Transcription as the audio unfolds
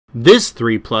This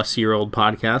 3-plus-year-old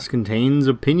podcast contains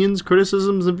opinions,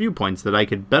 criticisms, and viewpoints that I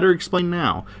could better explain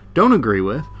now, don't agree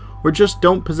with, or just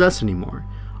don't possess anymore.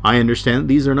 I understand that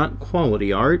these are not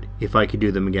quality art. If I could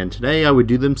do them again today, I would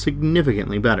do them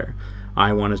significantly better.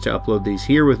 I wanted to upload these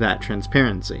here with that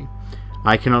transparency.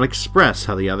 I cannot express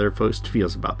how the other host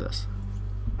feels about this.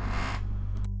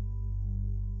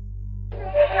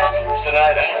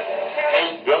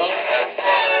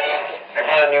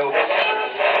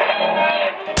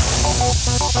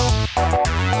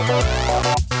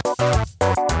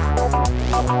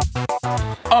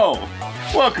 Oh,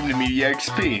 welcome to Media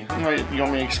EXP. You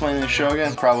want me to explain the show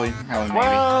again? Probably.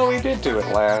 Well, we did do it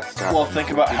last time. Well,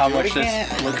 think about how much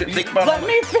this. Think about. Let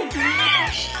me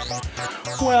finish.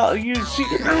 Well, you see,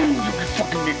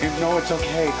 no, it's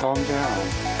okay. Calm down.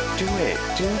 Do it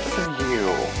for you.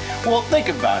 Well, think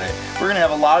about it. We're gonna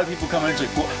have a lot of people come in and say,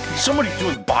 "Well, somebody's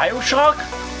doing Bioshock."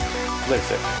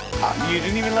 Listen, you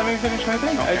didn't even let me finish my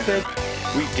thing. Okay. I said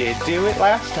we did do it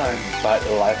last time, but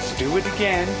let's do it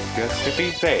again just to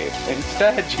be safe.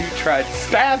 Instead, you tried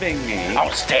stabbing me.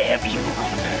 I'll stab you.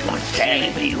 I'll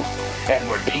stab you.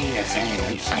 Edward Penis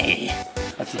Hands.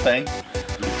 That's the thing.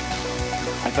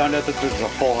 I found out that there's a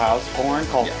Full House porn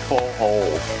called Full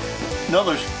Holes. No,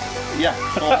 there's. Yeah,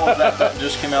 Full Holes that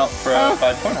just came out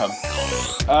by Pornhub.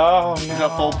 Oh, no. There's a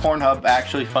full Pornhub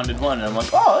actually funded one, and I'm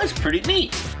like, oh, that's pretty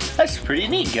neat. That's pretty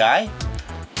neat, guy.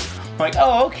 I'm like,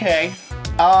 oh, okay.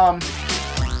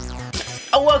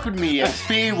 Welcome to Media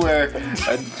EXP, where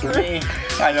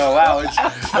I know, wow,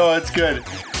 it's good.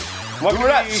 We're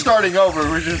not starting over,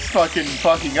 we're just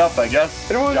fucking up, I guess.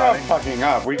 We're not fucking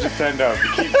up, we just end up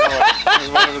keep going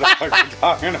with whatever the fuck we're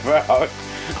talking about.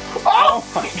 Oh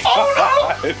my God. Oh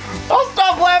no! I'll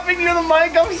stop laughing near the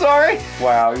mic, I'm sorry.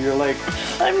 Wow, you're like,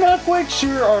 I'm not quite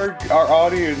sure our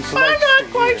audience likes I'm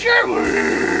not quite sure.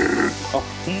 Oh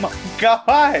my God.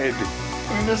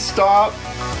 I'm gonna stop.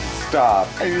 Stop.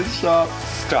 I'm gonna stop.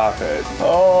 Stop it.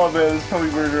 Oh man, this is probably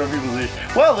weirder on people's ears.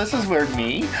 Well, this is where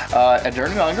me,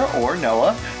 Adurna Nagra or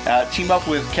Noah, team up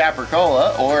with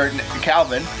Capriciola or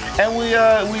Kalvin, and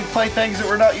we play things that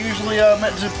we're not usually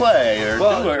meant to play or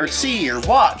do or see or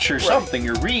watch or something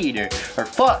or read or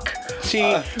fuck.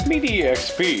 See, Media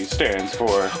EXP stands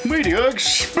for Media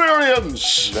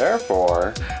Experience.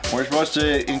 Therefore, we're supposed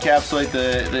to encapsulate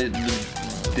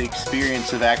the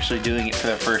experience of actually doing it for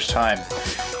the first time.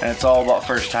 And it's all about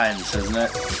first times, isn't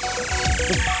it?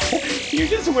 You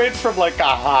just went from like a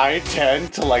high 10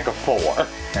 to like a 4.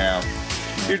 Yeah.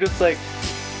 You're just like,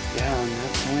 yeah, and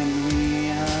that's when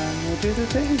we do the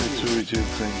thing. That's when we do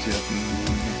things,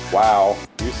 yeah. Wow,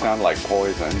 you sound like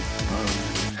Poison.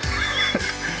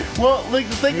 Well, like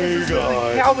the thing is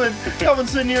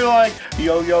Kalvin's sitting here like,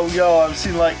 yo, I've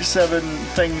seen like 7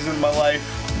 things in my life,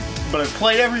 but I've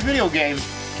played every video game.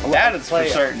 That is for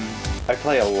certain. I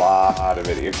play a lot of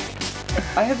video games.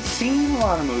 I have seen a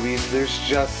lot of movies. There's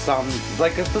just some,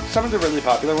 like some of the really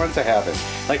popular ones I haven't.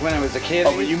 Like when I was a kid.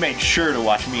 Oh, but you made sure to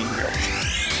watch Mean Girls.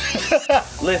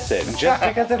 Listen, just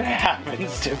because it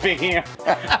happens to be.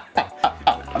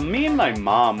 Me and my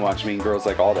mom watch Mean Girls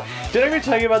like all day. Did I ever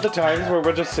tell you about the times where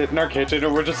we'll just sit in our kitchen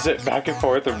and we'll just sit back and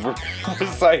forth and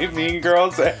recite Mean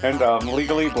Girls and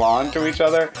Legally Blonde to each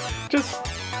other? Just.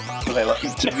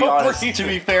 To be honest, to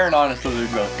be fair and honest, those are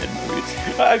both good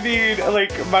movies. I mean,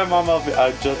 like, my mom will be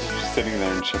just sitting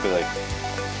there and she'll be like,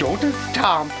 don't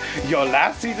stomp your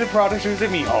last season product shoes at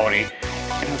me, honey.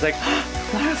 And I was like,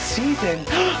 last season?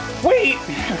 Wait!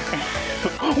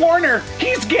 Warner,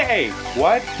 he's gay!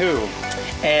 What? Who?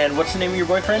 And what's the name of your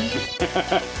boyfriend?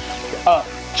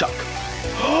 Chuck.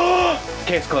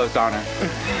 Case closed, Honor.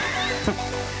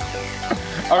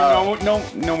 No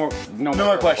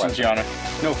more questions, Your Honor.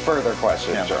 No further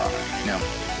questions, Your Honor. No.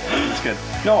 That's good.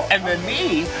 No. And then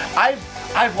me,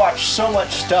 I've watched so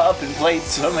much stuff and played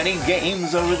so many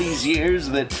games over these years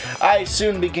that I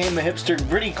soon became a hipster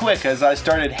pretty quick as I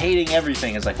started hating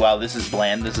everything. It's like, wow, this is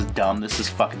bland, this is dumb, this is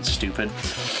fucking stupid.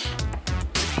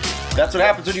 That's what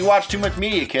happens when you watch too much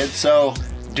media, kids, so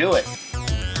do it.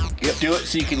 Do it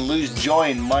so you can lose joy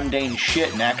in mundane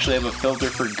shit and actually have a filter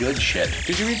for good shit.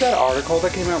 Did you read that article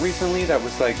that came out recently that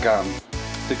was like,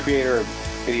 the creator of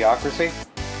Idiocracy?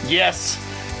 Yes.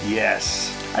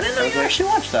 Yes. I didn't know you actually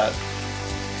watched that.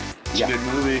 It's a good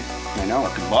movie. I know.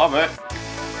 Fucking love it.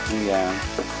 Yeah.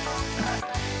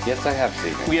 Yes, I have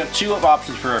seen it. We have 2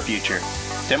 options for our future.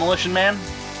 Demolition Man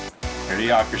or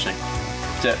Idiocracy.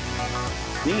 That's it.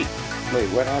 Neat. Wait,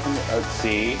 what happened?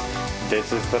 See?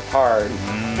 This is the part.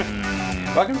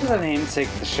 Welcome to the namesake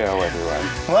of the show, everyone.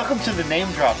 Welcome to the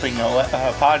name dropping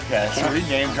podcast where we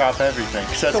name drop everything.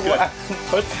 So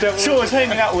that's good. So I was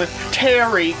hanging out with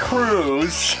Terry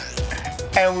Crews.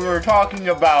 and we were talking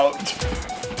about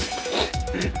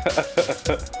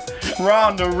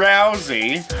Ronda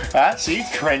Rousey. See,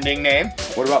 trending name.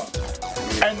 What about?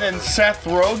 And then Seth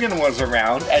Rogen was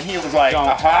around, and he was like,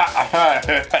 I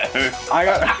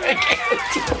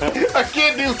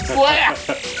can't do slap.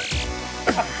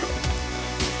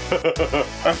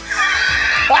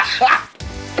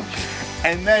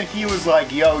 And then he was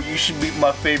like, yo, you should meet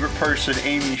my favorite person,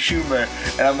 Amy Schumer.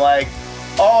 And I'm like,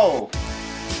 oh,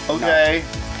 okay.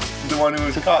 No. The one who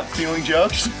was caught stealing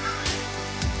jokes?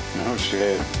 Oh,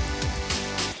 shit.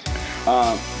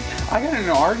 I got in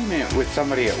an argument with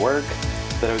somebody at work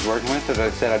that I was working with that I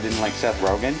said I didn't like Seth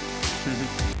Rogen.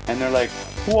 And they're like,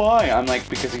 why? I'm like,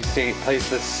 because he plays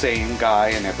the same guy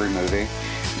in every movie.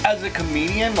 As a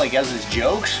comedian, like as his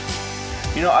jokes,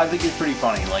 you know, I think it's pretty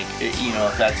funny. Like, you know,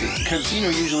 if that's it. Because, you know,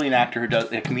 usually a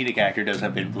comedic actor does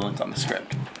have influence on the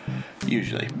script.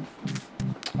 Usually.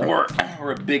 Or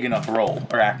a big enough role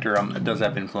or actor does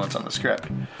have influence on the script.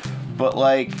 But,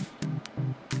 like,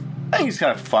 I think he's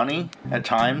kind of funny at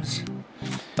times.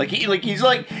 Like he's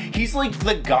like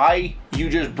the guy you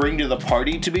just bring to the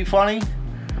party to be funny,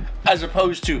 as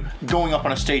opposed to going up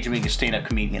on a stage and being a stand-up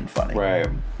comedian funny. Right.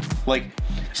 Like,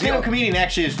 stand-up comedian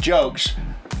actually has jokes.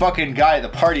 Fucking guy at the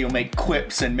party will make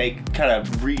quips and make kind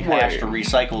of rehashed or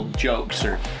recycled jokes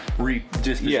or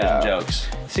disposition jokes.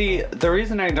 See, the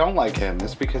reason I don't like him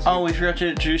is because we forgot to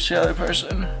introduce the other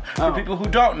person. For people who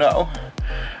don't know,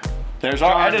 there's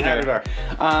our editor.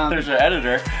 There's our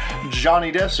editor,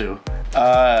 Johnny Dessu.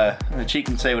 She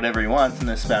can say whatever he wants in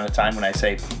this amount of time when I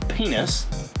say penis.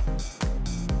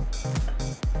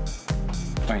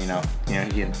 Or, you know,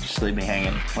 he can just leave me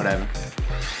hanging, whatever.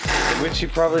 Which he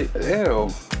probably, ew.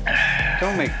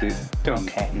 Don't make these, don't.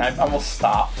 Okay, I will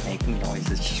stop making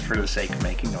noises just for the sake of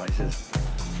making noises.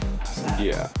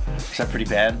 Yeah. Is that pretty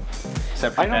bad? I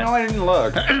don't know, I didn't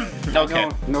look.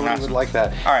 Okay. Nobody would like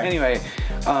that. Alright. Anyway,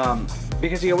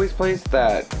 because he always plays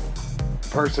that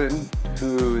person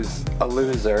who's a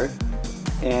loser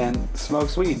and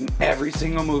smokes weed in every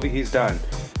single movie he's done.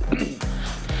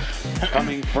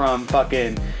 Coming from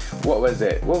fucking, what was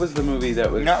it? What was the movie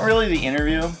that was... Not really The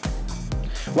Interview.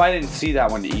 Well, I didn't see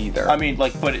that one either. I mean,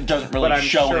 like, but it doesn't really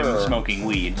show him smoking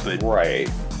weed, but... Right.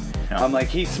 No. I'm like,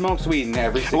 he smokes weed in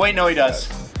every single... Wait, no, he does.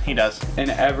 He does. In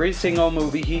every single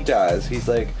movie he does, he's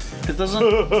like... It doesn't...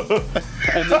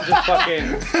 and then just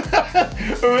fucking...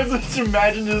 Or just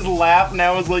imagine his laugh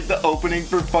now is like the opening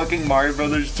for fucking Mario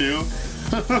Brothers 2.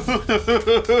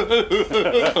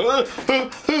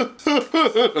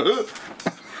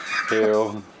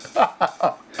 Ew.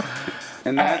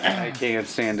 And that, I can't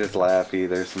stand his laugh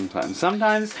either sometimes.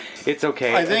 Sometimes it's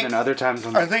okay, and then other times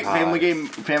I'm I think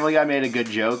Family Guy made a good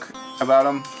joke about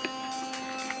him.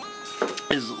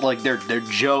 Is like their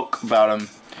joke about him.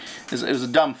 It was a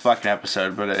dumb fucking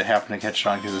episode, but it happened to catch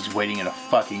on because it's waiting in a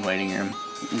fucking waiting room.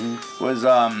 Mm-hmm. Was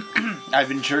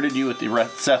I've inserted you with the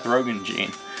Seth Rogen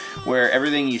gene, where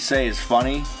everything you say is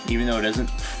funny, even though it isn't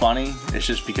funny. It's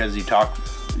just because you talk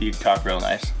real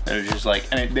nice. And it was just like,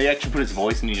 and they actually put his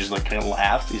voice, and he just like kind of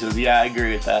laughs. He says, "Yeah, I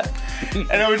agree with that." And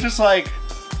it was just like,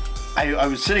 I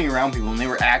was sitting around people, and they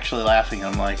were actually laughing.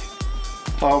 And I'm like,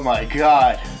 oh my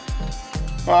god,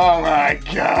 oh my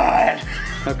god.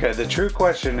 Okay, the true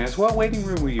question is, what waiting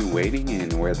room were you waiting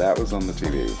in where that was on the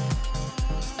TV?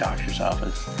 Doctor's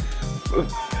office.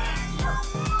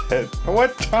 At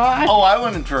what time? Oh, I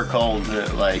went in for a cold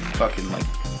at like fucking like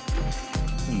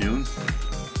noon.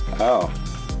 Oh.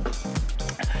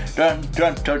 Dun,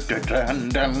 dun, dun, dun, dun,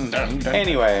 dun, dun, dun.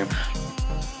 Anyway.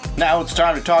 Now it's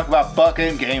time to talk about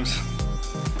fucking games.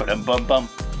 Ba-dum-bum-bum.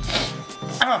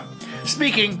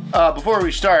 Speaking, before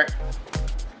we start,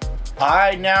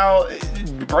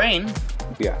 Brain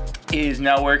is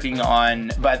now working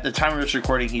on, but at the time of this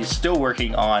recording, he's still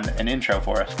working on an intro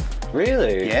for us.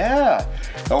 Really? Yeah.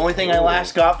 The only thing I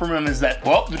last got from him is that,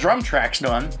 well, the drum track's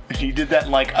done. And he did that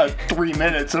in like 3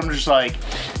 minutes. I'm just like,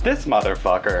 this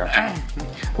motherfucker.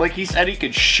 Like he said he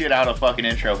could shit out a fucking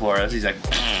intro for us. He's like,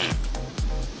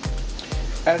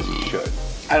 as he should.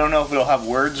 I don't know if it'll have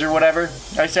words or whatever.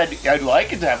 I said I'd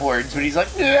like it to have words, but he's like,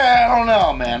 yeah, I don't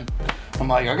know, man. I'm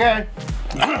like, okay.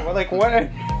 Well, like, what? Hey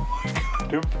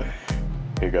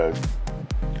guys.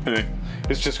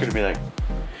 It's just gonna be like,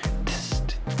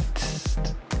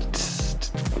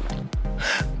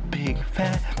 big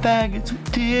fat faggots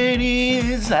with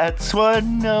titties. That's what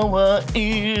Noah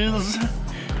is.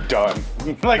 Done.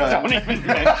 Like, don't even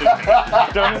mention me.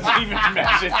 Don't even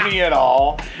mention me at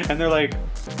all. And they're like,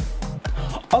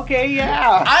 Okay,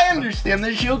 yeah. I understand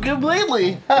the show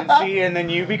completely. And then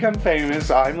you become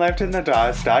famous. I'm left in the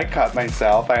dust. I cut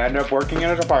myself. I end up working in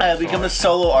a department I become a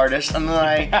solo artist, and then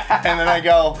I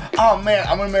go, oh man,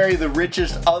 I'm gonna marry the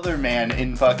richest other man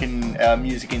in fucking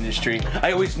music industry.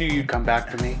 I always knew you'd come back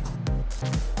for me.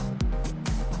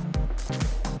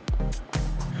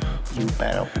 You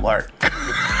better work.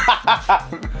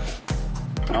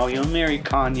 Oh, you'll marry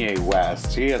Kanye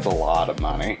West. He has a lot of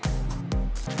money.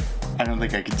 I don't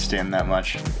think I could stand that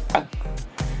much.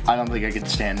 I don't think I could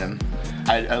stand him.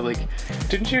 I like.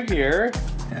 Didn't you hear?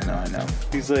 Yeah, no, I know.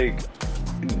 He's like,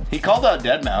 he called out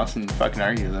Deadmau5 and fucking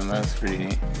argued with him. That's pretty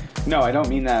neat. no, I don't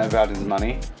mean that about his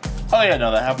money. Oh yeah,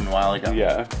 no, that happened a while ago.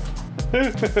 Yeah.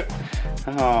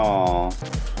 Oh.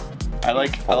 I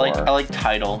like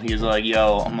Tidal. He was like,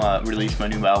 yo, I'm gonna release my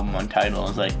new album on Tidal. I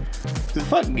was like, who the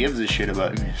fuck gives a shit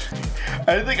about music?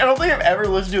 I don't think I've ever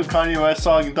listened to a Kanye West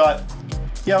song and thought,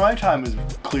 yeah, my time was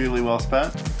clearly well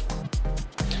spent.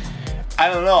 I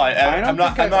don't know. I'm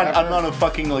not a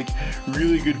fucking like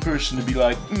really good person to be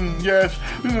like, yes,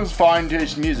 this is fine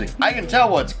taste music. I can tell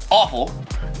what's awful.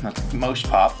 Not most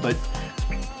pop, but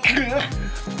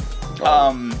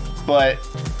but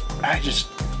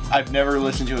I've never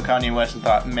listened to a Kanye West and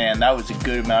thought, man, that was a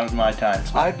good amount of my time.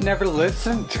 I've never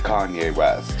listened to Kanye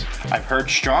West. I've heard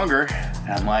Stronger, and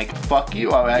I'm like, fuck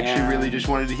you. I actually really just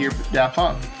wanted to hear Daft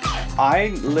Punk. I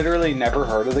literally never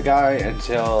heard of the guy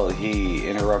until he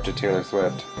interrupted Taylor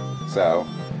Swift. So,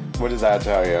 what does that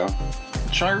tell you?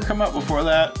 Stronger come out before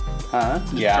that? Huh?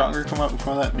 Did Stronger come out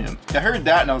before that? Yeah. I heard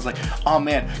that and I was like, oh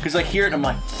man, because I hear it and I'm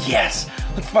like, yes,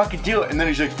 let's fucking do it. And then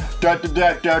he's like, don't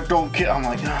kill. I'm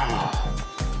like, oh,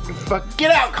 fuck,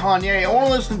 get out, Kanye. I want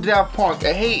to listen to Daft Punk.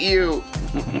 I hate you.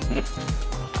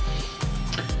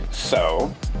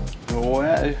 So,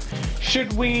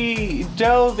 should we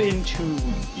delve into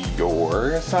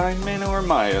your assignment or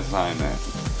my assignment?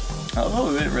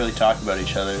 Although we didn't really talk about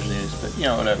each other's news, but you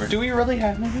know, whatever. Do we really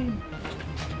have any?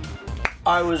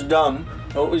 I was dumb.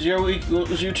 What was your week? What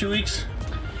was your 2 weeks?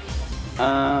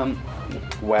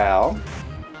 Well,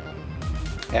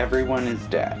 everyone is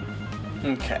dead.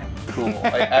 Okay, cool.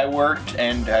 I worked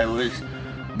and I was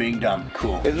being dumb.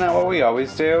 Cool. Isn't that what we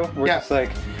always do? We're just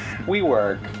like, we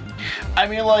work. I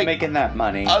mean, like, making that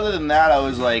money. Other than that, I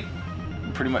was like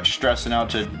pretty much stressing out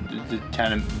to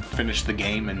kind of finish the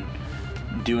game and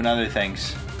doing other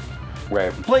things.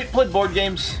 Right. Played board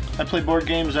games. I played board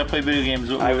games. I played video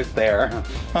games. I was there.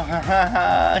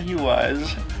 He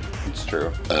was. It's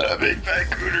true. Big fat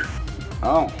cooter.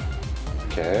 Oh.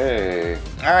 Okay.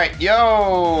 All right,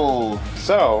 yo.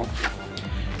 So,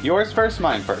 yours first,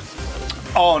 mine first.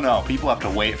 Oh no, people have to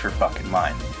wait for fucking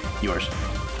mine. Yours.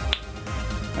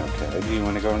 Okay. Do you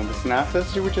want to go into the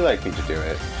synopsis, or would you like me to do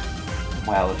it?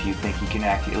 Well, if you think you can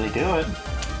accurately do it.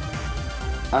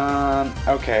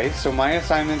 Okay, so my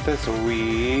assignment this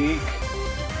week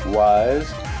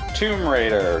was Tomb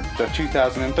Raider, the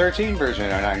 2013 version.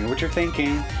 And I know what you're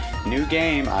thinking. New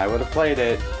game, I would have played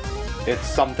it. It's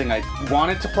something I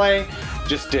wanted to play,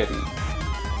 just didn't.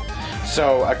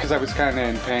 So, because I was kind of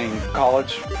in paying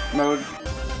college mode,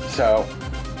 so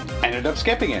I ended up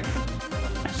skipping it.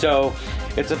 So,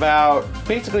 it's about,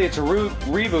 basically it's a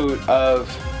reboot of,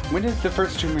 when did the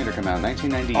first Tomb Raider come out?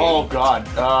 1998? Oh god,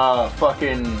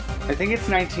 fucking... I think it's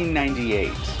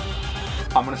 1998.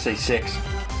 I'm gonna say 6.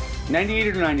 98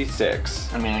 or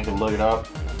 96. I mean, I could look it up.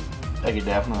 I could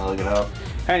definitely look it up.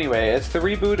 Anyway, it's the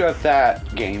reboot of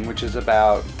that game, which is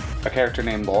about a character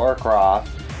named Lara Croft,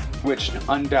 which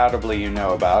undoubtedly you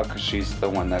know about, because she's the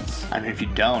one that's... I mean, if you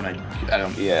don't, I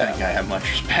don't think I have much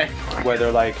respect for her. Where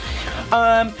they're like,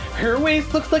 her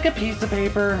waist looks like a piece of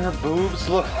paper, her boobs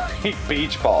look like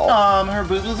beach balls. Her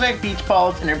boobs look like beach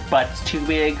balls, and her butt's too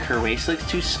big, her waist looks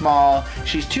too small,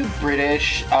 she's too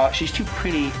British, she's too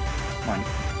pretty.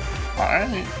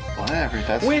 Alright, whatever,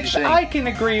 that's which I can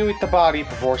agree with, the body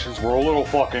proportions were a little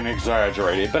fucking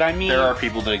exaggerated, but I mean... There are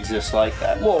people that exist like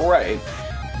that. Well, right.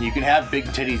 You can have big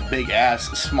titties, big ass,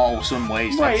 small some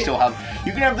waist, and still have...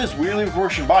 You can have this weirdly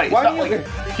proportioned body. It's not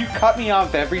like... You cut me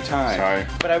off every time. Sorry.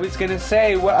 But I was gonna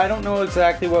say, I don't know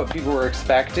exactly what people were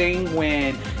expecting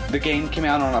when the game came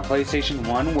out on a PlayStation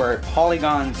 1, where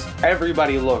polygons,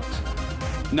 everybody looked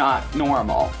not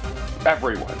normal.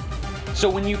 Everyone. So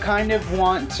when you kind of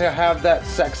want to have that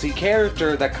sexy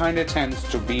character, that kind of tends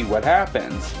to be what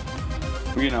happens.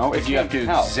 You know, if you have to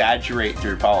exaggerate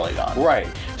through polygons. Right.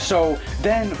 So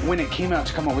then when it came out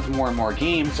to come up with more and more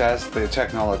games as the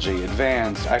technology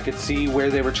advanced, I could see where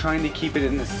they were trying to keep it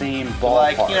in the same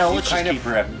ballpark. Like, you know, let's just keep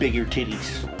her have bigger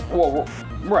titties. Well,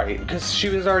 right, because she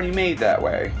was already made that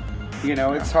way. You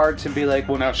know, it's hard to be like,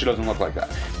 well, now she doesn't look like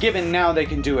that. Given now they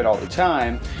can do it all the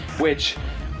time, which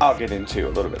I'll get into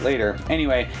a little bit later.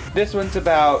 Anyway, this one's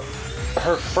about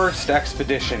her first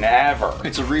expedition ever.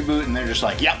 It's a reboot, and they're just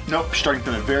like, yep, nope, starting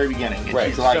from the very beginning. And right.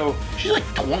 She's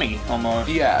like 20 almost.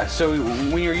 Yeah. So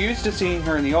when you're used to seeing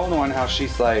her in the old one, how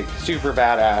she's like super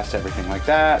badass, everything like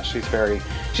that. She's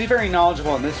very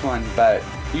knowledgeable in this one, but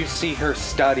you see her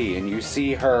study and you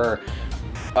see her.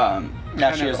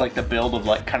 Now she has like the build of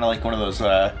like kind of like one of those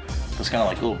kind of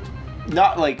like little,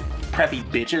 not like preppy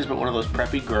bitches, but one of those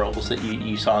preppy girls that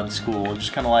you saw in school,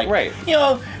 just kind of like, right. You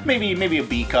know, maybe a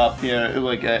B cup, you know,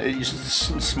 like a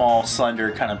small,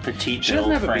 slender, kind of petite. She doesn't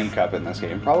have a B cup in this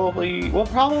game. Probably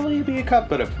a B cup,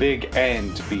 but a big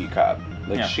end B cup.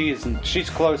 Like yeah. she's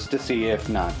close to C, if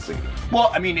not C. Well,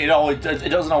 I mean, it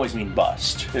doesn't always mean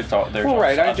bust. It's all there's. Well,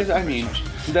 right. I mean,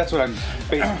 that's what I'm.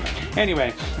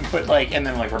 Anyway, but like, and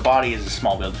then like her body is a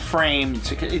small build frame.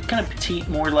 It's kind of petite,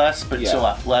 more or less, but still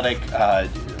athletic.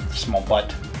 Small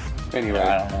butt. Anyway,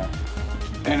 I don't know.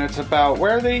 And it's about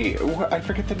where I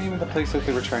forget the name of the place that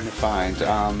they were trying to find.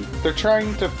 They're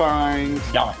trying to find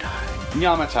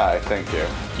Yamatai. Thank you.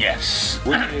 Yes.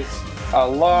 Which is a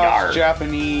lost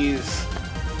Japanese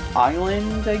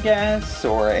island, I guess,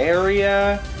 or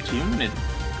area. Do you want to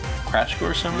crash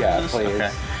course some of this? Yeah, please.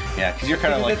 Okay. Yeah, because you're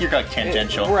kind of like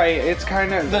tangential. Right. It's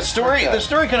kind of the story. The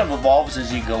story kind of evolves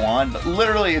as you go on, but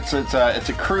literally, it's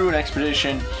a crew, an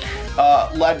expedition.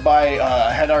 Led by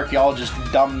head archaeologist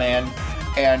Dumb Man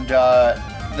and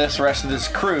this rest of this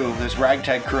crew, this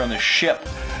ragtag crew on this ship.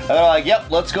 And they're like,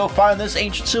 yep, let's go find this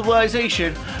ancient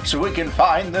civilization so we can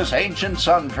find this ancient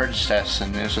sun princess.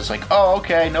 And it's just like, oh,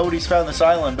 okay, nobody's found this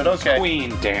island, but okay.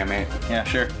 Queen, damn it. Yeah,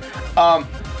 sure.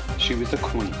 She was a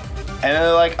queen. And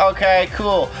they're like, okay,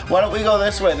 cool. Why don't we go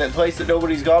this way, that place that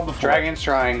nobody's gone before? Dragon's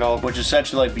Triangle. Which is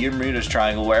essentially like Bermuda's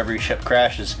Triangle, where every ship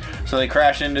crashes. So they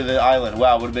crash into the island.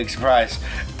 Wow, what a big surprise.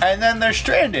 And then they're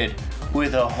stranded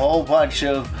with a whole bunch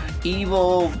of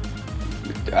evil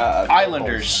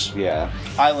islanders. Yeah.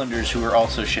 Islanders who are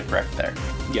also shipwrecked there.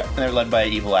 Yeah. And they're led by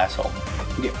an evil asshole.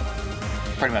 Yeah.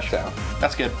 Pretty much so.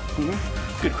 That's good.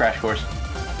 Mm-hmm. Good crash course.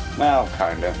 Well,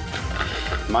 kind of.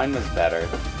 Mine was better.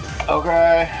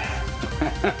 Okay.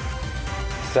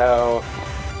 So,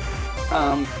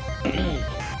 how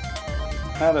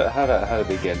to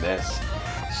begin this?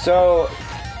 So,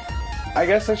 I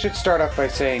guess I should start off by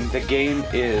saying the game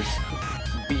is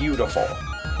beautiful.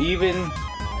 Even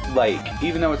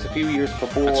though it's a few years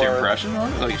before. That's your impression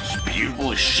on it? Like, it's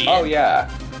beautiful as shit. Oh yeah,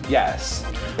 yes.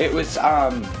 It was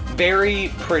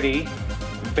very pretty,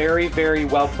 very, very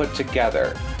well put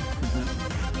together.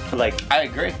 Like, I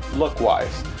agree.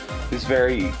 Look-wise. Is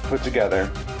very put together.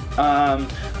 A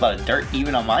lot of dirt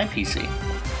even on my PC.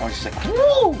 I was just like,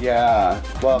 woo! Yeah.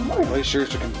 Well, at least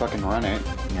yours can fucking run it.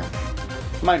 Yeah.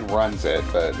 Mine runs it,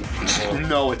 but...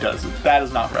 No, it doesn't. That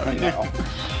is not running. No.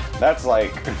 That's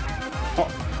like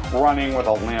running with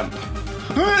a limp.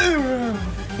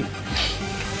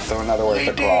 So in other words,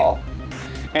 a crawl.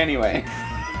 Anyway.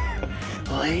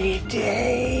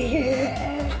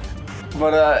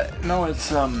 But, no, it's,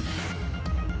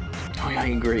 Oh yeah, I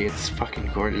agree. It's fucking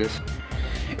gorgeous.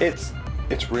 It's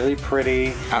really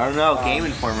pretty. I don't know. Game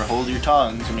Informer, hold your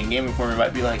tongues. I mean, Game Informer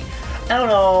might be like, I don't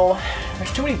know.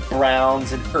 There's too many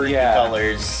browns and earthy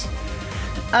colors.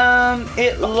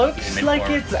 It looks like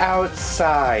it's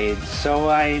outside, so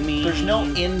I mean... There's no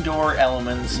indoor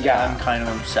elements, yeah. I'm kind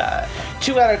of upset.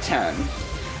 2 out of 10.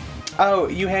 Oh,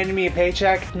 you handed me a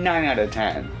paycheck? 9 out of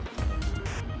 10.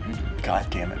 God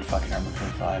damn it, fucking Armor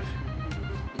 25.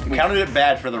 We counted it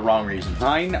bad for the wrong reasons.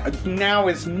 Now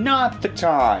is not the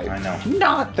time. I know.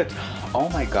 Not the Oh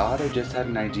my god, I just had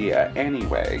an idea.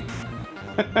 Anyway.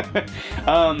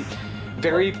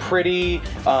 Very pretty.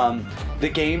 The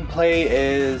gameplay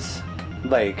is,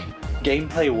 like,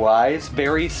 gameplay-wise,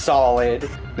 very solid.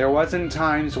 There wasn't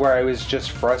times where I was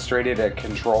just frustrated at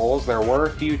controls. There were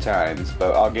a few times,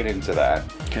 but I'll get into that.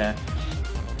 Okay.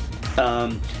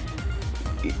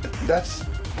 That's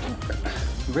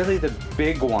really the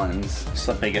big ones. It's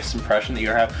the biggest impression that you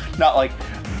have. Not like,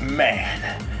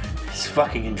 man, it's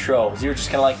fucking controls. You're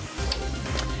just kind of like,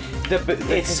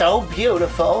 it's so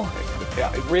beautiful.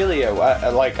 Really,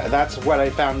 like, that's what I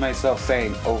found myself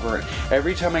saying over and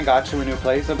every time I got to a new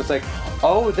place. I was like,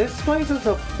 oh, this place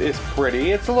is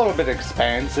pretty. It's a little bit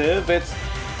expansive. It's,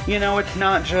 you know, it's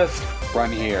not just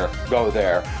run here, go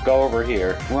there, go over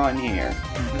here, run here.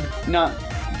 Mm-hmm. Not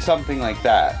something like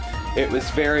that. It was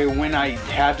very, when I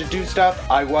had to do stuff,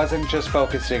 I wasn't just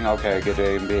focusing, okay, get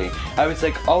A and B. I was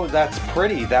like, oh, that's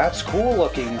pretty, that's cool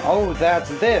looking, oh, that's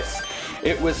this.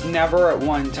 It was never at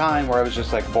one time where I was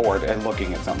just like bored and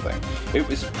looking at something. It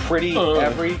was pretty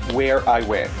everywhere I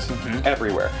went.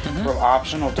 Everywhere. From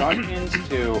optional dungeons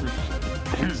to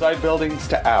inside buildings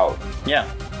to out. Yeah.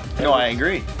 No, I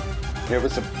agree. It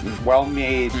was a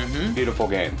well-made, beautiful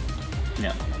game.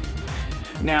 Yeah.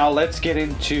 Now let's get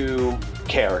into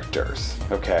characters,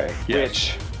 okay? Yes.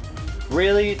 Which,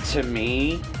 really, to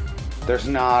me, there's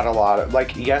not a lot of...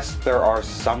 Like, yes, there are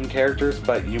some characters,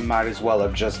 but you might as well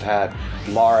have just had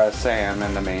Lara, Sam,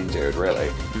 and the main dude, really.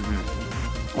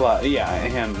 Well, yeah,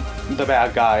 him, the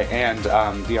bad guy, and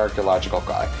the archaeological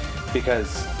guy.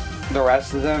 Because the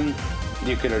rest of them,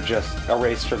 you could have just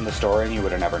erased from the story and you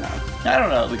would have never known. I don't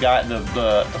know, the guy,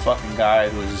 the fucking guy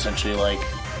who was essentially like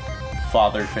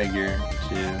father figure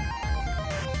to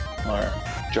Lara.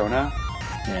 Jonah?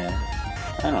 Yeah.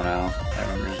 I don't know. I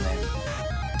remember his name.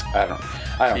 I don't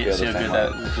feel the same way.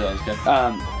 That was good.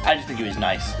 I just think he was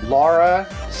nice. Lara,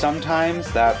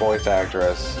 sometimes that voice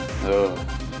actress, ugh.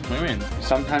 What do you mean?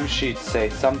 Sometimes she'd say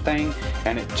something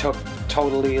and it took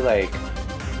totally like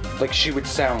she would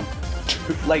sound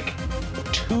like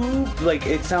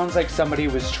it sounds like somebody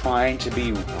was trying to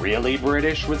be really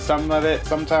British with some of it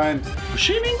sometimes. Was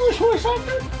she an English voice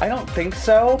actor? I don't think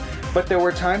so, but there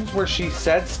were times where she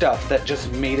said stuff that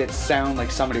just made it sound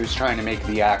like somebody was trying to make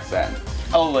the accent.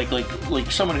 Oh,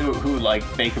 like someone who like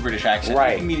make a British accent,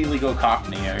 right? Like immediately go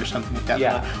Cockney or something like that.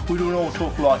 Yeah, like, we don't all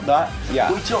talk like that.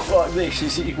 Yeah, we talk like this. You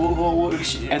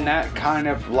see, and that kind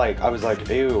of like I was like,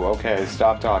 ew, okay,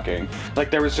 stop talking.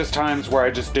 Like there was just times where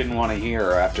I just didn't want to hear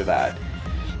her after that.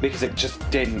 Because it just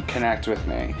didn't connect with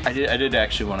me. I did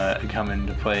actually want to come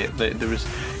into play. There was,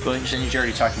 well, since you're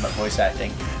already talking about voice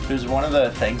acting, there's one of the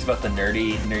things about the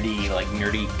nerdy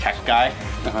tech guy.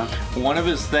 One of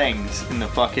his things in the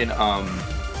fucking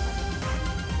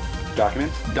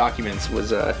documents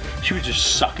was she was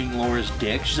just sucking Laura's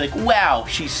dick. She's like, wow,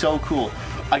 she's so cool.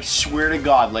 I swear to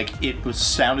God, like it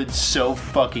sounded so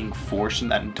fucking forced in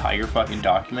that entire fucking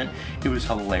document. It was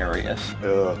hilarious.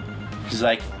 Ugh. She's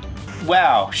like,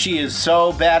 wow, she is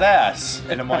so badass.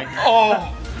 And I'm like,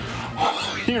 oh,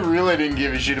 he really didn't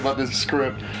give a shit about this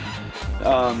script.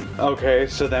 Okay,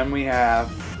 so then we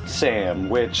have Sam,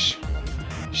 which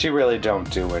she really don't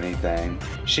do anything.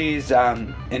 She's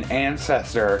an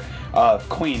ancestor of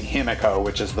Queen Himiko,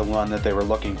 which is the one that they were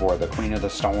looking for, the Queen of the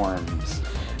Storms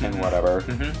and whatever.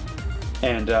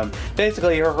 And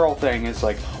basically her whole thing is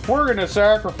like, we're gonna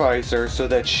sacrifice her so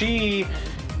that she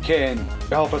can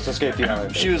help us escape the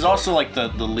island. She was also like the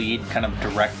lead kind of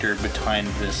director behind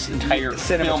this entire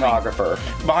cinematographer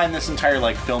behind this entire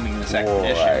like filming this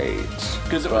expedition. Right.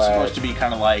 Because it was supposed to be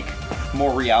kind of like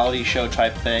more reality show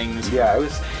type things. Yeah, it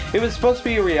was supposed to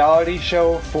be a reality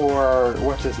show for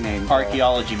what's his name?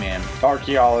 Archaeology Man.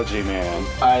 Archaeology Man.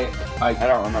 I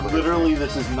don't remember. Literally,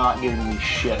 this is not giving me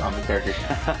shit on the character.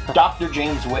 Dr.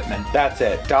 James Whitman. That's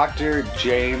it. Dr.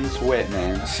 James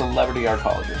Whitman. A celebrity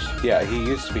archaeologist. Yeah, he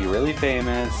used to be really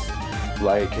famous.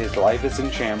 Like, his life is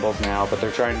in shambles now, but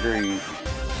they're trying to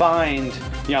find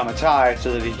Yamatai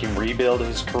so that he can rebuild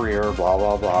his career, blah,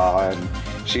 blah, blah. And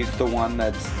she's the one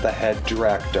that's the head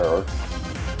director,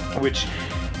 which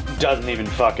doesn't even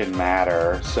fucking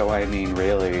matter. So, I mean,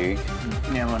 really.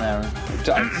 Yeah, whatever.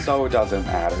 So doesn't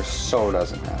matter. So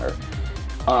doesn't matter.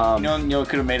 You know,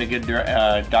 could have made a good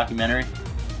documentary.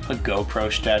 A GoPro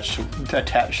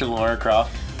attached to Lara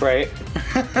Croft. Right.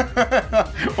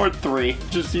 Or 3.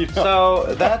 Just you know.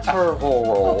 So that's her whole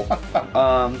role.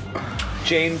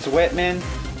 James Whitman.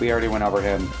 We already went over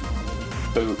him.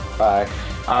 Boot. Bye.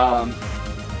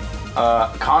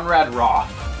 Conrad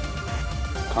Roth.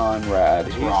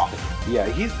 Conrad. Roth. Yeah,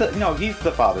 he's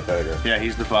the father figure. Yeah,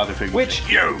 he's the father figure. Which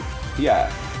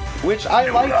I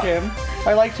like him.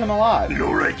 I liked him a lot.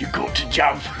 Laura, you got to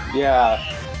jump. Yeah,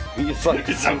 he's like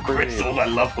it's so crystal. I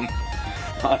love him.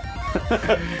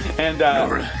 And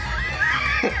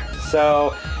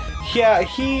so yeah,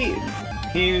 he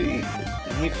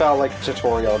felt like a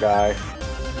tutorial guy.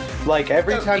 Like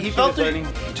every time he was learning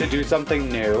to do something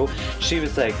new, she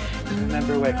was like,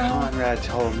 remember what Conrad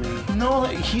told me? No,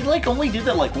 he like only did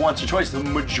that like once or twice. The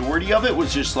majority of it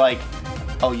was just like,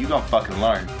 oh, you gonna fucking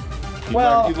learn. You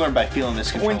learn by feeling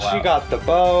this control when she got the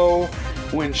bow,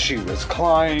 when she was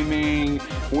climbing,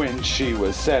 when she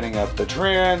was setting up the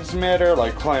transmitter,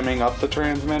 like climbing up the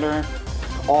transmitter,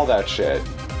 all that shit.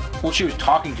 Well, she was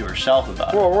talking to herself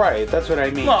about it. Well, right, that's what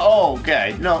I mean. No, oh,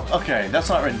 okay. No, okay, that's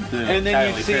not really the and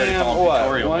then you see him,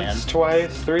 what, once,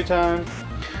 twice, 3 times?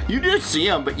 You do see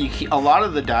him, but a lot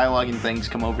of the dialogue and things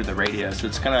come over the radio, so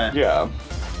it's kind of... Yeah.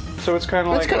 So it's kind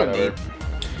of like whatever.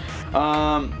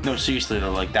 No, seriously,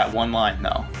 though, like, that one line,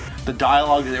 though. The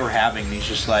dialogue that they were having, he's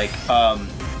just like,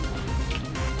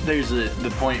 there's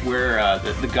the point where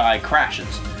the guy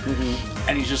crashes,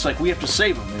 and he's just like, we have to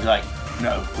save him. He's like,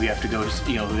 no, we have to go.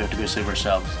 We have to go save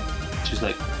ourselves. She's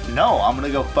like, no, I'm gonna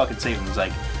go fucking save him. He's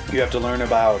like, you have to learn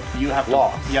about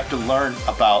loss. You have to learn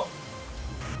about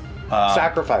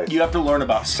sacrifice. You have to learn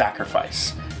about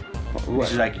sacrifice.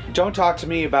 He's like, don't talk to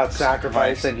me about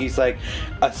sacrifice. And he's like,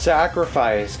 a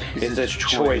sacrifice is a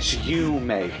choice you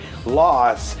make.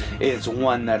 Loss is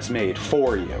one that's made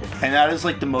for you. And that is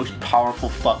like the most powerful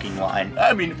fucking line.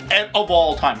 I mean, of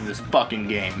all time in this fucking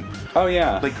game. Oh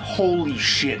yeah. Like, holy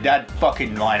shit, that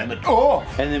fucking line. I'm like, oh!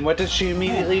 And then what does she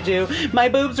immediately do? My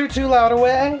boobs are too loud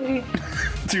away.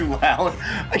 Too loud?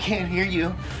 I can't hear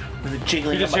you. With the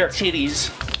jiggling of my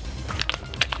titties.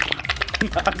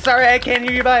 I'm sorry, I can't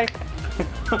hear you, bye.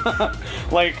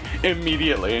 Like,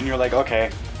 immediately. And you're like,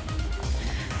 okay.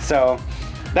 So,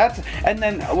 that's... And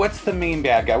then, what's the main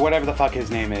bad guy? Whatever the fuck his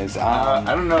name is. I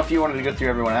don't know if you wanted to go through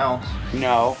everyone else.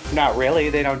 No, not really.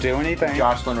 They don't do anything.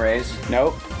 Jocelyn Reyes.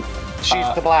 Nope.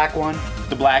 She's the black one.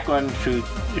 The black one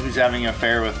who's having an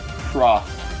affair with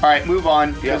Roth. Alright, move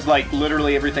on. Because, like,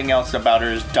 literally everything else about her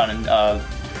is done in the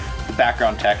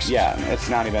background text. Yeah, it's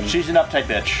not even... She's an uptight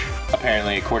bitch,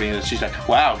 apparently, according to this. She's like,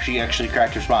 wow, she actually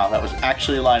cracked her smile. That was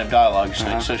actually a line of dialogue. She's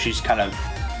like, so she's kind of...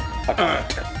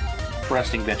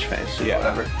 resting bitch face. Or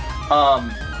whatever.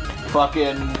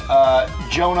 Fucking,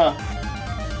 Jonah.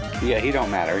 Yeah, he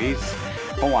don't matter. He's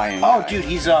Hawaiian. Oh, dude,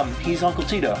 he's Uncle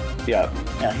Tito. Yep.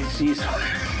 Yeah, he's...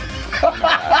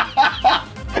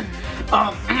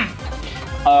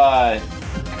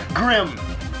 Grim.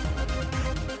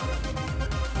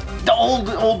 The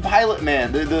old pilot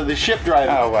man, the ship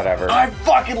driver. Oh, whatever. I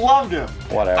fucking loved him.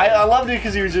 Whatever. I loved it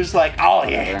because he was just like, oh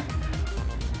yeah.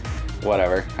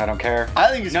 Whatever. I don't care.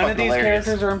 I think it's none of these hilarious.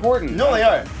 characters are important. No, they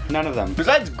are. None of them.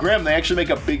 Besides Grim, they actually make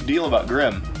a big deal about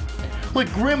Grim.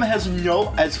 Like, Grim has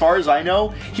no, as far as I know,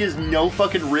 he has no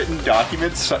fucking written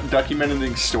documents documenting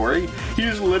the story. He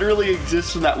just literally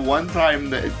exists in that one time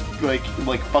that, like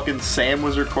fucking Sam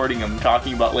was recording him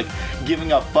talking about, like,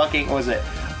 giving a fucking, what was it,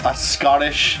 a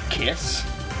Scottish kiss?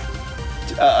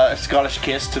 A Scottish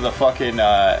kiss to the fucking,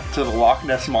 to the Loch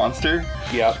Ness Monster.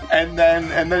 Yep. And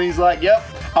then he's like, yep,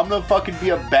 I'm gonna fucking be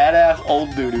a badass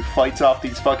old dude who fights off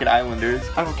these fucking islanders.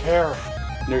 I don't care.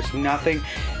 There's nothing.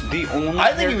 The only.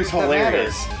 I think he was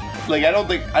hilarious. Like, I don't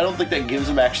think that gives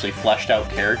him actually fleshed out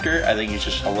character. I think he's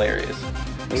just hilarious.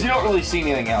 Because you don't really see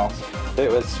anything else.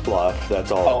 It was fluff.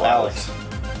 That's all. Oh, Alex.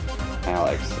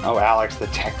 Oh, Alex, the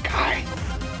tech guy.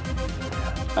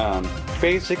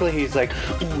 Basically, he's like,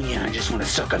 oh yeah, I just want to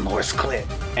suck on Laura's clit.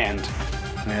 And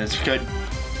yeah, it's good.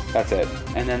 That's it.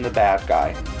 And then the bad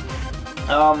guy.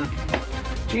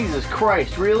 Jesus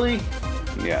Christ, really?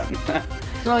 Yeah.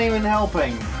 It's not even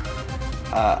helping.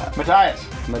 Matthias.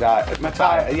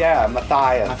 Matthias. Yeah,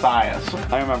 Matthias. Matthias.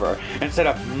 I remember. Instead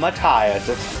of Matthias,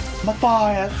 it's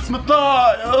Matthias.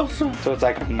 Matthias. So it's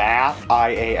like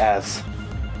Math-I-A-S.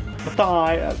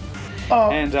 Matthias. Oh.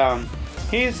 And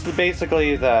he's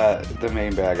basically the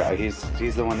main bad guy.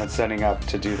 He's the one that's setting up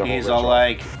to do the whole ritual. He's all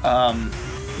like,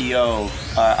 yo,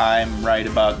 I'm right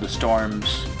about the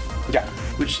storms. Yeah.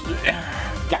 Which, yeah.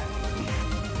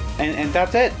 And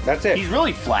that's it. That's it. He's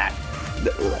really flat.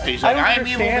 He's I like, don't I'm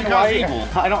evil understand because why. evil.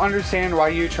 I don't understand why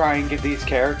you try and give these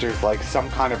characters like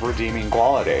some kind of redeeming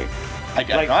quality. Like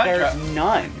there's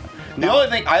none. The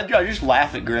only thing I just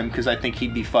laugh at Grim because I think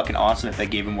he'd be fucking awesome if they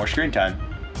gave him more screen time.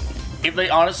 If they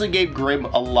honestly gave Grim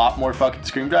a lot more fucking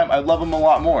screen time, I'd love him a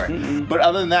lot more. But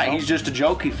other than that, he's just a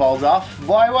joke. He falls off.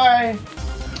 Bye.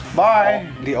 Well,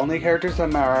 the only characters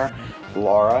that matter: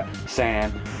 Laura,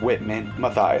 Sam, Whitman,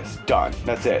 Matthias. Done.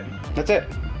 That's it. That's it.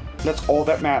 That's all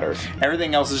that matters.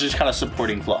 Everything else is just kind of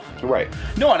supporting fluff. Right.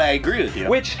 No, and I agree with you.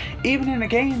 Which, even in a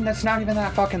game that's not even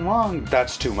that fucking long,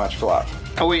 that's too much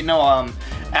fluff. Oh wait, no,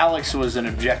 Alex was an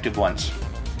objective once.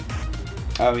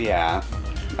 Oh yeah.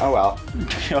 Oh well.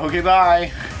 Okay,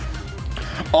 bye.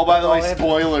 Oh, by the way,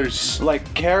 spoilers.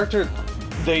 Like, character,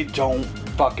 they don't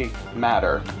fucking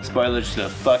matter. Spoilers to the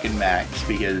fucking max,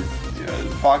 because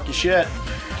fuck your shit.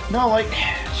 No, like...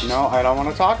 No, I don't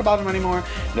want to talk about them anymore.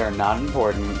 They're not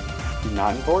important.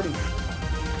 Not important.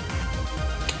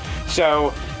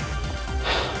 So,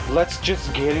 let's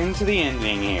just get into the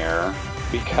ending here,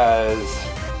 because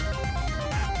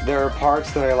there are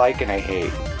parts that I like and I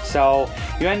hate. So,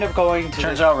 you end up going to...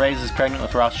 Turns out Reyes is pregnant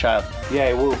with Rothschild.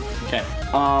 Yay, woo. Okay.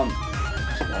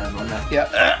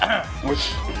 Yeah.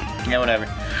 Which... Yeah, whatever.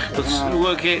 Let's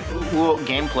look at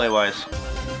gameplay-wise.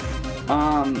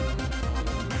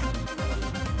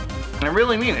 I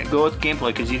really mean it. Go with gameplay,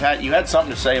 because you had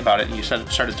something to say about it, and you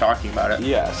started talking about it.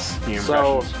 Yes. Your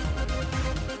so,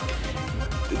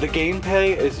 The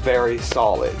gameplay is very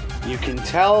solid. You can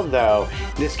tell, though,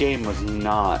 this game was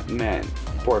not meant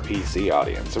for a PC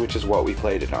audience, which is what we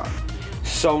played it on.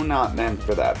 So not meant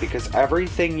for that, because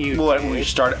everything you what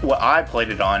I played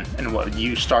it on, and what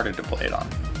you started to play it on.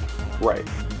 Right.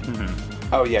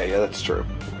 Mm-hmm. Oh, yeah, that's true.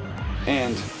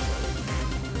 And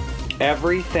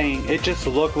everything, it just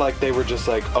looked like they were just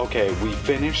like, okay, we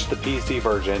finished the PC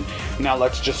version, now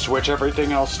let's just switch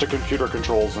everything else to computer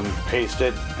controls and paste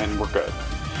it, and we're good.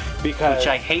 Because, which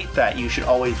I hate that you should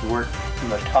always work from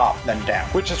the top, then down.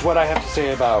 Which is what I have to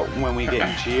say about when we get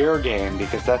into your game,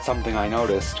 because that's something I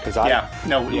noticed. We've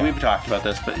talked about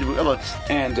this, but let's...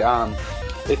 And,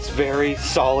 it's very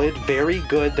solid, very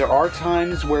good. There are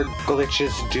times where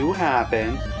glitches do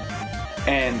happen,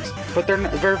 but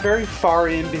they're very far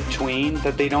in between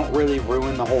that they don't really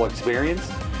ruin the whole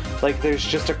experience. Like, there's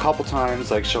just a couple times,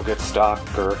 like, she'll get stuck,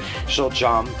 or she'll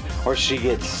jump, or she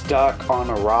gets stuck on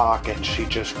a rock, and she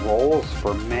just rolls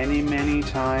for many, many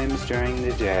times during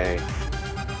the day.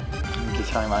 The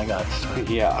time I got stuck.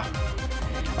 Yeah.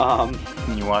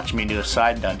 And you watch me do a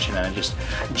side dungeon, and I just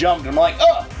jumped, and I'm like,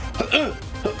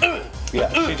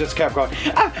 Yeah, she just kept going,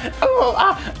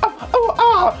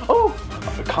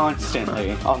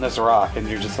 constantly on this rock, and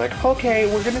you're just like,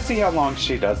 okay, we're gonna see how long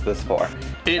she does this for.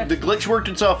 The glitch worked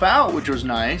itself out, which was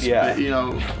nice. Yeah. But, you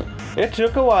know, it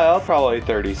took a while, probably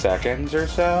 30 seconds or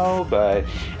so, but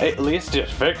at least it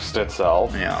fixed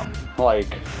itself. Yeah.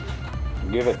 Like,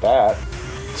 give it that.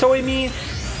 So, I mean,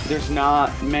 there's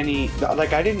not many,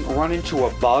 like, I didn't run into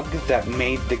a bug that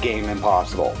made the game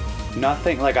impossible.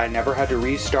 Nothing, like, I never had to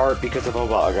restart because of a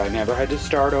bug. I never had to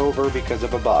start over because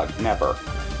of a bug. Never.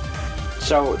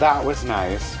 So, that was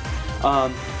nice.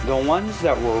 The ones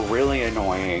that were really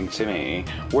annoying to me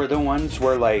were the ones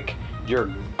where, like,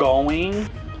 you're going,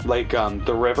 like,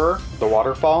 the river, the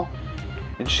waterfall,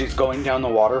 and she's going down the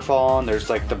waterfall, and there's,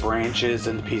 like, the branches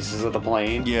and the pieces of the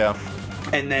plane. Yeah.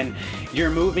 And then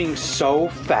you're moving so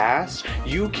fast,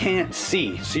 you can't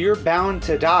see. So you're bound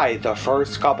to die the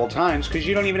first couple times because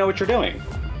you don't even know what you're doing.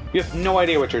 You have no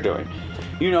idea what you're doing.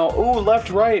 You know, ooh,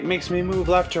 left, right makes me move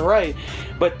left to right.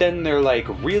 But then they're like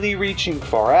really reaching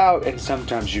far out, and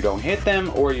sometimes you don't hit them,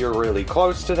 or you're really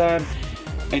close to them,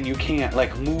 and you can't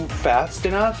like move fast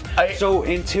enough. So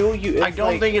until you, I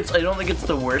don't think it's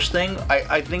the worst thing.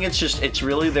 I think it's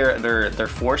really their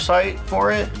foresight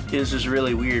for it is just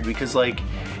really weird, because like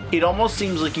it almost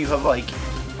seems like you have like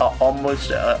almost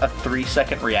a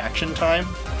 3-second reaction time.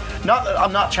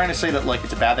 I'm not trying to say that like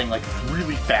it's a bad thing, like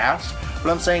really fast, but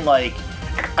I'm saying like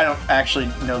I don't actually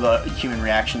know the human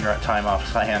reaction time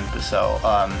offhand, so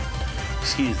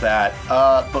excuse that.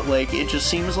 But like it just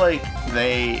seems like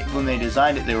when they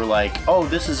designed it, they were like, oh,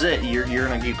 this is it. You're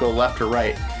gonna go left or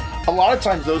right. A lot of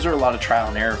times those are a lot of trial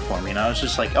and error for me, and I was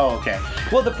just like, oh, okay.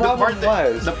 Well, the part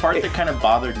that kind of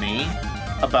bothered me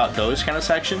about those kind of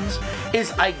sections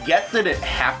is I get that it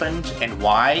happened and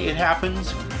why it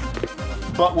happens,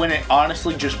 but when it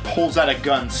honestly just pulls out a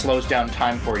gun, slows down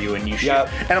time for you, and you shoot,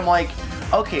 and I'm like,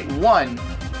 okay,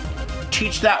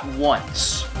 teach that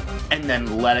once, and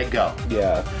then let it go.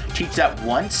 Yeah. Teach that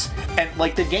once, and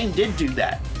like the game did do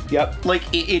that. Yep. Like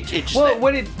it just. Well,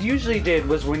 what it usually did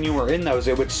was when you were in those,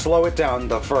 it would slow it down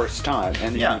the first time,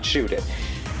 and then you'd shoot it.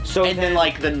 So then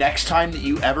like the next time that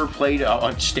you ever played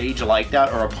a stage like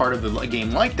that, or a part of the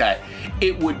game like that,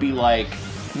 it would be like,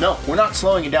 no, we're not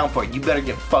slowing it down for it. You better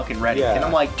get fucking ready. Yeah. And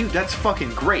I'm like, dude, that's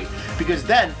fucking great, because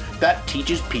then that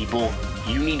teaches people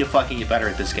you need to fucking get better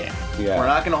at this game. Yeah. We're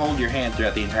not going to hold your hand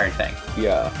throughout the entire thing.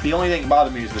 Yeah. The only thing that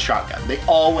bothered me was the shotgun. They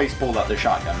always pulled out their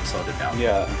shotgun and slowed it down.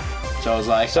 Yeah. So I was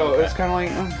like, so okay. it's kind of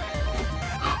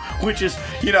like, which is,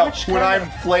 you know, when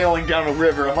I'm flailing down a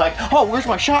river, I'm like, oh, where's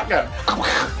my shotgun?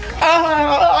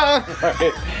 Right.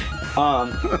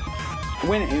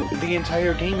 When the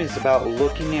entire game is about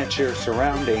looking at your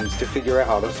surroundings to figure out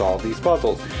how to solve these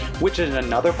puzzles, which is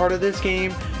another part of this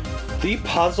game. The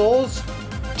puzzles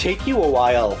take you a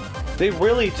while. They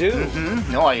really do.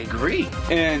 Mm-hmm. No, I agree.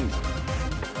 And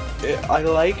I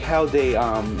like how they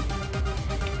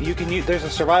there's a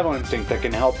survival instinct that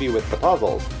can help you with the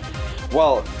puzzles.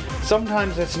 Well,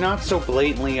 sometimes it's not so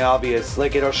blatantly obvious.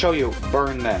 Like, it'll show you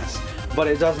burn this, but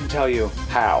it doesn't tell you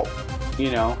how.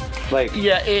 You know, like,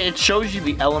 yeah, it shows you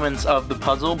the elements of the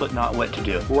puzzle, but not what to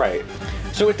do. Right.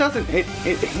 So it doesn't. It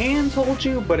hand holds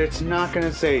you, but it's not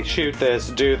gonna say shoot this,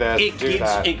 do this, do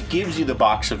that. It gives you the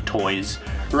box of toys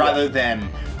rather than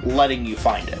letting you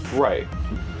find it. Right.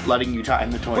 Letting you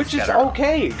time the toys. Which is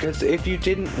okay, because if you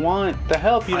didn't want the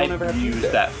help, you don't ever have to use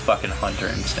that fucking hunter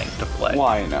instinct to play.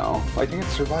 Why no? I think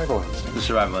it's survival instinct. The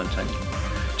survival instinct.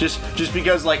 Just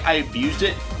because like I abused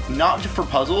it not for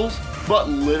puzzles, but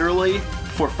literally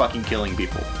for fucking killing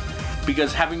people.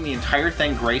 Because having the entire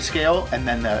thing grayscale and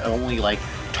then the only, like,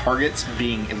 targets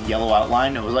being in yellow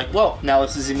outline, it was like, well, now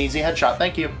this is an easy headshot,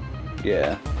 thank you.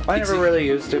 Yeah. I never really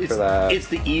used it for that. It's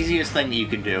the easiest thing that you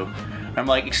can do. I'm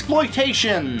like,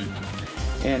 exploitation!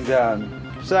 And,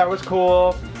 so that was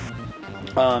cool.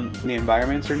 The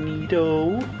environments are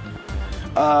neato.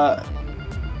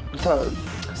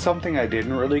 Something I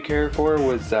didn't really care for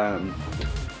was,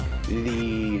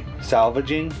 the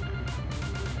salvaging.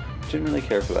 Didn't really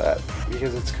care for that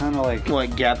because it's kind of like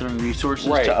gathering resources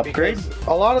right, to upgrade.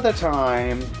 A lot of the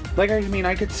time, like, I mean,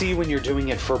 I could see when you're doing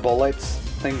it for bullets,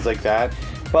 things like that.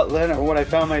 But then what I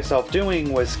found myself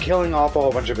doing was killing off a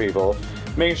whole bunch of people,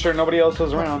 making sure nobody else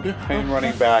was around, and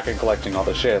running back and collecting all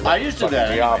the shit. Like I used to do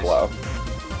that Diablo.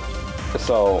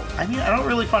 So I mean, I don't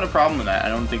really find a problem with that. I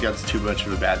don't think that's too much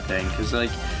of a bad thing because like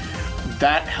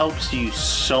that helps you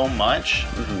so much,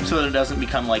 so that it doesn't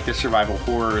become like the survival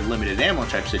horror limited ammo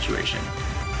type situation.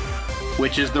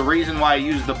 Which is the reason why I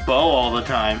use the bow all the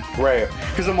time. right,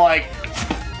 Because I'm like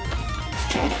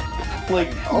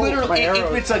literally,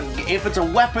 if it's a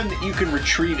weapon that you can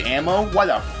retrieve ammo, why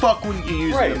the fuck wouldn't you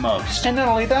use it the most? And not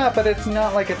only that, but it's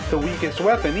not like it's the weakest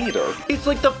weapon either. It's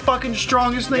like the fucking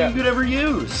strongest thing you could ever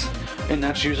use. And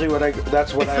that's usually what it's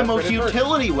the most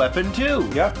utility weapon too.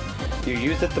 Yep. You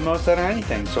use it the most out of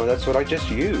anything, so that's what I just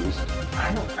used.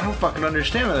 I don't fucking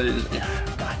understand what it is.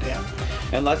 Goddamn.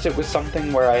 Unless it was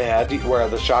something where where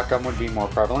the shotgun would be more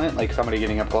prevalent, like somebody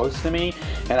getting up close to me,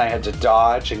 and I had to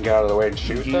dodge and get out of the way and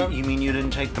shoot them. You mean you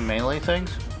didn't take the melee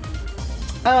things?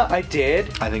 I did.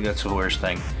 I think that's the worst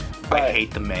thing. I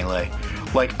hate the melee.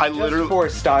 Like, I literally... Just for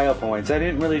style points. I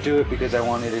didn't really do it because I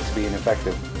wanted it to be an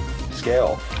effective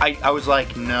skill. I was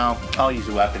like, no, I'll use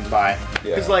a weapon, bye.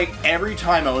 Because, like, every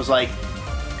time I was like,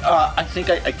 I think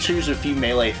I choose a few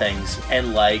melee things,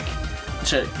 and, like,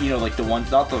 to, you know, like, the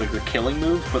ones, not the, like, the killing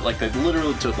moves, but, like, the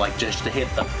literally to, like, just to hit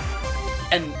them.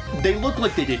 And they looked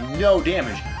like they did no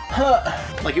damage.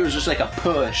 Like, it was just, like, a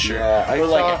push, or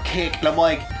like, a kick, and I'm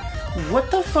like...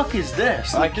 What the fuck is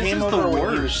this? Like, I came over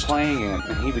when he was playing it,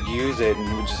 and he would use it, and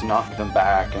he would just knock them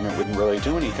back, and it wouldn't really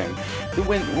do anything.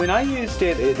 When I used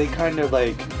it, they kind of,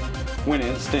 like, went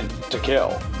instant to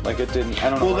kill. Like, it didn't, I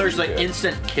don't know. Well, there's, like,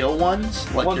 instant kill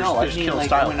ones? Like, well, no, I mean, kill like,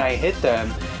 style. when I hit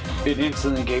them, it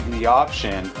instantly gave me the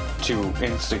option to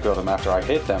insta-kill them after I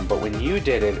hit them, but when you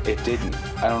did it, it didn't.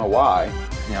 I don't know why.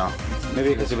 Yeah. Maybe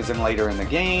because it was in later in the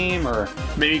game, or...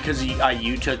 Maybe because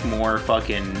you took more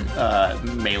fucking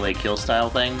melee kill style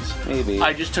things. Maybe.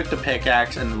 I just took the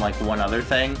pickaxe and, like, one other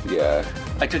thing. Yeah.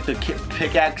 I took the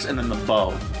pickaxe and then the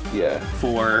bow. Yeah.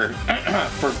 For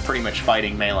pretty much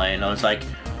fighting melee, and I was like,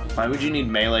 why would you need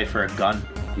melee for a gun?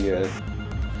 Yeah.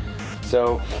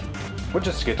 So, we'll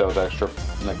just get those extra,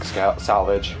 like,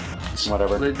 salvage,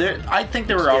 whatever. I think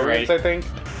they were alright. I think.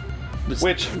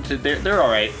 Which they're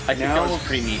alright. I think that was a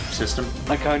pretty neat system.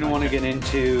 I kind of want to get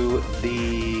into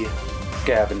the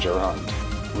scavenger hunt,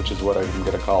 which is what I'm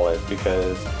going to call it,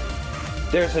 because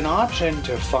there's an option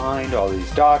to find all these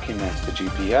documents, the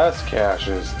GPS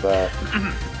caches, the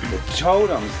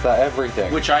totems, the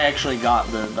everything. Which I actually got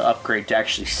the upgrade to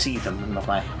actually see them in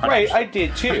my hunt. Right, I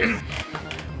did too.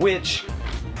 Which...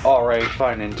 Alright,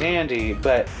 fine and dandy,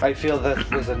 but I feel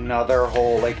that was another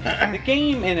whole, like, the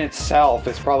game in itself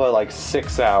is probably like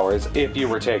 6 hours if you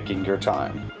were taking your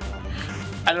time.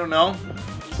 I don't know.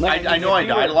 Like, I know I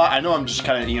died a lot. I know I'm just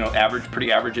kind of, you know,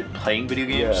 pretty average at playing video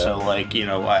games, so, like, you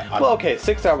know, well, okay,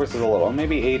 6 hours is a little,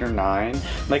 maybe 8 or 9.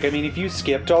 Like, I mean, if you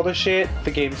skipped all the shit,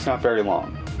 the game's not very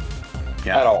long.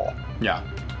 Yeah. At all. Yeah.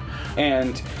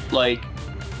 And... Like,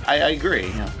 I agree,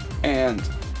 yeah. And...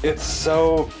 It's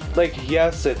so, like,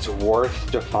 yes, it's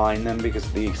worth to find them because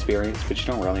of the experience, but you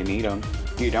don't really need them.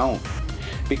 You don't.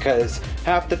 Because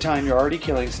half the time you're already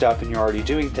killing stuff and you're already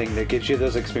doing things that gives you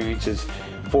those experiences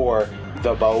for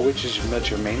the bow, which is what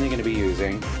you're mainly going to be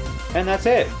using. And that's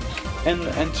it.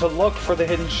 And to look for the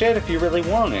hidden shit if you really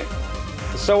want it.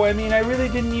 So, I mean, I really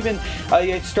didn't even...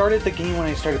 I started the game when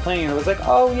I started playing and I was like,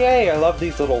 oh, yay, I love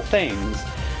these little things.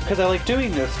 Because I like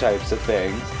doing those types of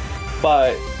things.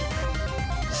 But...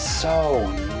 so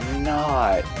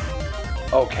not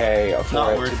okay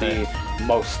for it to be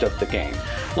most of the game.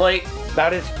 Like,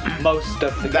 that is most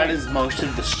of the game. That is most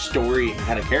of the story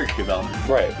and a character development.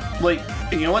 Right. Like,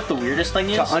 you know what the weirdest thing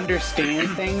is? To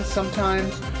understand things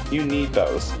sometimes, you need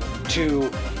those. To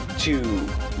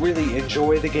really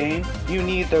enjoy the game, you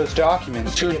need those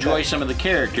documents. To enjoy some of the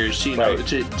characters, you know,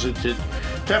 to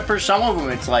for some of them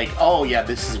it's like, oh yeah,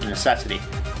 this is a necessity.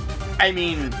 I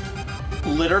mean...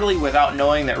 Literally, without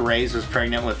knowing that Reyes was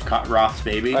pregnant with Roth's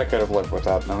baby. I could have lived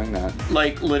without knowing that.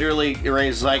 Like, literally,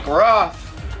 Reyes like, Roth!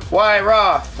 Why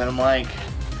Roth? And I'm like,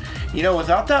 You know,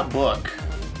 without that book,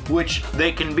 which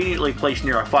they conveniently place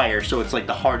near a fire, so it's like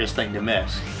the hardest thing to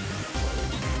miss.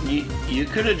 You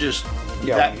could have just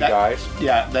guys.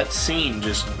 Yeah, that scene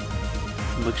just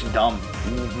looks dumb.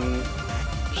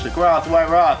 She's like, Roth, why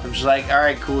Roth? I'm just like, all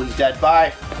right, cool, he's dead.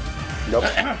 Bye. Nope.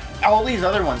 All these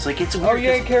other ones, like it's weird. Oh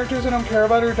yeah, characters I don't care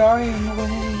about are dying.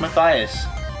 Matthias,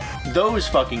 those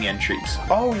fucking entries.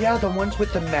 Oh yeah, the ones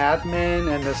with the madmen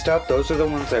and the stuff. Those are the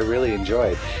ones I really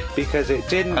enjoyed because it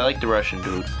didn't. I like the Russian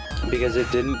dude. Because it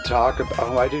didn't talk about.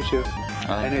 Oh, I do too.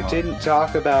 And it didn't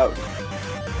talk about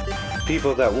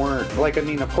people that weren't like. I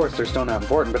mean, of course, they're still not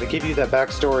important, but it gave you that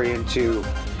backstory into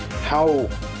how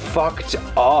fucked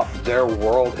up their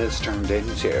world has turned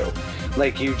into.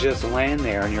 Like, you just land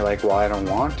there and you're like, well, I don't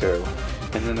want to.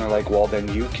 And then they're like, well, then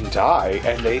you can die.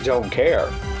 And they don't care.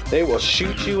 They will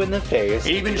shoot you in the face.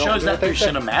 It even shows that through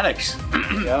cinematics.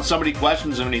 Yep. Somebody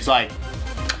questions him and he's like,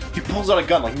 he pulls out a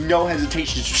gun, like, no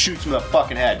hesitation, just shoots him in the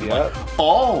fucking head. Yep. Like,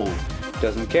 oh.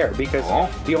 Doesn't care. Because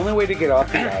the only way to get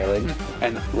off the island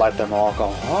and let them all go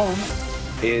home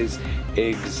is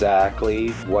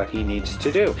exactly what he needs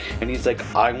to do. And he's like,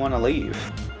 I want to leave.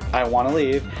 I want to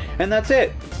leave. And that's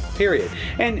it. Period.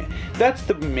 And that's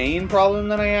the main problem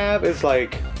that I have is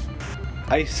like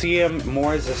I see him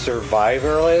more as a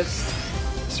survivalist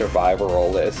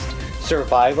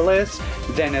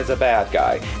than as a bad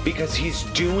guy because he's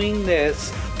doing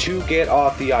this to get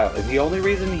off the island. The only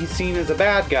reason he's seen as a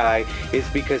bad guy is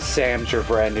because Sam's your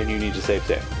friend and you need to save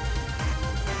Sam.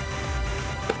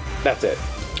 That's it.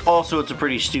 Also, it's a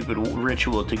pretty stupid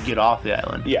ritual to get off the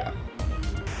island. Yeah.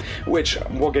 Which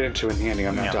we'll get into in the ending.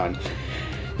 I'm not done.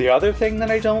 The other thing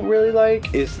that I don't really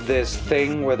like is this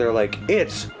thing where they're like,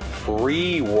 it's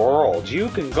free world. You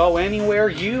can go anywhere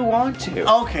you want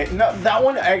to. Okay, no, that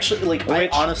one actually, like, I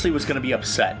honestly was going to be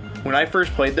upset. When I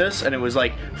first played this and it was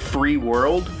like, free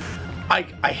world, I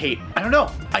don't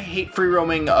know. I hate free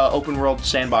roaming, open world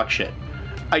sandbox shit.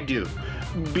 I do.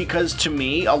 Because to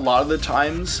me, a lot of the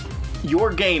times,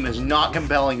 your game is not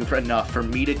compelling enough for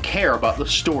me to care about the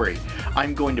story.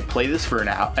 I'm going to play this for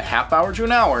a half hour to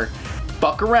an hour,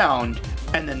 fuck around,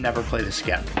 and then never play this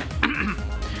again.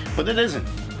 But it isn't.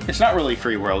 It's not really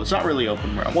free world. It's not really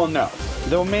open world. Well, no.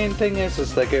 The main thing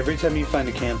is like every time you find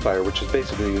a campfire, which is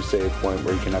basically your save point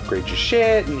where you can upgrade your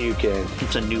shit and you can...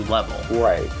 It's a new level.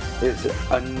 Right. It's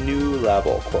a new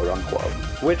level, quote unquote.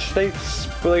 Which they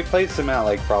place them at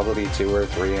like probably 2 or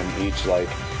 3 in each like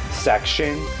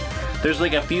section. There's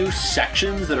like a few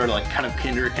sections that are like kind of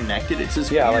interconnected. It's just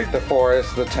weird. Like the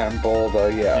forest, the temple,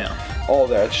 all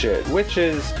that shit. Which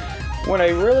is what I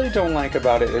really don't like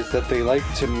about it is that they like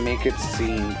to make it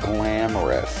seem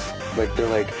glamorous. Like they're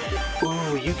like,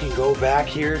 ooh, you can go back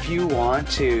here if you want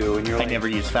to, and you're like, I never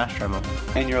use fast travel.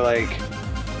 And you're like,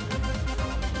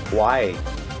 why?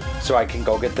 So I can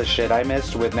go get the shit I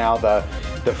missed with now the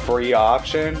free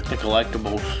option. The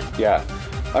collectibles. Yeah.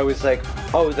 I was like,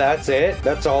 oh, that's it?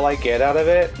 That's all I get out of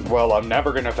it? Well, I'm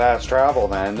never going to fast travel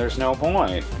then. There's no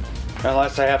point.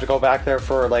 Unless I have to go back there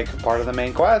for, like, part of the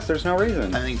main quest. There's no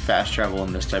reason. I think fast travel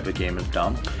in this type of game is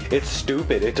dumb. It's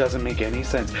stupid. It doesn't make any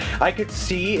sense. I could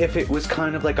see if it was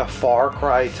kind of like a Far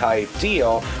Cry type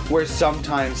deal where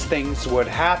sometimes things would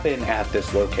happen at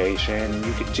this location. And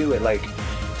you could do it, like,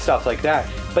 stuff like that.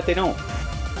 But they don't.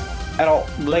 At all.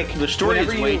 Like, the story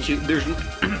is way too... There's...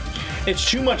 It's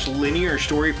too much linear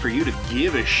story for you to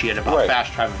give a shit about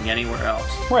fast traveling anywhere else.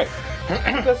 Right.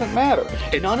 It doesn't matter.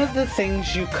 None of the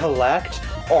things you collect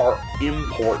are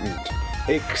important.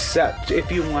 Except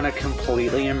if you want to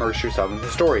completely immerse yourself in the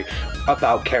story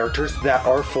about characters that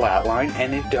are flatline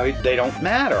and they don't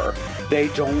matter. They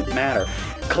don't matter.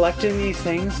 Collecting these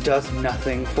things does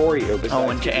nothing for you.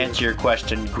 And to answer your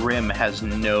question, Grimm has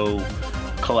no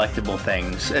collectible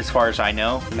things, as far as I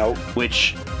know. Nope.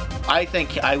 Which... I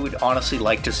think I would honestly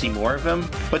like to see more of him,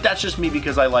 but that's just me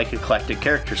because I like eclectic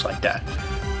characters like that.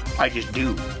 I just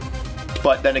do.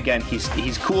 But then again,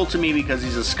 he's cool to me because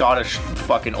he's a Scottish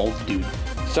fucking old dude.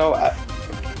 So,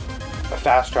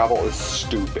 fast travel is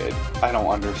stupid. I don't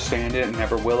understand it and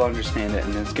never will understand it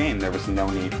in this game. There was no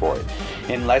need for it.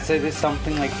 Unless it is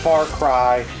something like Far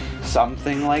Cry,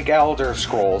 something like Elder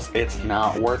Scrolls, it's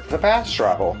not worth the fast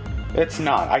travel. It's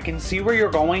not. I can see where you're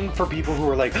going for people who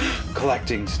are like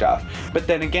collecting stuff. But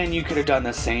then again, you could have done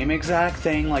the same exact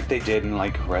thing like they did in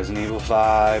like Resident Evil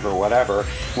 5 or whatever,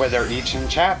 where they're each in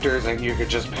chapters and you could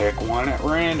just pick one at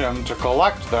random to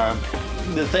collect them.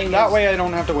 The thing that way I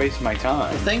don't have to waste my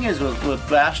time. The thing is with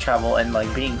fast travel and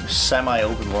like being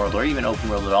semi-open world or even open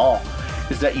world at all,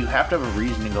 is that you have to have a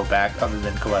reason to go back other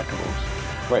than collectibles.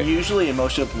 Right. Usually in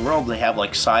most open world, they have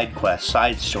like side quests,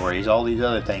 side stories, all these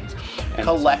other things. And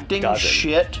collecting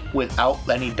shit without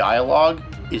any dialogue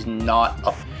is not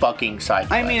a fucking side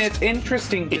quest. I mean, it's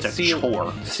interesting to see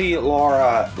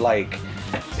Laura, like,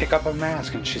 pick up a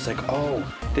mask, and she's like, oh,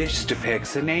 this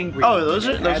depicts an angry... Oh, those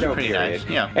are pretty nice,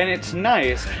 yeah. And it's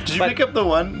nice. Did you pick up the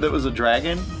one that was a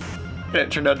dragon, and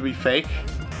it turned out to be fake?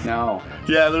 No.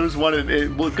 Yeah, there was one,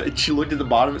 she looked at the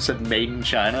bottom, it said Made in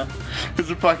China. It was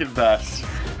the fucking best.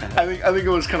 I think it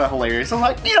was kind of hilarious. I'm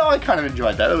like, I kind of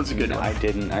enjoyed that. It was a good one. I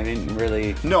didn't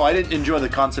really... No, I didn't enjoy the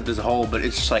concept as a whole, but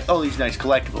it's just like, oh, these nice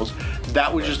collectibles.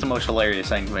 That was just the most hilarious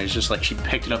thing to me. It's just like, she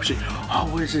picked it up, oh,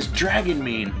 what does this dragon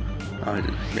mean? Oh,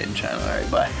 it's Made in China.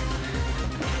 Alright, bye.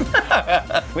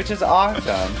 Which is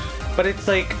awesome. But it's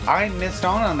like, I missed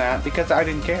on that because I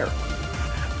didn't care.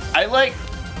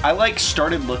 I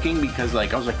started looking because,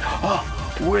 like, I was like, oh,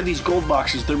 where are these gold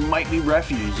boxes? There might be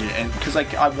refuge. And because,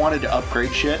 like, I wanted to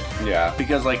upgrade shit. Yeah.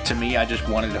 Because, like, to me, I just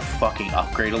wanted to fucking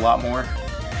upgrade a lot more.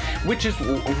 Which is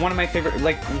one of my favorite,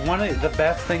 like, one of the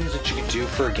best things that you can do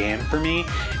for a game for me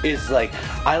is, like,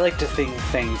 I like to think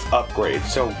things upgrade.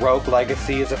 So Rogue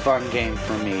Legacy is a fun game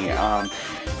for me.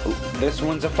 This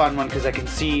one's a fun one because I can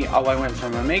see, I went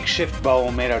from a makeshift bow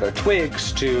made out of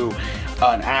twigs to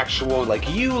an actual, like,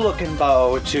 U-looking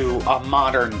bow to a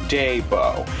modern day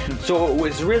bow. So it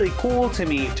was really cool to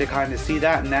me to kind of see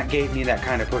that, and that gave me that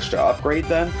kind of push to upgrade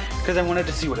them because I wanted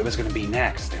to see what it was going to be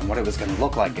next and what it was going to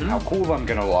look like and how cool I'm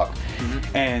going to look.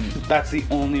 And that's the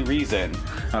only reason.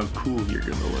 How cool you're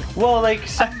going to look. Well, like,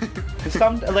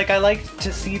 like, I like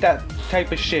to see that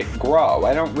type of shit grow.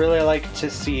 I don't really like to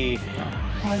see,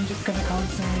 I'm just going to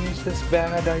constantly use this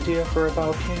bad idea for a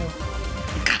bow kill.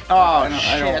 Oh,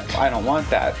 I don't want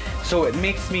that. So it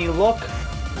makes me look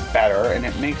better, and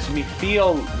it makes me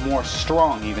feel more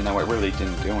strong, even though it really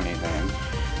didn't do anything.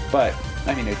 But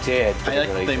I mean, it did. I like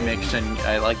that they mixed in.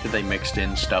 I like that they mixed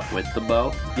in stuff with the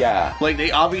bow. Yeah. Like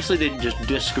they obviously didn't just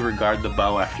disregard the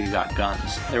bow after you got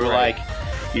guns. They were like,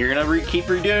 you're gonna keep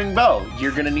redoing bow.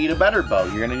 You're gonna need a better bow.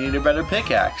 You're gonna need a better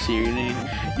pickaxe. You're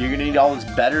gonna need all this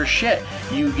better shit.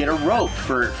 You get a rope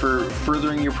for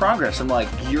furthering your progress. I'm like,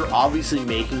 you're obviously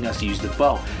making us use the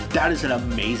bow. That is an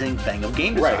amazing thing of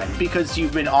game design because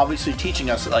you've been obviously teaching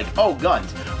us like, oh,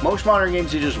 guns. Most modern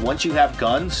games are just once you have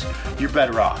guns, you're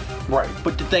better off. Right.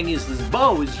 But the thing is, this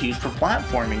bow is used for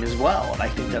platforming as well, and I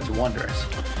think that's wondrous.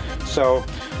 So,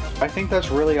 I think that's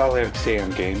really all I have to say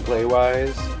on gameplay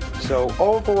wise. So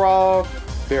overall,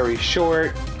 very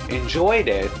short. Enjoyed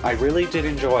it. I really did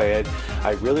enjoy it.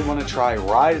 I really want to try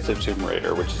Rise of Tomb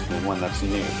Raider, which is the one that's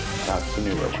new. That's the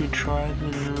newer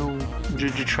one.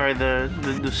 Did you try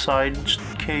the side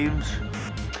caves?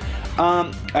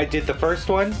 I did the first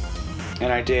one,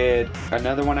 and I did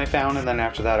another one I found, and then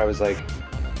after that I was like,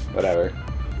 whatever.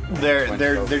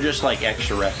 They're just like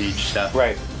extra refuge stuff.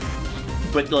 Right.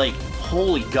 But like,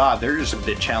 holy god, they're just a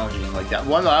bit challenging. Like that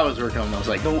one that I was working on, I was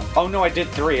like, oh no, I did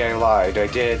 3. I lied. I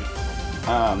did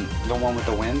the one with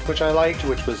the wind, which I liked,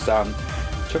 which was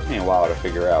took me a while to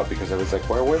figure out because I was like,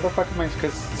 where the fuck am I?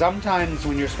 Because sometimes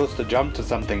when you're supposed to jump to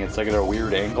something, it's like at a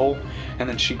weird angle, and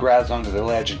then she grabs onto the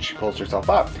ledge and she pulls herself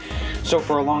up. So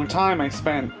for a long time I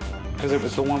spent, because it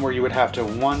was the one where you would have to,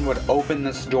 one would open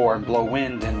this door and blow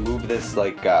wind and move this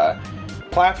like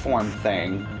platform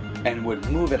thing, and would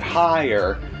move it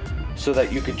higher so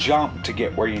that you could jump to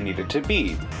get where you needed to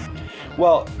be.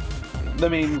 Well, the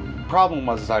main problem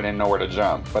was I didn't know where to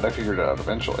jump, but I figured it out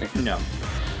eventually. No.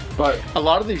 But a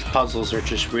lot of these puzzles are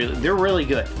just they're really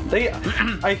good.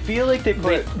 I feel like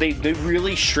they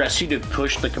really stress you to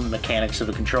push the mechanics of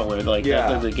the controller, like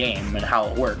the game and how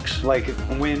it works. Like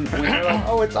when they're like,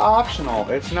 oh, it's optional.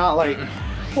 It's not like,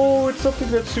 oh, it's something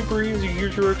that's super easy.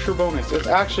 Here's your extra bonus. It's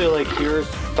actually like, here's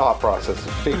thought process.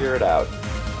 Figure it out.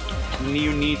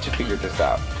 You need to figure this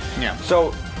out. Yeah.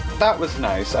 So that was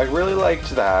nice. I really liked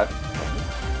that.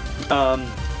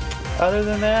 Other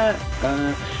than that,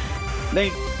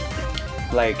 they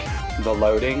like the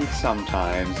loading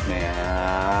sometimes,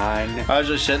 man. I was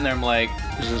just sitting there, I'm like,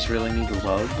 does this really need to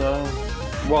load though?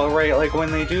 Well, right, like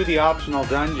when they do the optional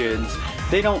dungeons,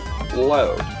 they don't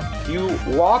load. You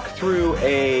walk through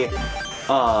a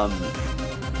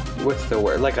what's the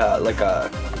word?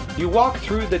 You walk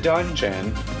through the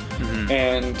dungeon,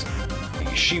 and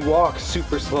she walks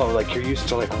super slow, like you're used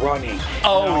to like running.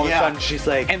 Oh, and all of a sudden she's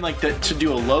like, and like to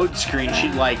do a load screen, she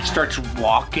like starts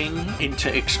walking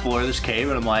to explore this cave,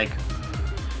 and I'm like,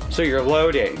 so you're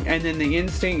loading, and then the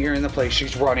instant you're in the place,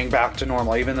 she's running back to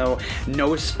normal, even though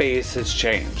no space has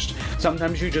changed.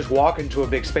 Sometimes you just walk into a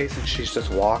big space and she's just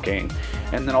walking,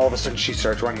 and then all of a sudden she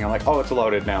starts running. I'm like, oh, it's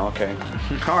loaded now, okay.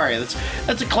 All right,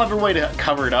 that's a clever way to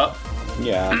cover it up.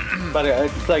 Yeah, but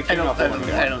it's like I you're not fooling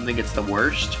anyone. don't think it's the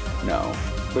worst. No,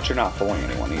 but you're not fooling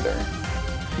anyone either.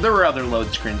 There were other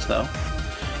load screens though.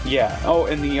 Yeah. Oh,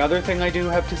 and the other thing I do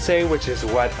have to say, which is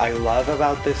what I love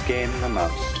about this game the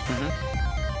most,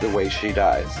 the way she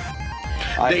dies.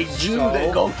 They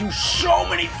go through so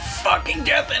many fucking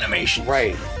death animations.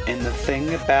 Right. And the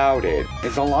thing about it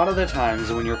is a lot of the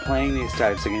times when you're playing these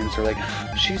types of games, they're like,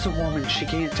 she's a woman, she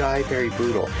can't die very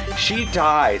brutal. She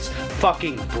dies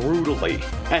fucking brutally,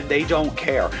 and they don't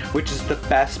care, which is the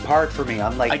best part for me.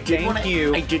 I'm like, thank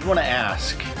you. I did want to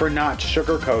ask for not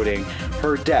sugarcoating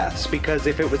her deaths, because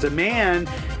if it was a man,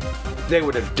 they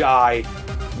would have died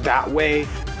that way.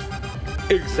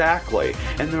 Exactly.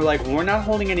 And they're like, we're not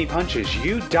holding any punches.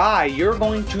 You die, you're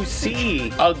going to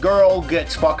see. A girl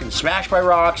gets fucking smashed by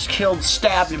rocks, killed,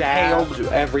 stabbed, impaled.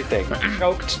 Everything.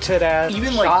 Choked to death.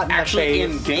 Even shot like in the actually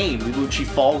face. in game, when she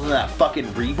falls in that fucking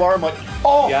rebar, I'm like,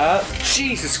 oh, yeah.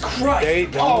 Jesus Christ. They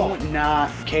don't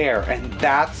not care. And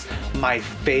that's my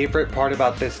favorite part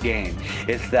about this game,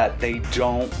 is that they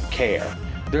don't care.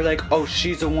 They're like, oh,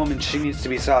 she's a woman, she needs to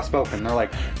be soft-spoken. They're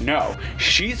like, no,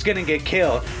 she's gonna get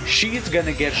killed, she's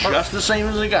gonna get hurt. Just the same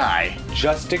as a guy.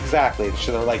 Just exactly.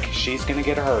 So they're like, she's gonna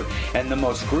get hurt. And the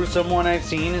most gruesome one I've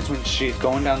seen is when she's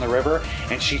going down the river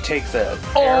and she takes a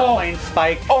airplane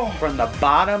spike from the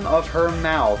bottom of her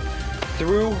mouth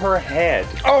through her head.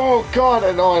 Oh, God,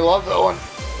 I know, I love that one.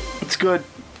 It's good.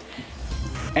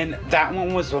 And that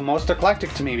one was the most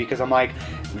eclectic to me, because I'm like,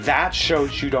 that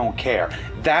shows you don't care.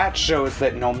 That shows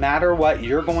that no matter what,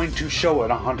 you're going to show it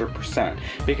 100%.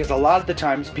 Because a lot of the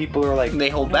times people are like, they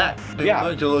hold back. They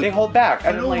hold back.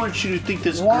 And I don't want you to think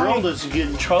this girl doesn't get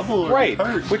in trouble or get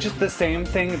hurt. Which is the same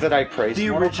thing that I praised the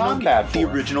Mortal Kombat for. The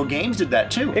original games did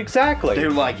that too. Exactly.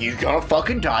 They're like, you're gonna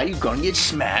fucking die, you're gonna get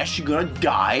smashed, you're gonna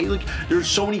die. Like, there's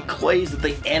so many clays that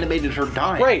they animated her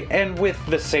dying. Right, and with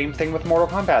the same thing with Mortal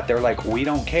Kombat, they're like, we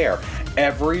don't care.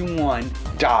 Everyone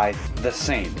died the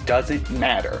same. Doesn't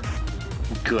matter.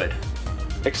 Good.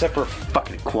 Except for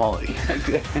fucking equality.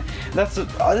 That's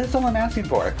all I'm asking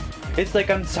for. It's like,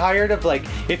 I'm tired of, like,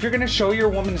 if you're gonna show your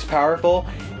woman's powerful,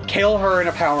 kill her in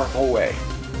a powerful way.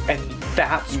 And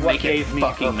that's what gave me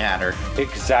fucking matter.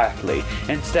 Exactly.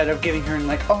 Instead of giving her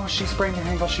like, oh, she sprained her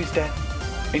ankle, she's dead.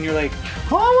 And you're like,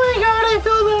 oh my God, I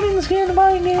feel that in the skin of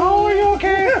my knee. Oh, are you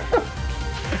okay?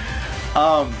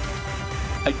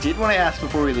 I did want to ask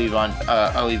before we leave on,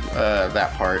 I'll leave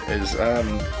that part, is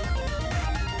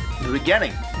the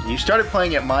beginning. You started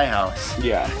playing at my house.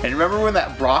 Yeah. And remember when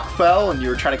that rock fell and you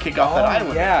were trying to kick off that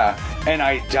island? Yeah. And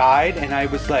I died and I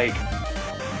was like,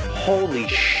 holy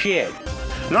shit.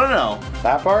 No.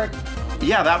 That part?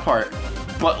 Yeah, that part.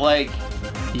 But like,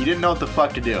 you didn't know what the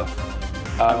fuck to do.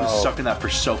 I was stuck in that for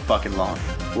so fucking long.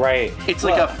 Right. It's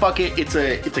like it's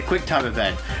a quick time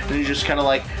event. And you just kind of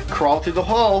like crawl through the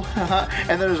hole, and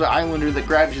then there's an islander that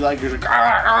grabs you like, there's like,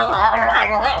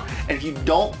 and if you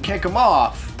don't kick him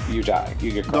off, you die.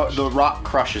 You get crushed. The rock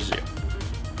crushes you.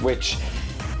 Which,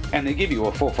 and they give you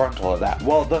a full frontal of that.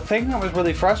 Well, the thing that was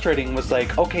really frustrating was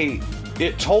like, okay,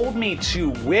 it told me to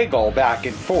wiggle back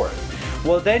and forth.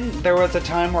 Well, then there was a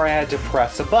time where I had to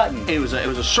press a button. It was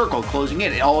a circle closing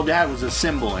in. All it had was a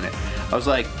symbol in it. I was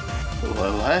like,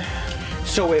 what?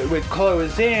 So it would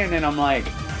close in, and I'm like,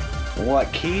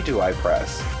 what key do I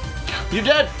press? You're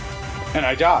dead. And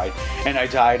I died. And I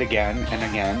died again, and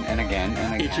again, and again,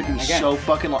 and again. It took me so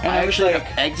fucking long. And I actually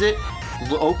like, exit,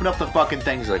 open up the fucking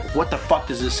things, like, what the fuck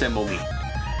does this symbol mean?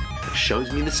 It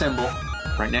shows me the symbol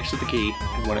right next to the key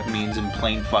and what it means in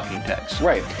plain fucking text.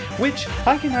 Right. Which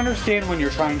I can understand when you're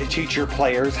trying to teach your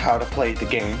players how to play the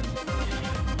game.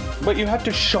 But you have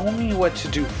to show me what to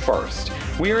do first.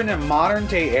 We're in a modern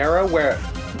day era where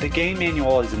the game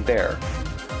manual isn't there.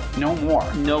 No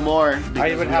more. No more.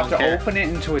 I would have to open it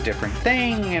into a different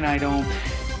thing, and I don't,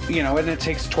 and it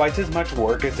takes twice as much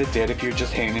work as it did if you're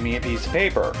just handing me a piece of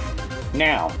paper.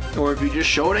 Now. Or if you just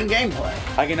show it in gameplay.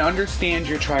 I can understand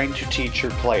you're trying to teach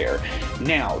your player.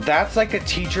 Now, that's like a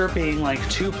teacher being like,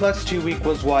 2 + 2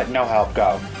 = what? No help,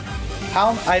 go.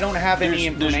 How? I don't have any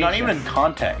information. There's not even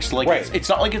context. Like, right. It's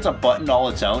not like it's a button all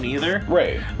its own either.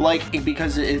 Right. Like,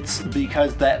 because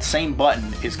that same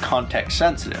button is context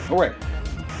sensitive. Right.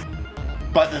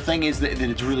 But the thing is that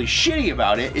it's really shitty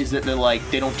about it is that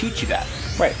they don't teach you that.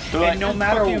 Right. They're and like, no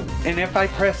matter, and if I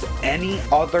press any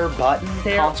other button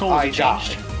there, I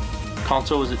die.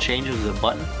 Console was a change? It was a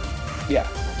button? Yeah.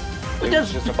 It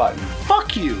was just a button.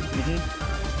 Fuck you. Mm-hmm.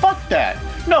 Fuck that.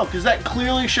 No, because that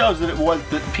clearly shows that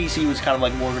the PC was kind of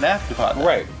like more of an afterthought.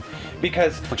 Right.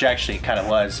 Because... Which actually it kind of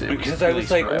was. Because I was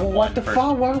like, well, what the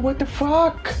fuck? What the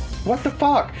fuck? what the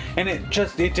fuck? And it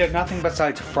did nothing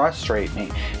besides frustrate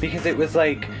me, because it was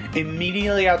like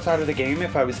immediately outside of the game.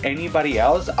 If I was anybody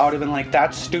else, I would have been like,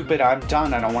 that's stupid, I'm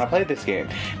done, I don't want to play this game,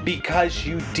 because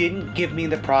you didn't give me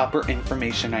the proper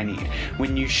information I need.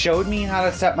 When you showed me how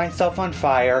to set myself on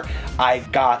fire, I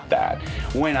got that.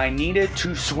 When I needed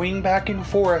to swing back and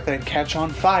forth and catch on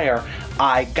fire,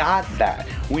 I got that.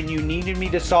 When you needed me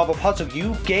to solve a puzzle,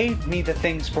 you gave me the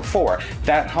things before.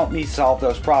 That helped me solve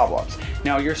those problems.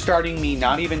 Now you're starting me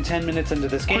not even 10 minutes into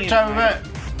this game. Quick time event.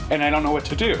 And I don't know what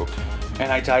to do.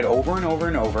 And I died over and over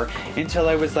and over until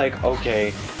I was like,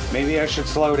 okay, maybe I should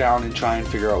slow down and try and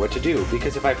figure out what to do.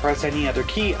 Because if I press any other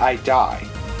key, I die.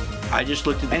 I just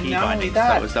looked at the And key not only bindings.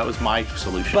 that- That was my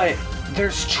solution. But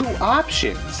there's two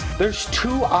options. There's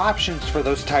two options for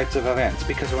those types of events.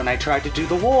 Because when I tried to do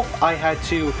the wolf, I had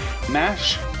to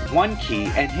mash one key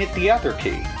and hit the other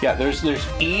key. yeah, there's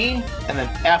E and then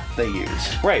F they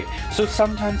use. Right. So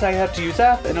sometimes I have to use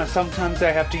F and sometimes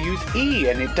I have to use E,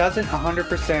 and it doesn't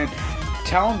 100%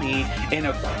 tell me in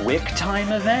a quick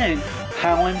time event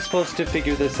how I'm supposed to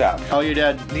figure this out. Oh, you're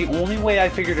dead. The only way I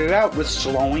figured it out was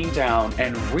slowing down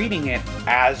and reading it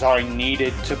as I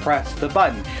needed to press the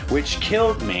button, which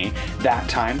killed me that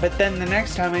time, but then the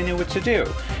next time I knew what to do.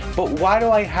 But why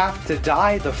do I have to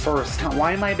die the first time?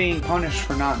 Why am I being punished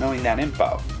for not knowing that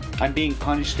info? I'm being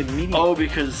punished immediately. Oh,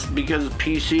 because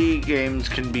PC games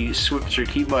can be switched through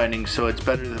key bindings, so it's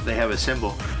better that they have a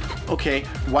symbol. Okay,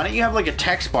 why don't you have like a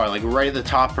text bar, like right at the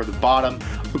top or the bottom,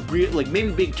 like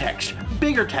maybe big text,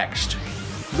 bigger text.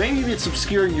 Maybe it's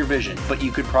obscuring your vision, but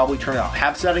you could probably turn it off.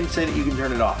 Have settings say that you can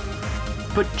turn it off.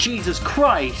 But Jesus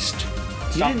Christ,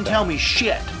 you didn't tell me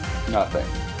shit. Nothing.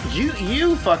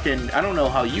 You fucking, I don't know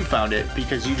how you found it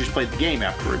because you just played the game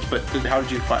afterwards, but how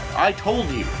did you find it?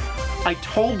 I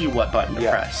told you what button to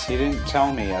press. He didn't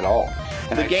tell me at all.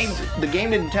 And The game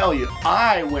didn't tell you.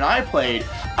 When I played,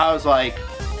 I was like,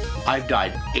 I've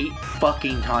died 8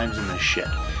 fucking times in this shit.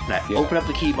 And I open up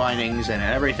the key bindings and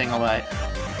everything. I'm like,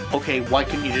 okay, why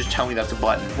couldn't you just tell me that's a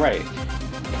button? Right.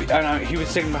 And he was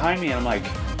sitting behind me and I'm like,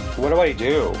 what do I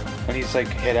do? And he's like,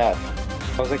 hit F.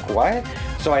 I was like, what?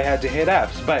 So I had to hit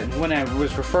F. But when I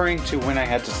was referring to when I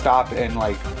had to stop and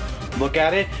like look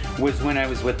at it was when I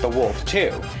was with the wolf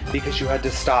too. Because you had to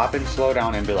stop and slow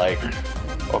down and be like,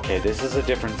 okay, this is a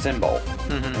different symbol.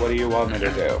 What do you want me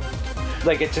to do?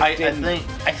 Like, it just I didn't...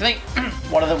 I think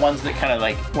one of the ones that kind of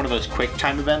like, one of those quick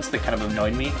time events that kind of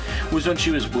annoyed me was when she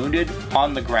was wounded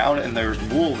on the ground and there was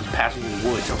wolves passing through the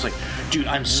woods. I was like, dude,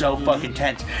 I'm so fucking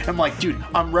tense. And I'm like, dude,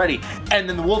 I'm ready. And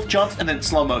then the wolf jumps and then it's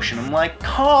slow motion. I'm like,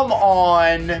 come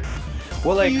on.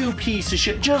 Well, like, you piece of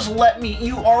shit. Just let me,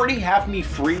 you already have me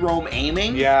free roam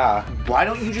aiming. Yeah. Why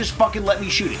don't you just fucking let me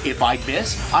shoot it? If I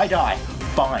miss, I die.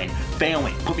 Fine. Fail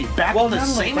me. Put me back on the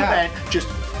same event. Just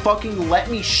fucking let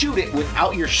me shoot it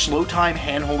without your slow time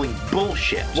hand-holding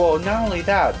bullshit. Well, not only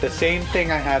that, the same thing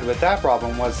I had with that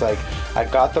problem was like, I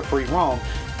got the free roam.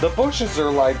 The bushes are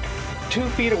like 2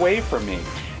 feet away from me.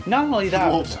 Not only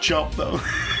that... Wolves jump though.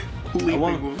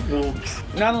 Leaping wolves.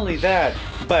 Not only that,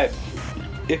 but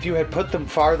if you had put them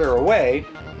farther away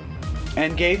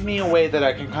and gave me a way that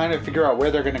I can kind of figure out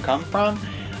where they're going to come from,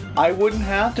 I wouldn't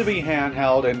have to be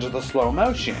handheld into the slow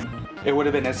motion. It would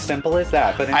have been as simple as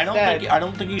that. But instead, I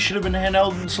don't think you should have been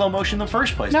handheld in slow motion in the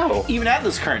first place. No. Even at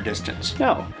this current distance.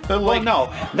 No. But like,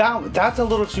 well, no. That's a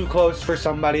little too close for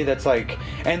somebody that's like,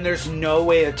 and there's no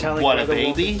way of telling what, where a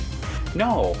the baby?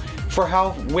 No. For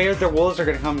where the wolves are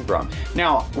going to come from.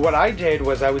 Now, what I did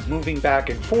was I was moving back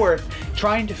and forth,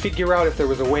 trying to figure out if there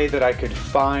was a way that I could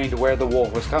find where the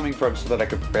wolf was coming from so that I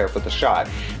could prepare for the shot.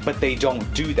 But they don't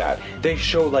do that. They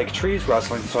show like trees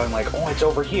rustling, so I'm like, oh, it's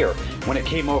over here, when it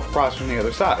came across from the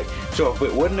other side. So if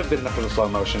it wouldn't have been for the slow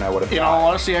motion, I would have In all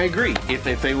honesty, I agree. If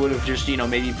they would have just,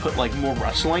 maybe put like more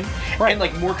rustling and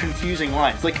like more confusing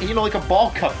lines. Like, like a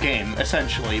ball cup game,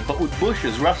 essentially, but with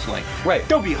bushes rustling. Right.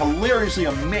 That would be hilariously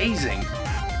amazing.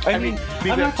 I mean,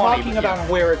 I'm not talking about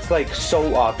where it's like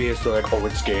so obvious, like, oh,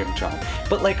 it's game time.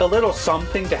 But like a little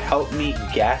something to help me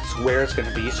guess where it's going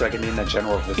to be so I can be in the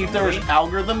general vicinity. If there was an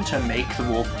algorithm to make the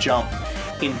wolf jump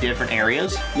in different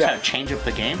areas, kind of change up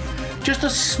the game, just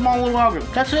a small little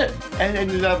algorithm, that's it.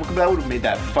 And that would have made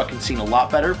that fucking scene a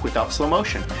lot better without slow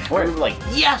motion. Where we were like,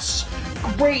 yes,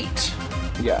 great.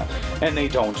 Yeah, and they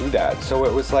don't do that. So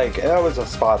it was like, that was a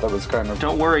spot that was kind of...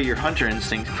 Don't worry, your hunter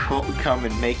instincts will come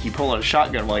and make you pull out a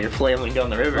shotgun while you're flailing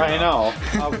down the river. I know.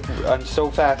 I'm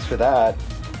so fast for that.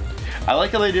 I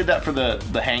like how they did that for the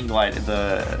hang glide,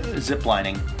 the zip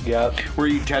lining. Yep. Where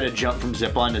you try to jump from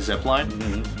zip line to zip line.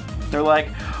 They're like,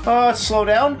 slow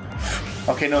down?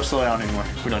 Okay, no slow down anymore.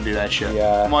 We don't do that shit.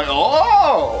 Yeah. I'm like,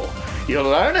 oh! You're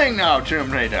learning now,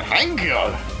 Tomb Raider. Thank you.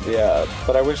 Yeah,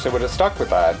 but I wish they would have stuck with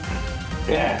that.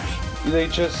 Yes. They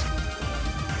just...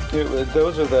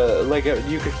 those are the... Like,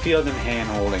 you could feel them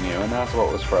hand-holding you, and that's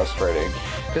what was frustrating.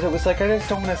 Because it was like, I just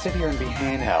don't want to sit here and be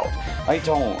handheld. I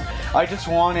don't. I just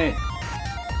want it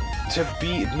to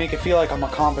make it feel like I'm a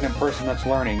competent person that's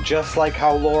learning, just like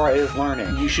how Laura is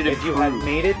learning. You should If you had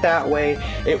made it that way,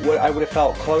 I would have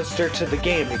felt closer to the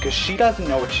game, because she doesn't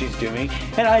know what she's doing,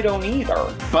 and I don't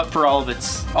either. But for all of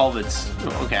its,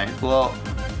 okay. Well,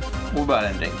 what about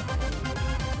ending?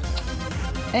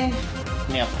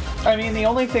 Yeah. I mean, the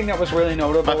only thing that was really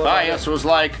notable. Matthias was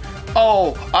like,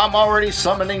 "Oh, I'm already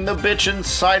summoning the bitch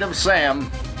inside of Sam."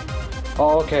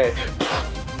 Oh, okay.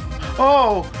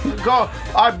 Oh,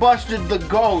 I busted the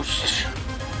ghost.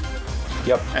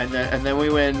 Yep. And then we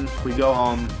win. We go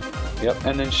home. Yep.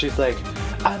 And then she's like,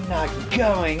 "I'm not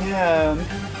going home."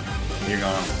 You're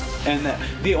going. And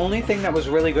the only thing that was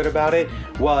really good about it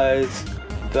was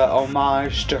the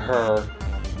homage to her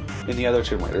in the other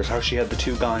Tomb Raiders, how she had the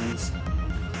two guns.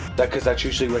 Because that's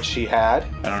usually what she had.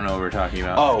 I don't know what we're talking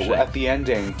about. Oh, actually. at the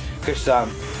ending, because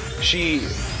she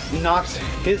knocks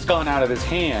his gun out of his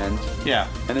hand. Yeah.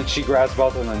 And then she grabs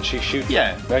both of them and she shoots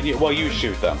them. And you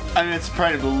shoot them. I mean, it's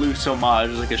kind of a loose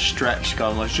homage, like a stretch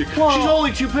gun. Like she's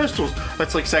only 2 pistols.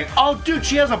 That's like saying, "Oh, dude,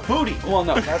 she has a booty." Well,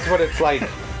 no, that's what it's like.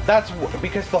 That's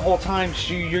because the whole time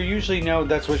you usually know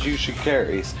that's what she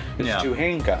carries. It's 2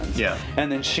 handguns. Yeah.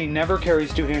 And then she never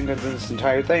carries 2 handguns in this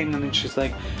entire thing. And then she's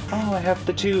like, "Oh, I have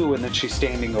the 2." And then she's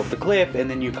standing over the cliff. And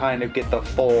then you kind of get the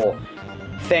full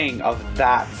thing of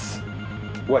that's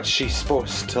what she's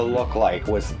supposed to look like,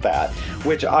 was that,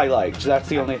 which I liked. That's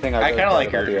the only thing I kind of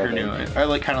like her new.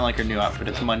 I kind of like her new outfit.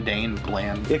 It's mundane,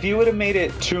 bland. If you would have made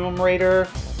it Tomb Raider,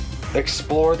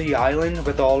 explore the island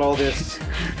with all this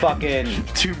fucking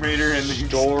Tomb Raider and the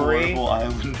story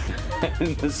island.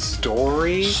 and the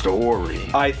story,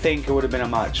 I think it would have been a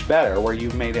much better, where you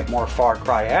made it more Far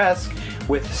Cry-esque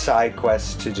with side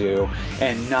quests to do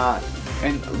and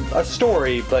a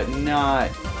story, but not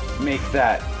make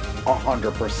that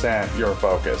 100% your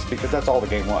focus, because that's all the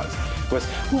game was, I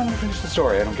want to finish the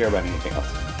story, I don't care about anything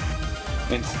else.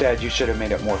 Instead, you should have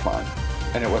made it more fun.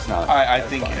 And it was not. I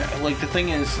think, like, the thing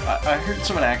is, I heard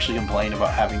someone actually complain about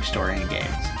having story in games.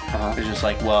 It's just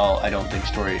like, well, I don't think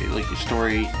story...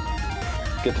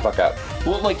 Get the fuck out.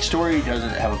 Well, like, story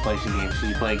doesn't have a place in games, so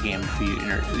you play a game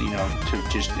to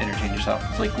just entertain yourself.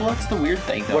 It's like, well, that's the weird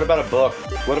thing, though. What about a book?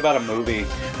 What about a movie?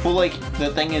 Well, like,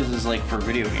 the thing is like, for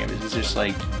video games, it's just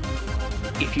like,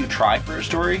 if you try for a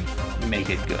story, make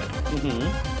it good.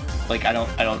 Like, I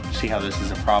don't see how this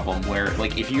is a problem, where,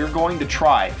 like, if you're going to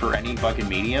try for any fucking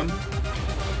medium,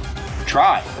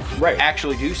 try. Right.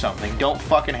 Actually do something. Don't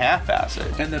fucking half-ass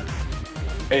it.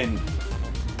 And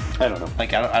I don't know.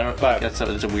 Like, I don't like, that's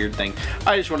a weird thing.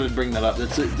 I just wanted to bring that up.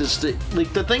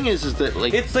 Like, the thing is that,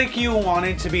 like... It's like you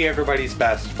wanted to be everybody's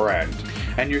best friend.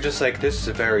 And you're just like, this is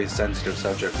a very sensitive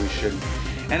subject, we shouldn't...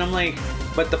 And I'm like...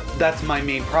 But that's my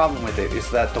main problem with it,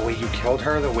 is that the way you killed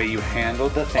her, the way you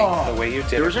handled the thing, the way you did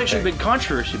it. There was actually a big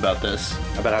controversy about this.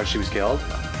 About how she was killed?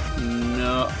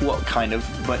 No, well, kind of,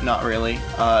 but not really.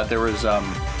 There was,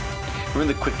 remember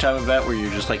the QuickTime event where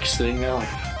you're just, like, sitting there, like,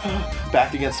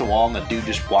 backed against the wall, and the dude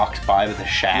just walks by with a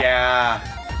shack? Yeah.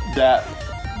 That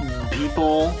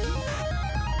people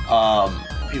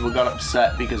got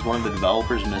upset because one of the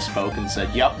developers misspoke and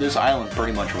said, "Yep, this island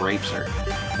pretty much rapes her."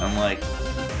 And I'm like...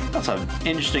 That's an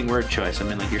interesting word choice. I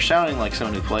mean, like, you're sounding like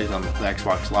someone who plays on the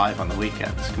Xbox Live on the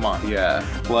weekends. Come on. Yeah.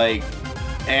 Like,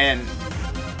 and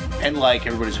like,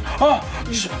 everybody's like, "Oh,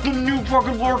 the new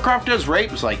fucking Warcraft does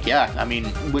rape." It's like, yeah, I mean,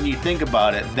 when you think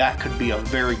about it, that could be a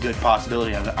very good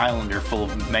possibility on an islander full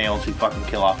of males who fucking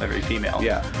kill off every female.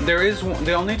 Yeah. There is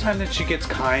the only time that she gets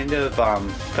kind of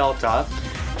felt up,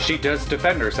 she does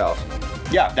defend herself.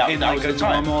 Yeah, that in like was a the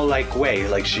time. Normal like way.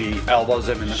 Like, she elbows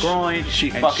him in the groin. She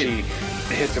fucking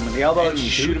hits him in the elbow. And you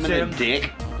shoot him in the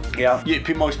dick. Yeah.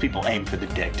 Most people aim for the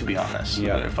dick, to be honest.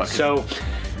 Yeah. So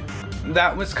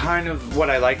that was kind of what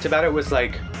I liked about it, was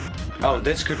like, oh,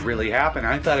 this could really happen.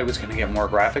 I thought it was going to get more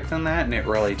graphic than that, and it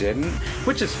really didn't,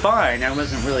 which is fine. I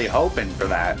wasn't really hoping for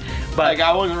that. But like,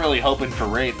 I wasn't really hoping for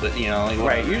rape, but, you know, like,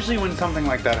 right. Usually when something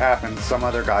like that happens, some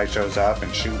other guy shows up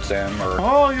and shoots him, or...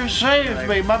 Oh, you saved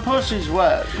me. My pussy's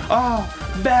wet. Oh,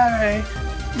 Barry,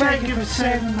 thank you for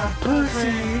saving my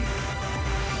pussy.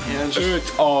 Yeah,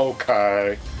 it's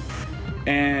okay.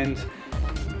 And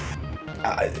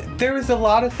there was a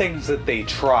lot of things that they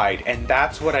tried, and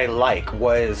that's what I like,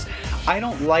 was I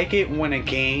don't like it when a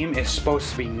game is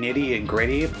supposed to be nitty and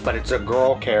gritty, but it's a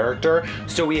girl character,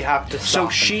 so we have to stop. So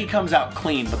she comes out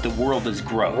clean, but the world is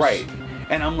gross. Right.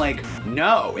 And I'm like,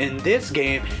 no. In this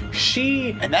game,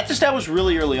 and that was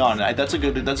really early on. That's a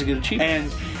good achievement.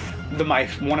 And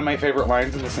one of my favorite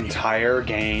lines in this entire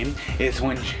game is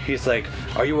when he's like,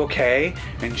 "Are you okay?"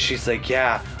 And she's like,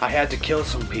 "Yeah, I had to kill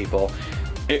some people.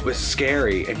 It was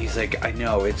scary." And he's like, "I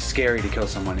know, it's scary to kill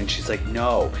someone." And she's like,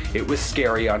 "No, it was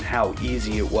scary on how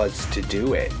easy it was to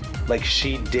do it." Like,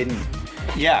 she didn't...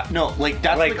 Yeah, no, like,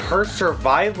 that's... Like, her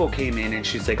survival came in, and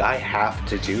she's like, "I have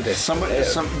to do this."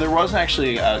 There was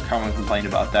actually a common complaint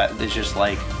about that. It's just,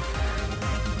 like,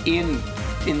 in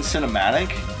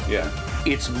cinematic... Yeah.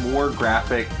 It's more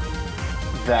graphic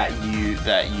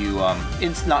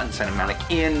it's not in cinematic.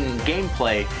 In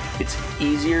gameplay, it's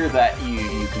easier that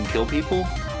you can kill people,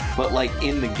 but like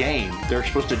in the game, they're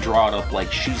supposed to draw it up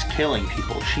like she's killing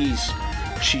people. She's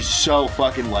so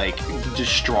fucking like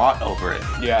distraught over it.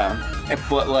 Yeah.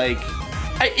 But like,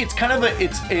 it's kind of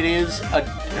it's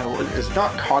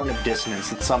not cognitive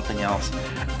dissonance, it's something else.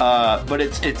 But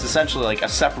it's essentially like a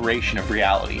separation of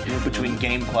reality between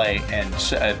gameplay and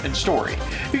story,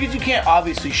 because you can't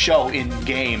obviously show in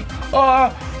game.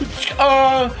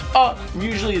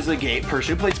 Usually, as a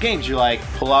person who plays games, you're like,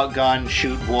 pull out gun,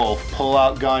 shoot wolf, pull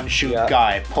out gun, shoot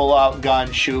guy, pull out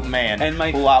gun, shoot man, and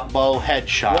pull out bow,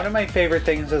 headshot. One of my favorite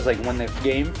things is like when the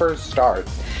game first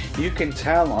starts, you can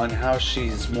tell on how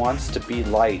she wants to be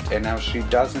light and how she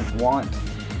doesn't want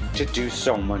to do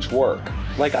so much work.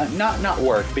 Like, not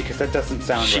work, because that doesn't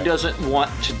sound She right. doesn't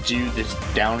want to do this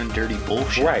down and dirty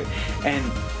bullshit. Right.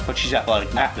 But she's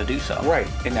athletic enough to do so. Right.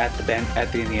 And at the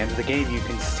end of the game, you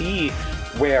can see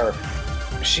where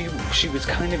she was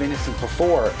kind of innocent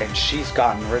before, and she's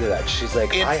gotten rid of that. She's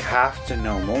like, I have to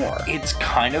know more. It's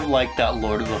kind of like that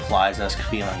Lord of the Flies-esque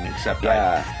feeling, except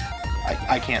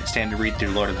I can't stand to read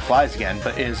through Lord of the Flies again,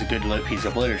 but it is a good piece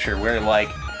of literature where, like,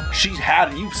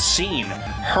 you've seen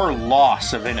her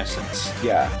loss of innocence.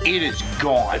 Yeah. It is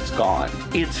gone. It's gone.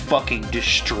 It's fucking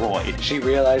destroyed. She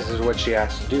realizes what she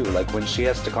has to do. Like, when she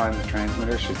has to climb the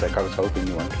transmitter, she's like, I was hoping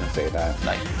you weren't going to say that.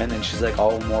 Nice. And then she's like,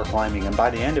 oh, more climbing. And by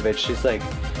the end of it, she's like,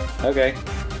 okay.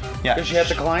 Yeah. Because she has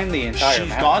to climb the entire She's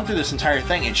mountain. gone through this entire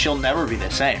thing, and she'll never be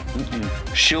the same.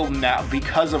 She'll now,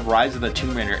 because of Rise of the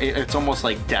Tomb Raider, it's almost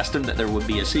like destined that there would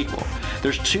be a sequel.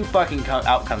 There's two fucking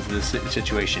outcomes of this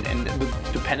situation, and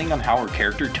depending on how her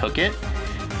character took it,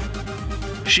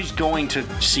 she's going to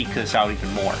seek this out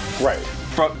even more. Right.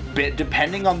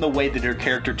 Depending on the way that her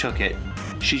character took it,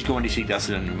 she's going to seek this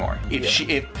out even more.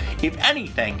 If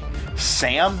anything,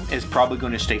 Sam is probably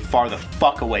going to stay far the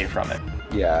fuck away from it.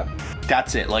 Yeah.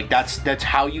 That's it. Like, that's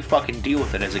how you fucking deal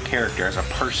with it as a character, as a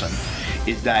person,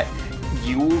 is that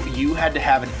you had to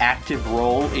have an active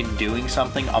role in doing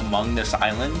something among this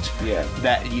island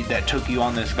that took you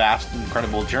on this vast,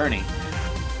 incredible journey.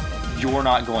 You're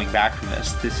not going back from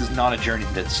this. This is not a journey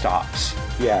that stops.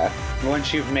 Yeah.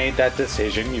 Once you've made that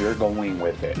decision, you're going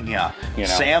with it. Yeah. You know?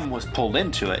 Sam was pulled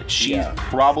into it. She's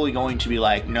probably going to be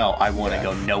like, no, I want to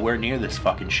go nowhere near this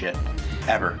fucking shit.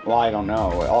 Ever. Well, I don't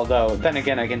know. Although, then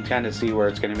again, I can kind of see where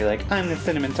it's going to be like, I'm the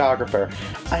cinematographer.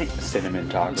 I'm the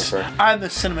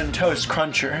cinnamon toast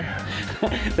cruncher.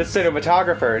 The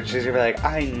cinematographer. And she's going to be like,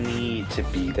 I need to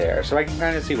be there. So I can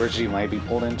kind of see where she might be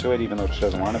pulled into it, even though she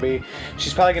doesn't want to be.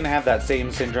 She's probably going to have that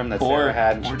same syndrome that Sarah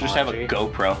had in Or just have a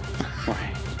GoPro.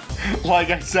 Right.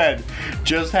 Like I said,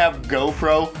 just have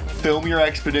GoPro, film your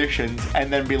expeditions,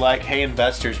 and then be like, hey,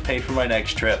 investors, pay for my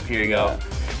next trip. Here you go.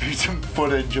 Here's some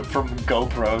footage from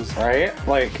GoPros. Right?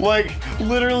 Like,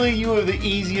 literally, you have the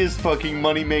easiest fucking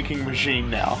money-making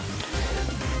machine now.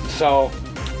 So,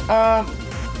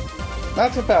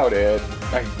 that's about it,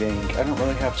 I think. I don't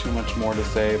really have too much more to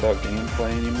say about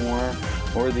gameplay anymore,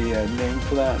 or the ending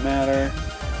for that matter.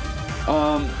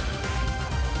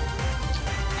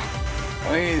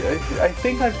 I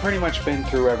think I've pretty much been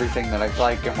through everything that I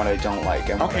like and what I don't like.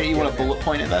 Okay, you want to bullet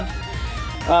point it then?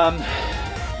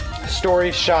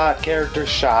 Story shot, character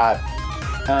shot,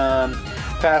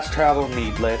 fast travel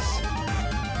needless.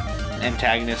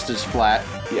 Antagonist is flat.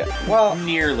 Yeah. Well,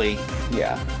 nearly.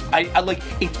 Yeah. I like,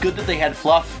 it's good that they had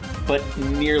fluff, but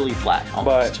nearly flat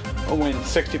almost. But when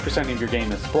 60% of your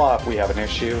game is fluff, we have an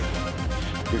issue.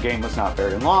 Your game was not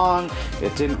very long.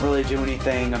 It didn't really do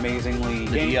anything amazingly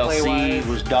The gameplay-wise. DLC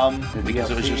was dumb because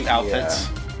it was just outfits.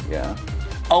 Yeah.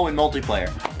 Oh, and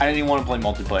multiplayer. I didn't even want to play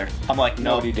multiplayer. I'm like,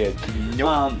 no. Nobody did.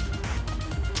 Nope.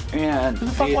 And who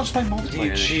the fuck wants to play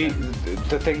multiplayer?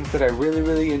 The things that I really,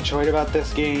 really enjoyed about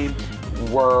this game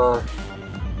were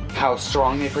how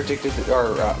strong they predicted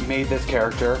or made this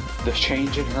character, the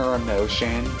change in her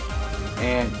emotion,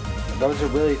 and those are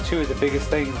really two of the biggest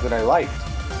things that I liked.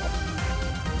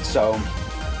 So,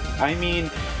 I mean,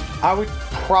 I would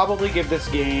probably give this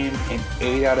game an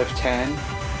 8 out of 10,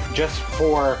 just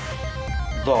for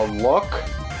the look,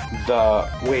 the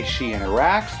way she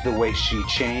interacts, the way she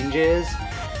changes,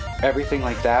 everything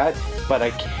like that. But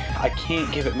I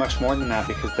can't give it much more than that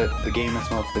because the game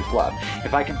is mostly fluff.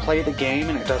 If I can play the game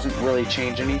and it doesn't really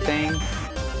change anything,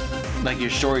 like your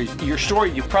story,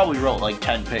 you probably wrote like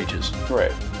 10 pages.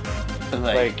 Right.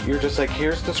 Like you're just like,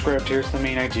 here's the script, here's the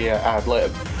main idea, ad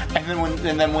lib. And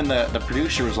then when the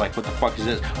producer was like, what the fuck is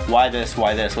this? Why this?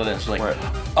 Why this? What this? Like, right.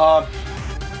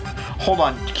 Hold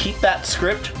on, keep that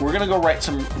script. We're gonna go write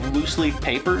some loose leaf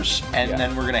papers, and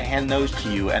then we're gonna hand those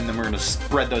to you, and then we're gonna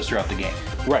spread those throughout the game.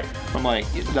 Right. I'm like,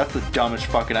 that's the dumbest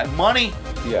fucking money.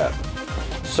 Yeah.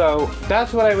 So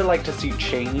that's what I would like to see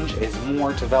change, is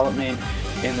more development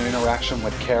in the interaction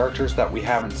with characters that we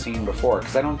haven't seen before.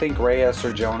 Because I don't think Reyes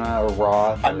or Jonah or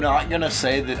Roth. I'm not gonna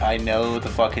say that I know the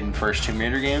fucking first Tomb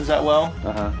Raider games that well.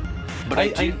 But I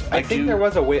think there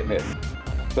was a Whitman,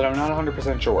 but I'm not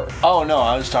 100% sure. Oh no,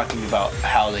 I was talking about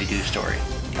how they do story.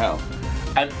 Oh.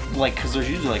 Because there's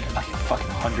usually like fucking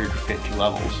 150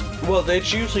 levels. Well,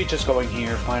 it's usually just going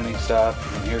here, finding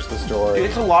stuff, and here's the story.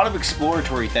 It's a lot of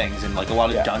exploratory things and like a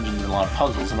lot of dungeons and a lot of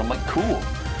puzzles, and I'm like, cool.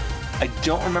 I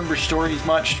don't remember stories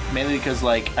much, mainly because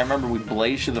like I remember we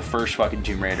blazed through the first fucking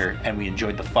Tomb Raider and we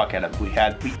enjoyed the fuck out of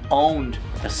it. We owned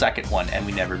the second one and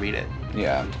we never beat it.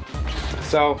 Yeah.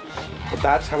 So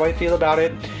that's how I feel about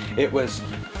it. It was,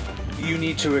 you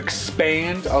need to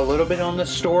expand a little bit on the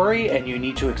story, and you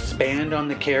need to expand on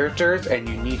the characters, and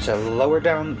you need to lower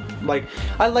down, like,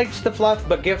 I liked the fluff,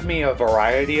 but give me a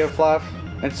variety of fluff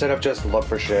instead of just look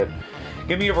for shit.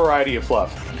 Give me a variety of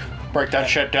fluff. Break that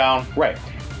shit down. Right.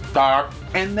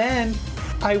 And then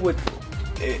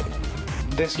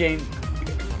this game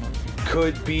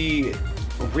could be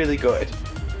really good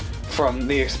from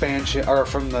the expansion, or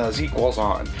from the sequels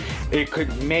on. It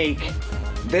could make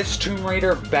this Tomb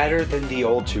Raider better than the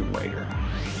old Tomb Raider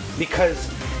because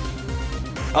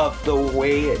of the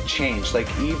way it changed. Like,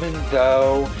 even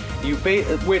though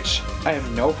which I have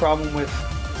no problem with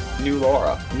new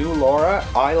Laura. New Laura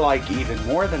I like even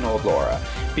more than old Laura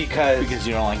because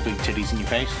you don't like big titties in your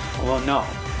face. Well, no.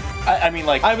 I mean,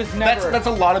 like, I was never. That's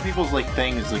a lot of people's like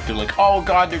things. Like, they're like, oh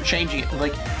god, they're changing it.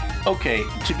 Like, okay,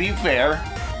 to be fair,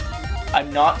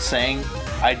 I'm not saying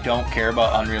I don't care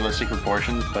about unrealistic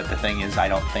proportions, but the thing is, I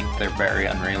don't think they're very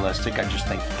unrealistic. I just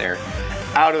think that they're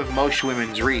out of most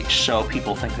women's reach, so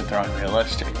people think that they're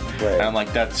unrealistic. Right. And I'm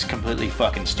like, that's completely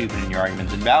fucking stupid, and your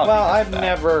argument's invalid. Well, I've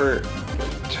never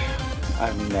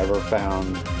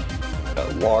found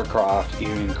Lara Croft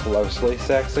even closely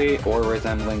sexy or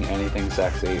resembling anything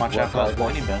sexy. Watch out for those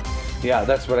pointy bits. Yeah,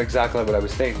 that's exactly what I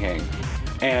was thinking.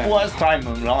 And well, as time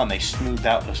moved on, they smoothed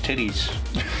out those titties.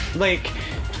 Like,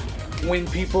 when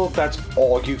people, that's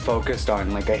all you focused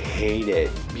on, like, I hate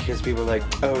it. Because people are like,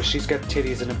 oh, she's got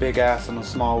titties and a big ass and a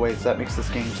small waist, that makes this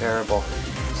game terrible.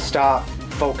 Stop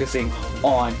focusing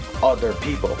on other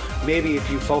people. Maybe if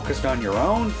you focused on your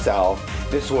own self,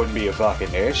 this wouldn't be a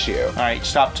fucking issue. Alright,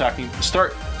 stop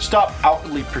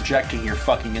outwardly projecting your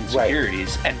fucking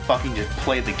insecurities and fucking just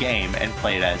play the game and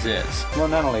play it as is. Well,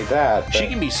 not only that, but she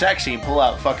can be sexy and pull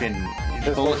out fucking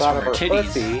bullets from her titties.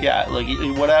 Pussy. Yeah, like,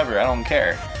 whatever, I don't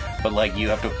care. But, like, you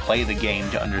have to play the game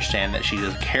to understand that she's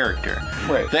a character.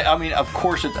 Right. I mean, of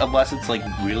course, unless it's, like,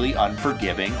 really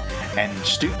unforgiving and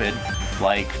stupid,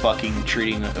 like fucking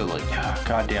treating, like,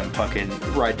 goddamn fucking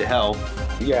Ride to Hell.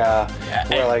 Yeah,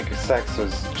 where, like, sex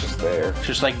was just there.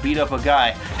 Just, like, beat up a guy,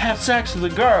 have sex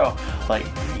with a girl. Like,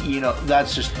 you know,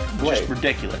 that's just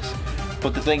ridiculous.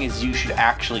 But the thing is, you should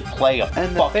actually play a fucking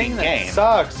game. And the thing that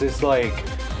sucks is, like,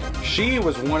 she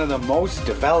was one of the most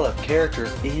developed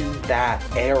characters in that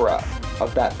era,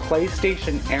 of that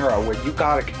PlayStation era, where you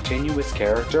got a continuous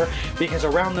character, because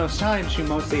around those times you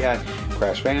mostly had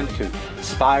Crash Bandicoot,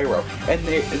 Spyro, and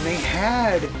they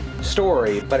had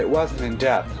story, but it wasn't in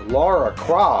depth. Lara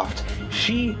Croft,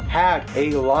 she had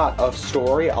a lot of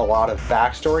story, a lot of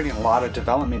backstory, and a lot of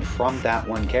development from that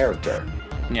one character.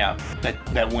 Yeah,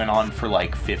 that went on for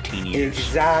like 15 years.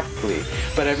 Exactly.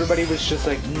 But everybody was just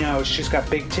like, no, she's got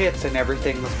big tits, and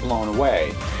everything was blown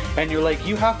away. And you're like,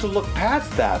 you have to look past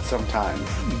that sometimes.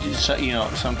 So, you know,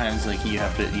 sometimes like you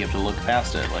have to look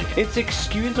past it. Like, it's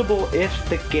excusable if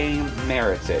the game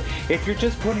merits it. If you're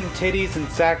just putting titties and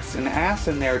sex and ass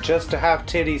in there just to have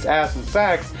titties, ass, and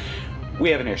sex, we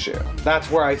have an issue. That's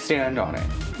where I stand on it.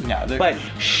 Yeah, but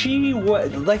she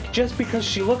would, like, just because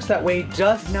she looks that way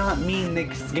does not mean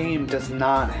this game does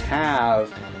not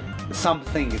have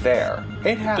something there.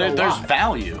 It has a lot. There's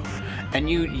value. and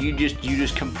you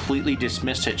just completely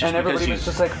dismissed it. Just and everybody was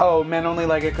just like, oh, men only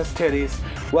like it because titties.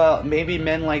 Well, maybe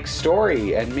men like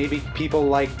story, and maybe people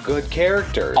like good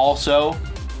characters. Also,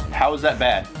 how is that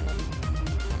bad?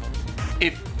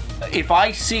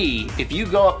 If you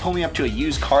go up, pull me up to a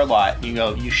used car lot,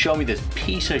 and you show me this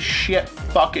piece of shit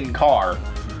fucking car,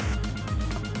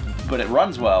 but it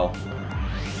runs well,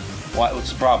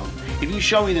 what's the problem? If you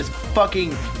show me this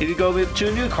if you go to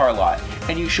a new car lot,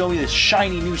 and you show me this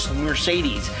shiny new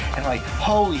Mercedes, and I'm like,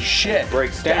 holy shit,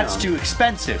 breaks down. That's too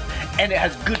expensive, and it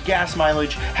has good gas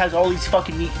mileage, has all these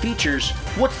fucking neat features,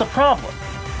 what's the problem?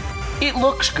 It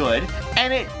looks good,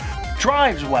 and it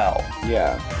drives well.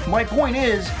 Yeah. My point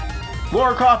is,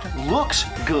 Lara Croft looks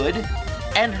good,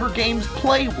 and her games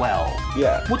play well.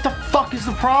 Yeah. What the fuck is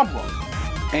the problem?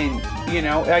 And, you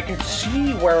know, I can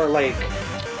see where, like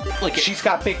she's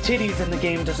got big titties and the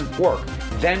game doesn't work.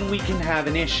 Then we can have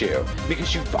an issue.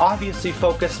 Because you've obviously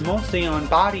focused mostly on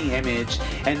body image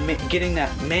and getting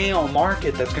that male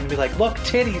market that's going to be like, look,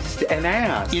 titties and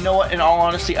ass. You know what? In all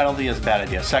honesty, I don't think that's a bad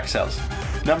idea. Sex sells.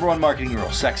 #1 marketing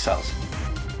rule, sex sells.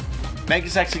 Make a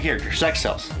sexy character, sex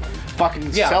sells.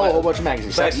 Fucking sell a whole bunch of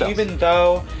magazines, sex sells. Even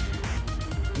though,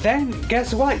 then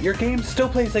guess what? Your game still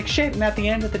plays like shit, and at the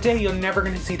end of the day, you're never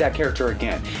going to see that character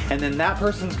again. And then that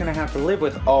person's going to have to live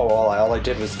with, oh, all I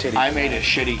did was titties. I made a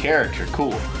shitty character,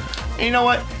 cool. And you know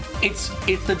what? It's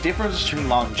the difference between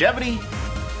longevity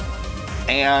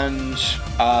and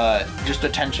just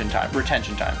retention time.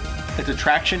 It's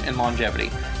attraction and longevity.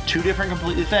 Two different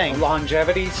completely things.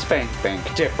 Longevity, spank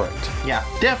bank, different. Yeah,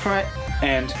 different.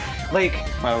 And like,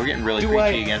 wow, we're getting really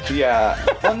preachy again. Yeah.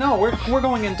 Well, no, we're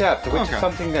going in depth, which is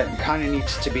something that kind of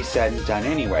needs to be said and done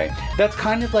anyway. That's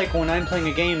kind of like when I'm playing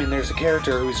a game and there's a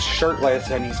character who's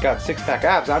shirtless and he's got six-pack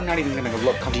abs. I'm not even going to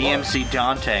look. DMC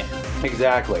Dante.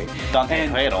 Exactly. Dante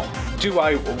Fatal.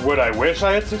 Would I wish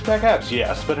I had six-pack abs?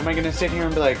 Yes, but am I going to sit here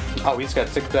and be like, oh, he's got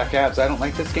six-pack abs, I don't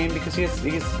like this game because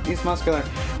he's muscular?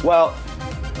 Well,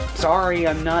 sorry,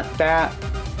 I'm not that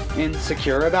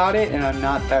insecure about it, and I'm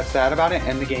not that sad about it,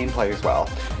 and the game plays well.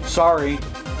 Sorry.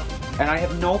 And I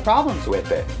have no problems with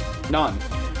it. None.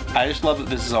 I just love that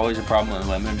this is always a problem with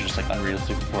women, just like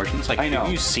unrealistic proportions. Like, I know.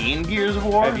 Have you seen Gears of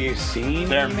War? Have you seen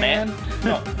They're man?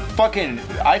 No, fucking,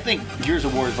 I think Gears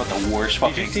of War is about the worst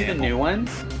fucking Did you see example. the new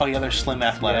ones? Oh yeah, they're slim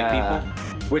athletic people.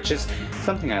 Which is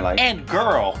something I like. And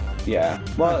girl. Yeah.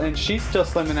 Well, and she's still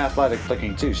slim and athletic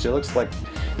looking too. She looks like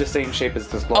the same shape as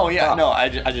this blonde. Oh yeah, top. no, I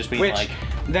just mean Which, like...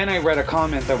 then I read a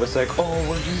comment that was like, oh,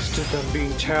 we're used to them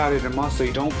being tatted and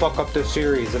muscly. Don't fuck up the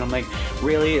series. And I'm like,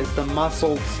 really? Is the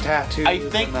muscles tattoos? I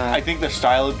think the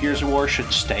style of Gears of War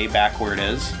should stay back where it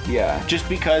is. Yeah. Just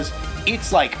because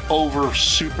it's like over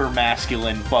super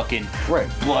masculine fucking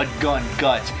blood gun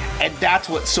guts, and that's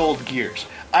what sold Gears.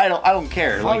 I don't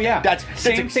care. Like, oh yeah. That's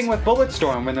same thing with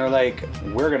Bulletstorm when they're like,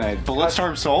 we're gonna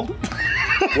Bulletstorm sold.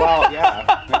 Well,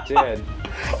 yeah, it did.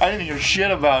 I didn't hear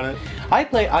shit about it.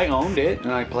 I owned it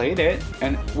and I played it,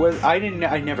 and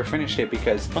I never finished it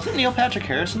because wasn't Neil Patrick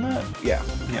Harris in that? Yeah.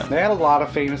 Yeah. They had a lot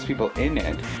of famous people in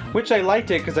it, which I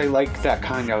liked it because I like that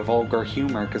kind of vulgar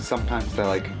humor. Because sometimes they're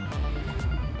like,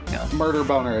 murder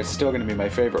boner is still gonna be my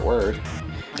favorite word.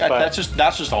 That's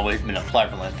just always been a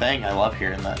prevalent thing. I love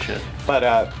hearing that shit. But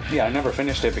yeah, I never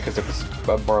finished it because it was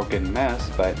a broken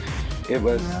mess. But it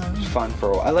was fun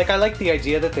for a while. I like the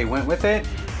idea that they went with it,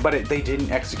 but they didn't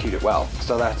execute it well.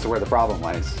 So that's where the problem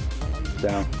lies.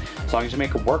 So as long as you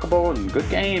make a workable and good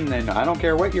game, then I don't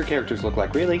care what your characters look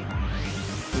like, really.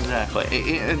 Exactly.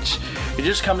 It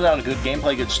just comes down to good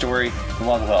gameplay, good story, and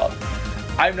well developed.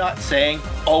 I'm not saying,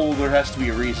 oh, there has to be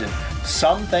a reason.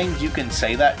 Some things you can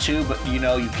say that to, but you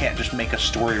can't just make a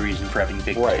story reason for having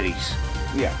big titties.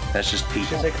 Yeah. That's just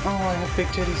people. She's like, oh, I have big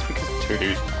titties because of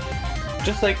titties.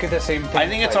 Just like the same thing. I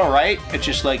think it's alright. It's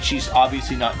just like she's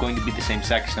obviously not going to be the same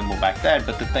sex symbol back then,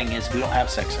 but the thing is, we don't have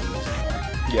sex symbols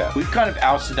anymore. Yeah. We've kind of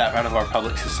ousted that out of our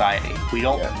public society. We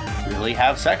don't really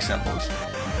have sex symbols.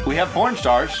 We have porn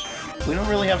stars. We don't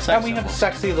really have sex symbols. And we have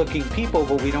sexy looking people,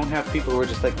 but we don't have people who are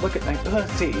just like, look at my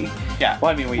pussy. Yeah.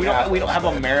 Well, I mean, we don't have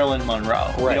a Marilyn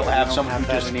Monroe. Right. We don't have someone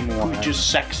who's just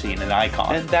sexy and an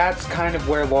icon. And that's kind of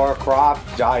where Lara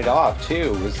Croft died off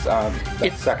too, was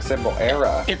the sex symbol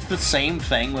era. It's the same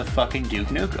thing with fucking Duke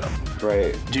Nukem.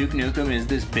 Right. Duke Nukem is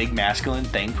this big masculine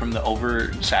thing from the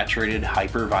oversaturated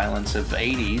hyper-violence of the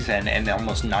 80s and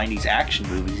almost 90s action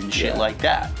movies and shit like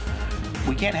that.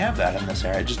 We can't have that in this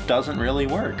era. It just doesn't really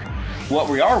work. What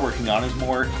we are working on is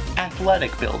more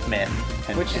athletic build men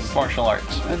and martial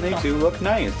arts. And they do look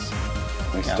nice.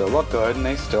 They still look good, and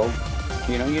they still,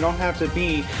 you don't have to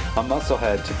be a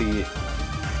musclehead to be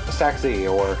sexy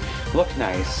or look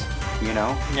nice. you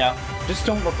know? Yeah. Just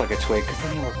don't look like a twig, because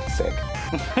then you look sick.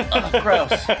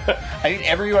 Gross. I mean,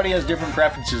 everybody has different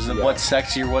preferences of what's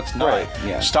sexy or what's not. Right,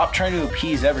 yeah. Stop trying to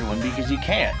appease everyone because you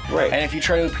can't. Right. And if you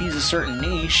try to appease a certain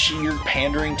niche, you're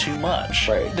pandering too much.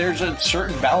 Right. There's a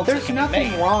certain balance. There's that can nothing be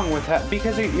made. wrong with that,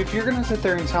 because if you're gonna sit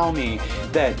there and tell me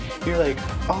that you're like,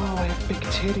 oh, I have big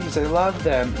titties, I love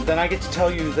them, then I get to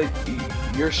tell you that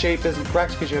your shape isn't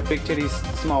correct because you have big titties,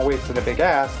 small waist, and a big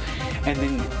ass, and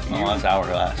then Well, that's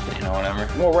hourglass, but you know, whatever.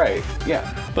 well, right,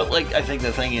 yeah. But like, I think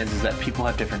the thing is that people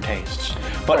have different tastes.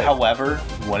 But Right. however,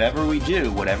 whatever we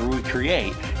do, whatever we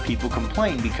create, people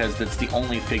complain because that's the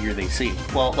only figure they see.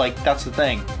 Well, like, that's the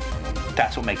thing.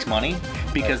 That's what makes money,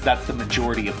 because that's the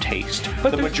majority of taste. But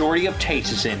the there's- majority of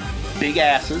taste is in big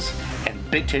asses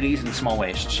and big titties and small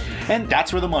waists. And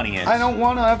that's where the money is. I don't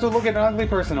want to have to look at an ugly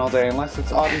person all day unless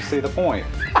it's obviously the point.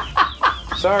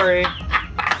 Sorry.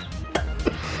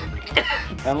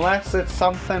 Unless it's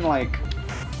something like,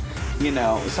 you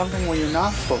know, something where you're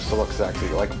not supposed to look sexy,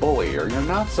 like bully, or you're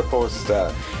not supposed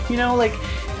to, you know, like,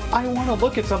 I want to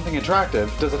look at something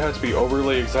attractive. Does it have to be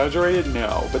overly exaggerated?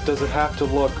 No. But does it have to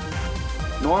look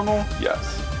normal?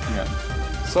 Yes. Yeah.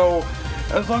 So,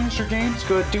 as long as your game's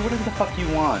good, do whatever the fuck you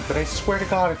want. But I swear to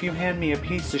God, if you hand me a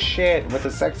piece of shit with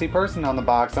a sexy person on the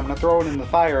box, I'm gonna throw it in the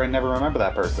fire and never remember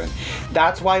that person.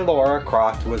 That's why Lara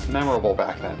Croft was memorable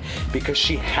back then. Because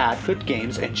she had good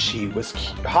games and she was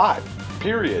hot.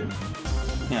 Period.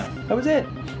 Yeah. That was it.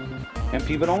 And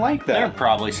people don't like There are that.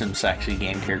 probably some sexy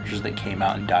game characters that came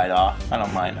out and died off. I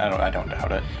don't mind. I don't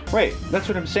doubt it. Right, that's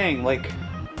what I'm saying. Like,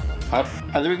 Are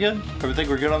we good? Do we think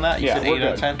we're good on that? You yeah, said we're 8 out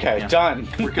of good. 10? Okay, Yeah. done.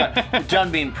 We're good. We're done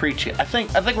being preachy. I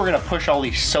think we're gonna push all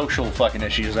these social fucking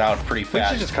issues out pretty We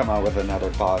fast. should just come out with another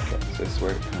podcast, I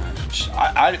swear.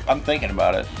 I'm thinking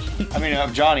about it. I mean,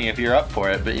 Johnny, if you're up for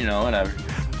it, but you know, whatever.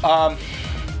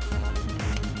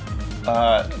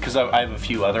 Because I have a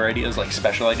few other ideas, like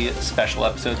special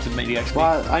episodes of maybe EXP.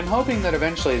 Well, I'm hoping that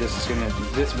eventually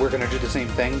we're gonna do the same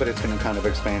thing, but it's gonna kind of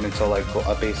expand into like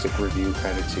a basic review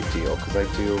kind of deal. Because I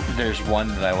do. There's one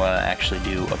that I want to actually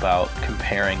do about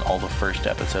comparing all the first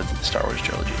episodes of the Star Wars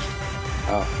trilogies.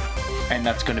 Oh. And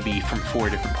that's going to be from 4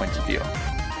 different points of view.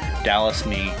 Dallas,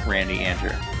 me, Randy,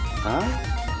 Andrew. Huh?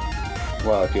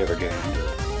 Well, if you ever get into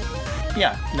it.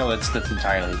 Yeah, no, that's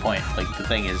entirely the point. Like, the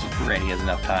thing is, Randy has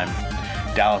enough time.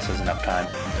 Dallas has enough time.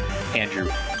 Andrew,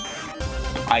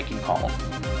 I can call him.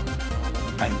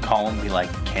 I can call him and be like,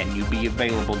 can you be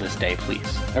available this day,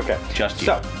 please? Okay. Just you.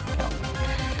 So,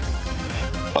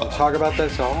 we'll talk about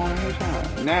this all another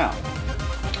time. Now,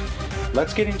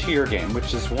 let's get into your game,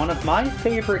 which is one of my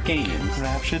favorite games.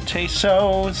 Rapture tastes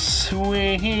so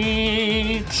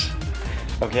sweet.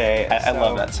 Okay, I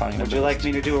love that song. Would you like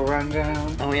me to do a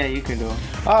rundown? Oh yeah, you can do it.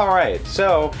 Alright,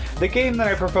 so the game that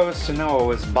I proposed to Noah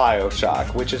was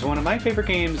Bioshock, which is one of my favorite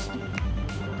games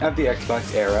of the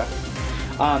Xbox era.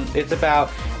 It's about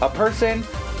a person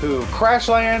who crash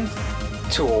lands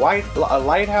to a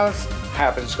lighthouse,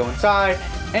 happens to go inside,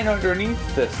 and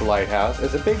underneath this lighthouse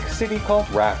is a big city called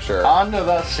Rapture. Under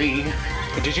the sea.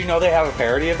 Did you know they have a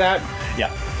parody of that? Yeah,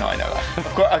 no, I know that.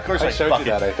 Of course I I showed fucking,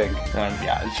 you that, I think.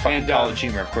 yeah, it's fucking And, college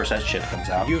humor. Of course that shit comes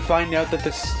out. You find out that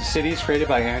this city is created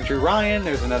by Andrew Ryan.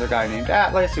 There's another guy named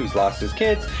Atlas who's lost his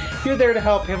kids. You're there to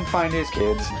help him find his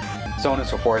kids, so on and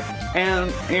so forth. And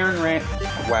Ayn Rand.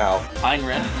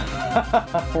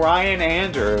 Ryan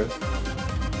Andrews.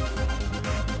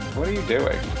 What are you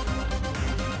doing?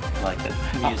 I like the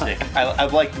music. I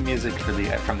like the music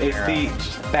from the Is era. the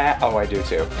bad? Oh, I do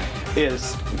too.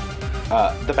 Is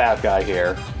the bad guy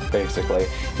here, basically,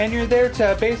 and you're there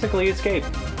to basically escape.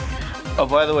 Oh,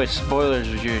 by the way, spoilers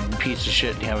if you're a piece of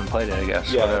shit and you haven't played it, I guess.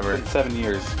 Yeah, Whatever. it's been 7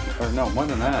 years, or no, more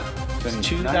than that. It's been 9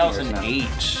 years now.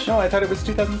 2008. No, I thought it was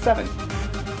 2007.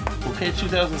 Okay,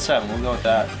 2007. We'll go with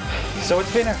that. So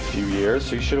it's been a few years,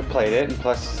 so you should have played it, and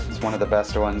plus it's one of the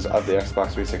best ones of the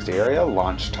Xbox 360 area.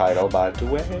 Launch title, by the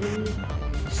way.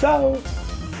 So,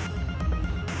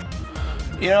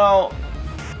 You know,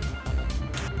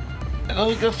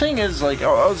 like, the thing is, like,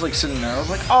 I was like sitting there. I was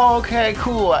like, oh, okay,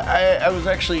 cool. I was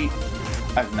actually,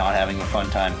 I'm not having a fun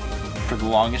time for the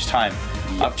longest time.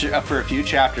 Up for a few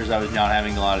chapters, I was not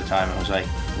having a lot of time. I was like,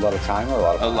 a lot of time or a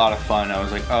lot of a fun? lot of fun. I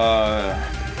was like,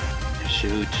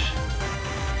 shoot.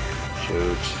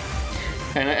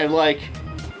 And like,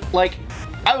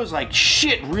 I was like,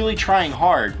 shit, really trying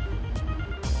hard.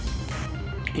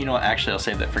 You know what, actually, I'll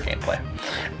save that for gameplay.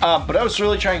 But I was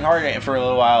really trying hard for a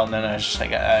little while, and then I was just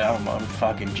like, I don't know,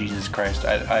 fucking Jesus Christ,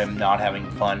 I am not having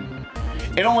fun.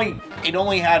 It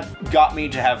only had got me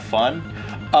to have fun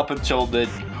up until the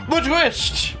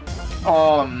twist.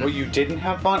 Well, you didn't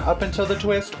have fun up until the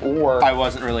twist, or I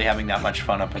wasn't really having that much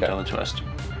fun up until the twist.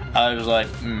 I was like,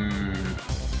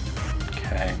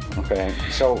 okay. Okay.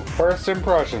 So first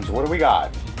impressions, what do we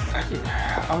got?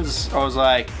 I was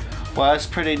like, well, that's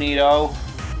pretty neato.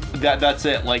 That's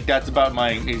it. Like, that's about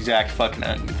my exact fucking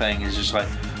thing. Is just like,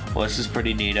 well, this is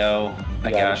pretty neato. I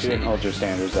guess. You didn't hold your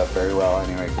standards up very well,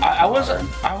 anyway. I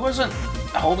wasn't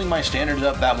holding my standards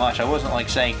up that much. I wasn't like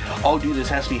saying, oh, dude, this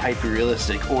has to be hyper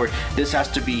realistic, or this has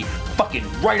to be fucking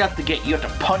right out the gate. You have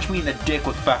to punch me in the dick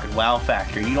with fucking wow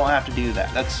factor. You don't have to do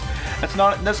that.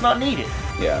 That's not needed.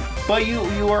 Yeah. But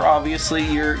you are obviously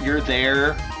you're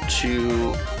there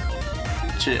to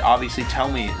obviously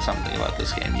tell me something about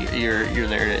this game. You're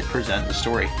there to present the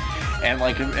story. And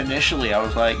like initially, I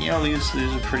was like, you know, these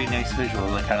are pretty nice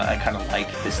visuals. I kind of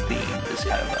like this theme, this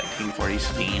kind of like T40's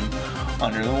theme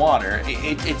under the water.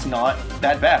 It's not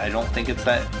that bad. I don't think it's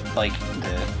that like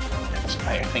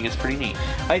I think it's pretty neat.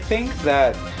 I think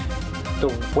that the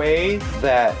way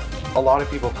that a lot of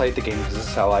people played the game, because this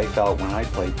is how I felt when I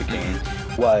played the game,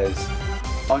 was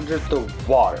under the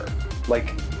water.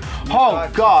 Like, oh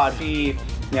God!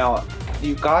 Now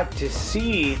you got to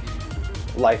see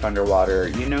life underwater.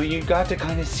 You know, you got to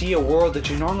kind of see a world that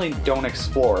you normally don't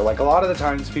explore. Like, a lot of the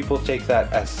times people take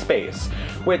that as space,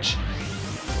 which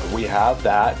we have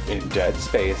that in Dead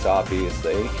Space,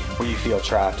 obviously, where you feel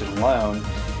trapped and alone,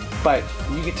 but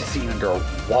you get to see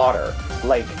underwater.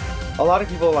 Like, a lot of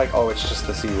people are like, oh, it's just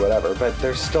the sea, whatever, but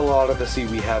there's still a lot of the sea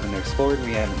we haven't explored and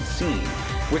we haven't seen,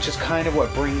 which is kind of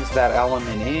what brings that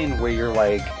element in where you're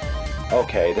like,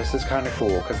 okay, this is kind of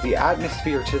cool, because the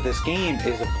atmosphere to this game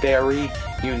is very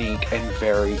unique and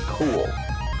very cool.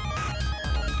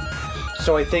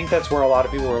 So I think that's where a lot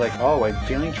of people were like, oh, I'm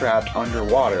feeling trapped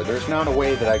underwater. There's not a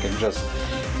way that I can just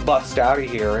bust out of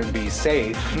here and be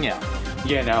safe. Yeah.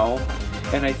 You know?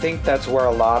 And I think that's where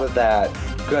a lot of that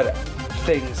good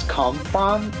things come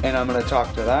from, and I'm going to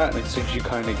talk to that as soon as you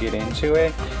kind of get into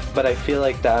it. But I feel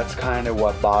like that's kind of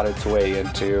what bought its way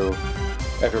into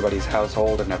everybody's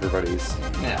household and everybody's,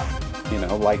 you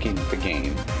know, liking the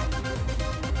game.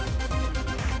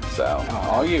 So,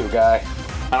 all you, guy.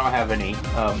 I don't have any,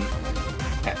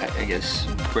 I guess,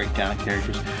 breakdown of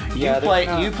characters. You Yeah, play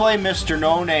there's Mr.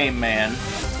 No Name Man.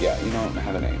 Yeah, you don't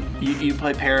have a name. You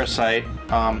play Parasite,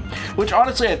 which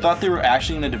honestly I thought they were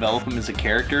actually going to develop him as a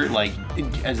character, like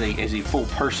as a full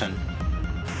person.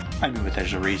 I mean, but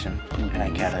there's a reason, and I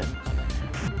get it.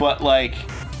 But like,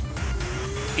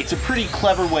 it's a pretty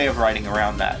clever way of writing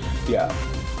around that. Yeah.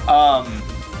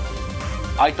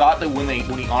 I thought that when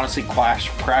he honestly crashed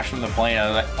from the plane, I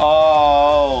was like,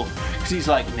 oh, because he's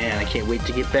like, man, I can't wait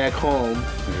to get back home.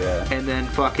 Yeah. And then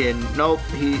fucking nope,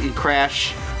 he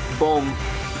crashed, boom,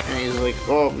 and he's like,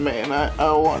 oh man,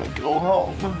 I want to go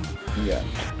home. Yeah.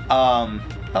 I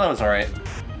thought it was all right.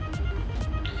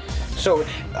 So,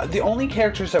 the only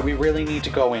characters that we really need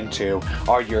to go into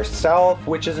are yourself,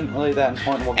 which isn't really that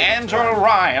important. We'll And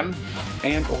Ryan.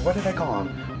 And what did I call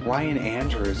him? Ryan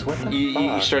Andrews. What the fuck?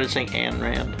 You started saying Ayn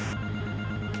Rand.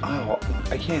 Oh,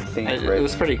 I can't think right It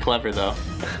was now. pretty clever though.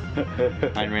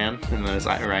 Ayn Rand, and then it's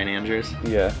Ryan Andrews.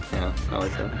 Yeah. Yeah, I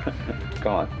like that. Go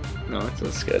on. No,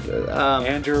 it's good.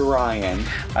 Andrew Ryan.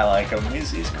 I like him.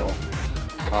 He's cool.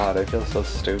 God, I feel so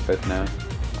stupid now.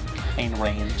 Ayn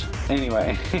Rand.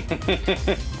 Anyway.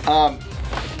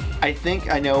 I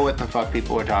think I know what the fuck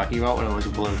people were talking about when it was a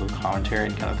political commentary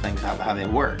and kind of things, how they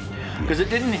work. Because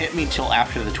it didn't hit me till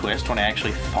after the twist when I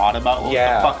actually thought about what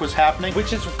the fuck was happening.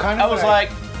 Which is kind of I was like,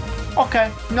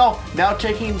 okay, no. Now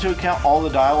taking into account all the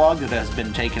dialogue that has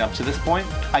been taken up to this point,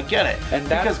 I get it. And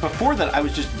because before that, I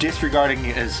was just disregarding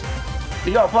it as,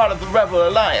 you're part of the Rebel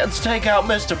Alliance, take out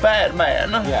Mr.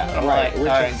 Badman. Yeah, I'm right.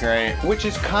 Like, great. Which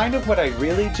is kind of what I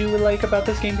really do like about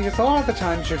this game, because a lot of the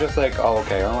times you're just like, oh,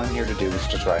 okay, all I'm here to do is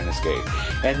to try and escape.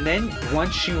 And then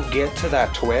once you get to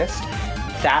that twist,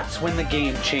 that's when the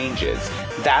game changes.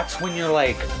 That's when you're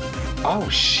like, oh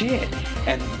shit.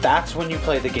 And that's when you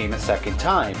play the game a second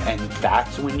time. And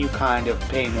that's when you kind of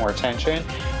pay more attention.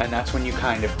 And that's when you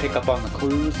kind of pick up on the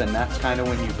clues. And that's kind of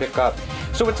when you pick up.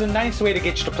 So it's a nice way to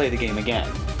get you to play the game again.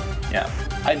 Yeah.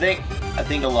 I think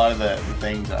a lot of the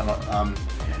things,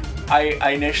 I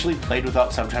initially played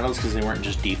without subtitles because they weren't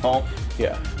just default.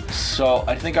 Yeah. So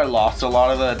I think I lost a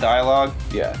lot of the dialogue.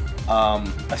 Yeah.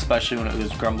 Especially when it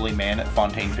was Grumbly Man at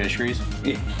Fontaine Fisheries.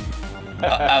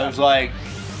 I was like,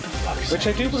 which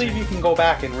I do believe you can go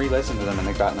back and re-listen to them and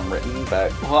they've gotten them written,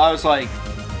 but... Well, I was like,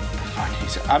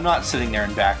 fuck, I'm not sitting there in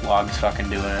backlogs fucking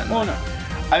doing it. Well, no.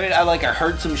 I mean, I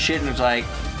heard some shit and it was like,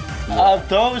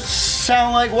 Those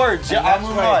sound like words. Yeah, I'll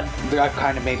move on. I've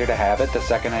kind of made it a habit. The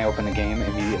second I open the game,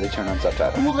 immediately turn on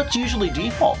subtitles. Well, that's usually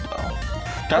default, though.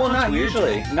 That's Well, not weird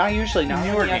usually. Not usually. Not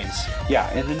Newer in the games.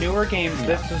 Yeah, in the newer games,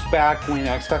 this was back when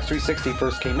Xbox 360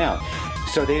 first came out.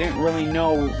 So they didn't really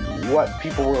know what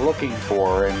people were looking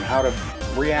for and how to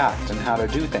react and how to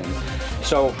do things.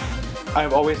 So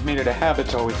I've always made it a habit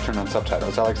to always turn on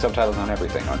subtitles. I like subtitles on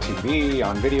everything. On TV,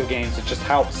 on video games. It just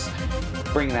helps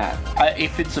bring that.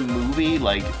 If it's a movie,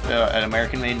 like an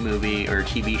American-made movie or a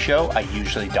TV show, I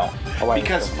usually don't.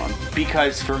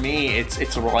 Because for me,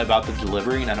 it's all about the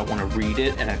delivery, and I don't want to read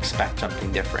it and expect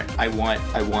something different. I want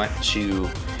to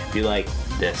be like,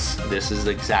 this is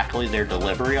exactly their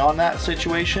delivery on that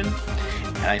situation,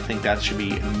 and I think that should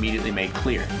be immediately made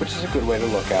clear. Which is a good way to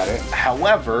look at it.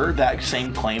 However, that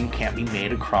same claim can't be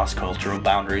made across cultural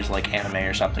boundaries like anime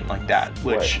or something like that,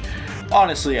 which... Right.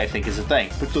 Honestly, I think is a thing.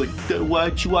 But like, why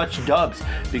don't you watch dubs?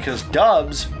 Because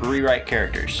dubs rewrite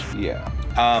characters. Yeah.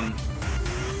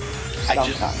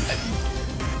 Sometimes.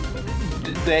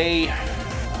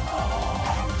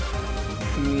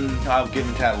 I'll get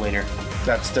into that later.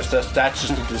 That's just a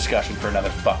discussion for another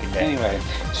fucking day. Anyway,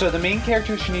 so the main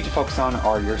characters you need to focus on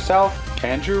are yourself,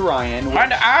 Andrew Ryan,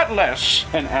 and Atlas,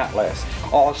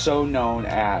 also known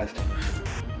as.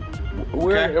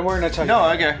 We're gonna tell you.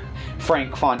 Okay.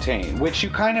 Frank Fontaine, which you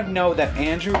kind of know that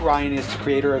Andrew Ryan is the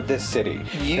creator of this city.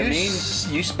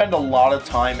 You spend a lot of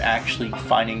time actually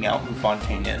finding out who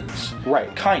Fontaine is.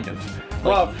 Right. Kind of.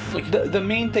 The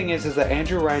main thing is that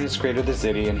Andrew Ryan is creator of the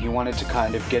city, and he wanted to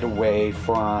kind of get away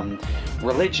from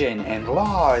religion and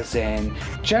laws and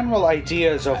general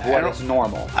ideas of what is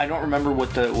normal. I don't remember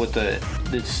what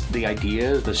the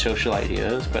ideas, the social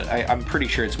ideas, but I'm pretty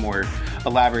sure it's more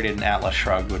elaborated in Atlas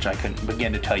Shrugged, which I couldn't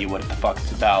begin to tell you what the fuck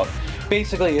it's about.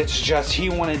 Basically, it's just he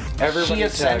wanted everybody. He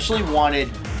essentially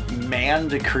wanted man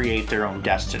to create their own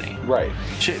destiny. Right.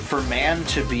 For man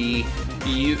to be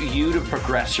you to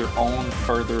progress your own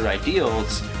further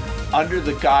ideals under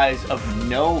the guise of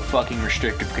no fucking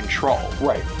restrictive control.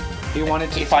 Right. He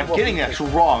wanted to. If I'm getting that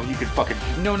wrong, you could fucking.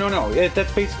 No.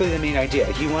 That's basically the main idea.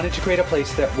 He wanted to create a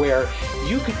place where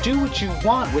you could do what you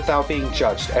want without being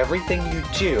judged. Everything you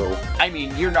do. I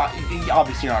mean,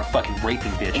 obviously you're not a fucking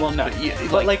raping bitch. Well, no.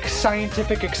 But like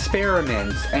scientific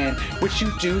experiments, and which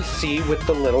you do see with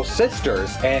the little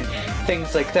sisters and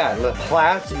things like that. The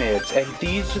plasmids, and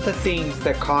these are the things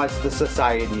that cause the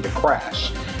society to crash.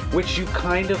 Which you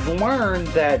kind of learn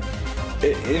that.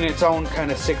 In its own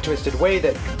kind of sick, twisted way,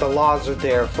 that the laws are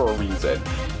there for a reason.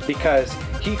 Because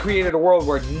he created a world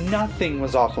where nothing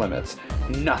was off limits.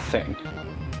 Nothing.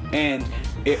 And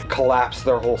it collapsed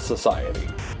their whole society.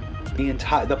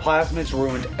 The plasmids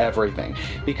ruined everything.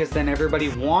 Because then everybody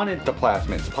wanted the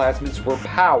plasmids. Plasmids were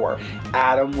power.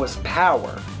 Atom was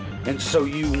power. And so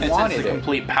wanted it's a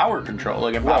complete power control,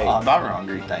 like a power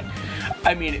hungry thing.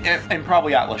 I mean, and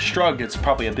probably Atlas Shrugged, it's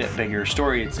probably a bit bigger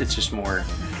story. It's just more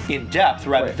in depth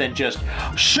rather than just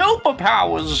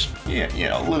superpowers.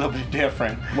 Yeah, a little bit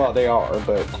different. Well, they are,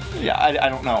 but yeah, I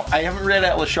don't know. I haven't read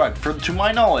Atlas Shrugged. To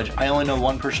my knowledge, I only know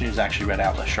one person who's actually read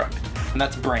Atlas Shrugged, and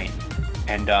that's Brain.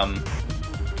 And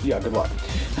yeah, good luck.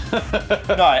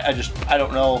 No, I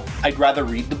don't know. I'd rather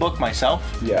read the book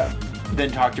myself. Yeah. Than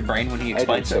talk to Brain when he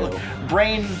explains it. Too.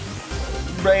 Brain.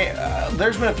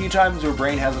 There's been a few times where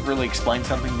Brain hasn't really explained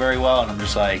something very well, and I'm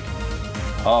just like,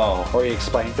 oh. Or he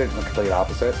explains it in the complete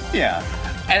opposite. Yeah.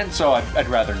 And so I'd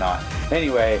rather not.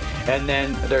 Anyway, and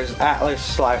then there's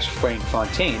Atlas/Frank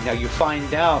Fontaine. Now you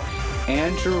find out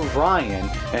Andrew Ryan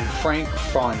and Frank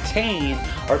Fontaine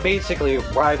are basically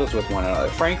rivals with one another.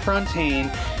 Frank Fontaine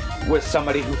was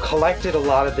somebody who collected a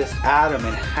lot of this atom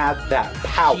and had that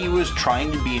power. He was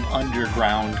trying to be an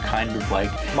underground kind of like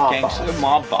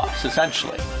mob boss,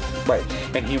 essentially. Right,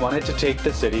 and he wanted to take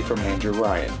the city from Andrew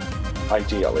Ryan,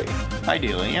 ideally.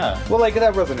 Ideally, yeah. Well, like,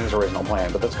 that wasn't his original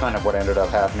plan, but that's kind of what ended up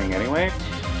happening anyway.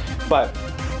 But,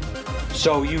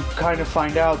 so you kind of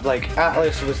find out, like,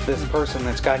 Atlas was this person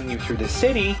that's guiding you through the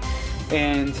city,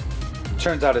 and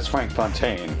turns out it's Frank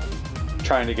Fontaine.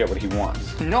 Trying to get what he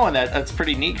wants. No, and that's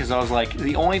pretty neat, because I was like,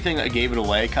 the only thing that gave it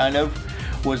away, kind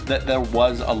of, was that there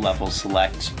was a level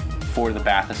select for the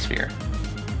bathysphere.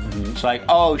 Mm-hmm. It's like,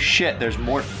 oh shit, there's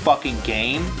more fucking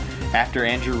game after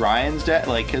Andrew Ryan's death.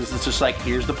 Like, because it's just like,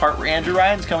 here's the part where Andrew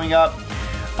Ryan's coming up.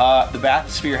 The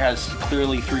bathysphere has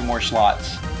clearly 3 more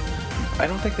slots. I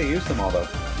don't think they used them all, though.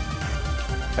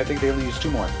 I think they only used 2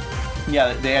 more.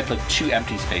 Yeah, they had like 2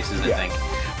 empty spaces, I think.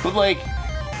 But like,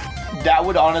 that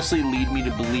would honestly lead me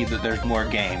to believe that there's more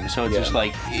games. So it's just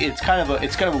like, it's kind of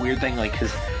a weird thing, like,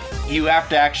 because you have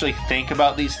to actually think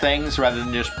about these things rather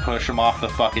than just push them off the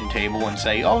fucking table and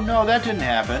say, oh no, that didn't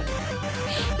happen.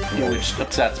 Which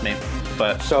upsets me.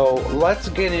 But so let's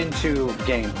get into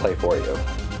gameplay for you.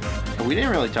 We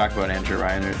didn't really talk about Andrew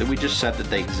Ryan. We just said that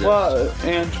they exist. Well,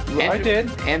 I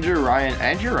did. Andrew Ryan,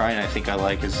 I think I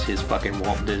like his fucking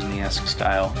Walt Disney-esque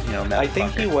style. You know, I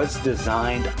think he was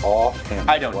designed off him.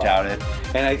 I don't doubt it.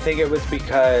 And I think it was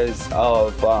because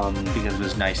of because of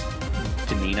his nice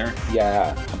demeanor.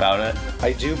 Yeah. About it.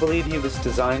 I do believe he was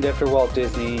designed after Walt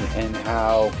Disney and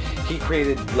how he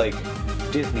created like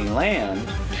Disneyland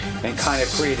and kind of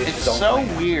created his own.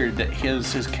 It's so weird that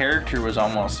his character was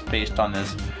almost based on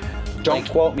this. Don't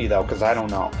quote me though, because I don't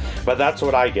know. But that's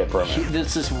what I get from it.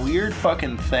 There's this weird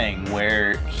fucking thing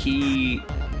where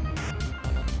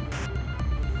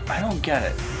I don't get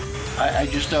it. I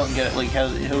just don't get it. Like how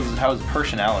his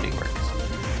personality works.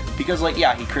 Because like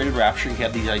yeah, he created Rapture. He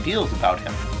had these ideals about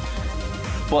him.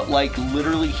 But like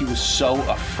literally, he was so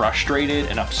frustrated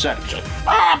and upset. He's like,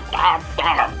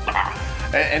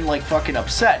 and like fucking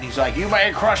upset, and he's like, you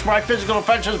may crush my physical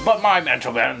defenses, but my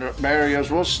mental barriers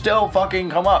will still fucking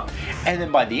come up. And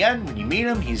then by the end, when you meet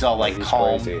him, he's all like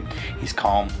calm. Crazy. He's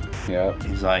calm. Yeah.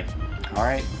 He's like, all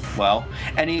right, well,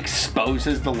 and he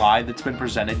exposes the lie that's been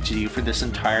presented to you for this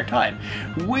entire time,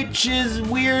 which is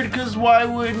weird because why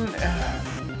wouldn't?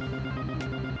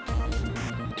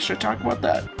 Should I talk about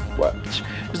that? What?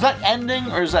 Is that ending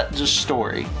or is that just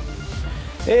story?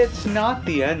 It's not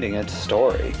the ending, it's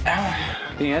story.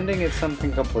 The ending is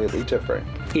something completely different.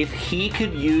 If he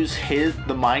could use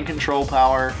the mind control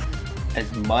power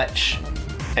as much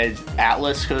as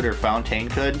Atlas could or Fontaine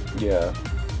could, yeah.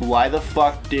 Why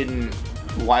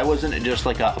wasn't it just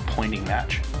like a pointing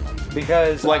match?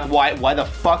 Because like why the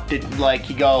fuck did like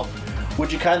he go,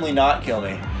 would you kindly not kill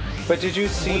me? But did you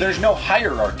see? Well, there's no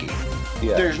hierarchy.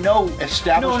 Yeah. There's no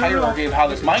established hierarchy of how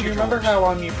this mind control works. Do you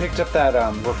remember how you picked up that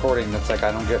recording that's like,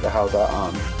 I don't get how the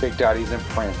Big Daddy's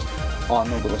imprint on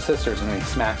the little sisters, and then he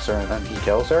smacks her and then he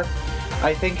kills her?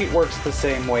 I think it works the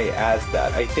same way as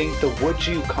that. I think the would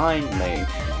you kindly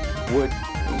would,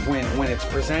 when it's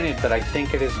presented, that I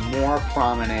think it is more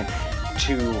prominent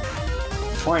to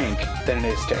Frank than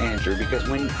it is to Andrew, because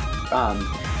when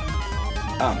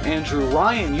Andrew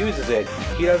Ryan uses it,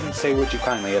 he doesn't say would you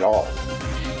kindly at all.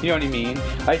 You know what I mean?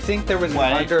 I think there was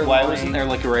why wasn't there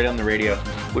like right on the radio?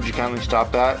 Would you kindly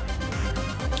stop that?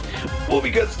 Well,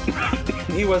 because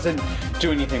he wasn't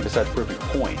doing anything besides proving a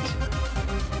point.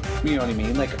 You know what I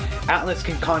mean? Like, Atlas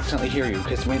can constantly hear you,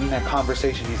 because when in that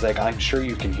conversation he's like, I'm sure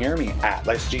you can hear me.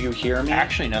 Atlas, do you hear me?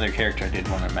 Actually, another character I did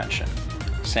want to mention.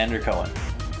 Sandra Cohen.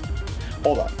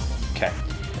 Hold on. Okay.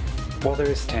 Well, there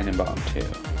is Tannenbaum too.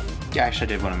 Yeah, actually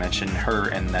I did want to mention her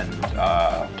and then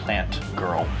Plant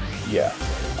Girl. Yeah.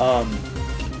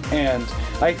 And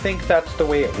I think that's the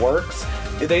way it works.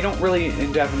 They don't really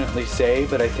indefinitely say,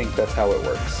 but I think that's how it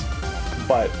works.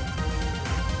 But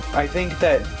I think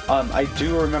that I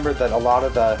do remember that a lot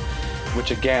of that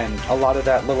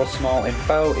little small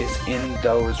info is in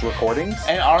those recordings.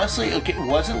 And honestly, like, it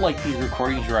wasn't like these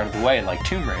recordings were out of the way, like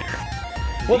Tomb Raider.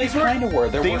 Well, they kind of were.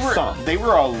 There were some. They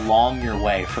were along your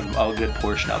way from a good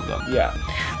portion of them. Yeah.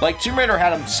 Like, Tomb Raider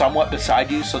had them somewhat beside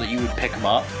you so that you would pick them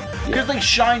up. Because they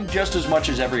shine just as much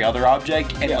as every other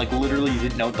object, and like literally you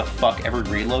didn't know what the fuck every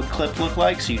reload clip looked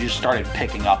like, so you just started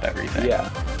picking up everything. Yeah.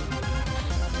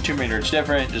 Tomb Raider, it's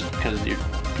different just because you're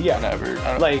whatever.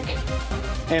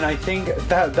 And I think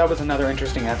that was another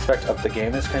interesting aspect of the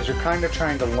game, is because you're kind of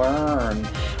trying to learn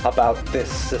about this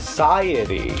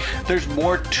society. There's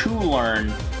more to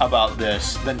learn about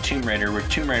this than Tomb Raider. With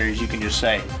Tomb Raiders, you can just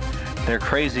say, they're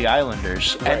crazy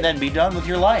islanders, and then be done with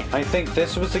your life. I think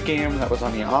this was a game that was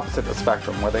on the opposite of the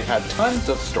spectrum, where they had tons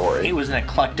of story. It was an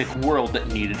eclectic world that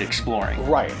needed exploring.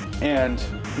 Right, and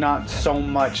not so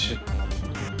much.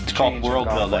 It's called world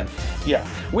building. Yeah,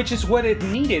 which is what it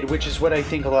needed, which is what I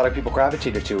think a lot of people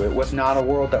gravitated to. It was not a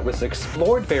world that was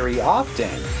explored very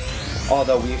often.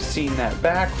 Although we've seen that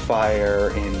backfire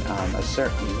in a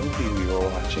certain movie we were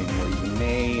watching, where you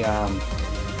may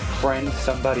friend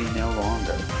somebody no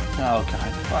longer. Oh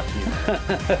god, fuck you.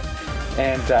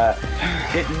 And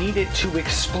it needed to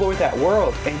explore that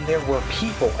world, and there were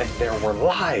people, and there were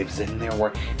lives, and there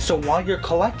were... So while you're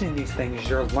collecting these things,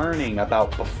 you're learning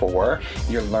about before,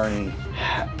 you're learning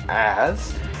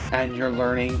as, and you're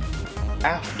learning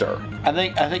after. I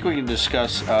think we can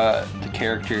discuss the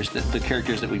characters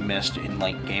that we missed in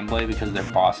like gameplay because they're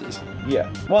bosses.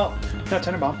 Yeah. Well, no,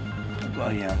 Tannenbaum.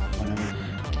 Well, yeah, whatever.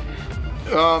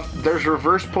 There's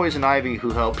Reverse Poison Ivy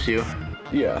who helps you.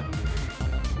 Yeah.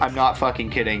 I'm not fucking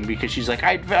kidding, because she's like,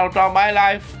 I felt all my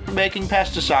life making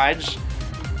pesticides.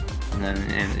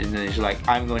 and then she's like,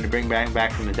 I'm going to bring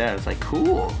back from the dead. It's like,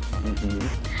 cool. And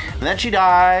then she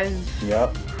dies.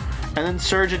 Yep. And then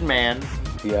Surgeon Man.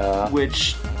 Yeah.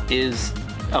 Which is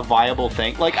a viable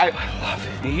thing. Like, I love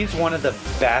it. He's one of the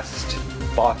best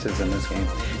bosses in this game.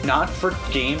 Not for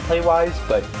gameplay wise,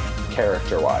 but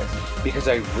character wise. Because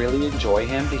I really enjoy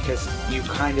him because you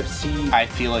kind of see... I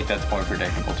feel like that's more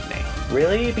predictable to me.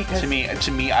 Really? Because... To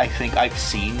me, I think I've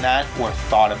seen that or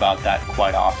thought about that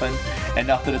quite often.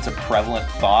 Enough that it's a prevalent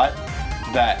thought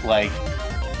that, like,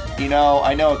 you know,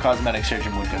 I know a cosmetic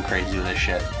surgeon would go crazy with this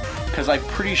shit. Because I'm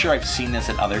pretty sure I've seen this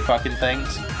in other fucking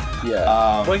things.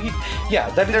 Yeah. Well,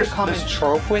 that is a common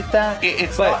trope with that.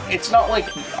 It's not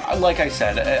like I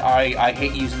said, I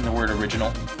hate using the word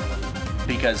original.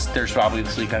 Because there's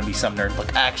obviously going to be some nerd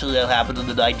like, actually that happened in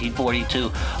the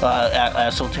 1942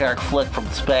 esoteric flick from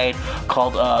Spain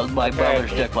called My Brother's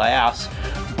Dick My Ass.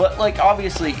 But like,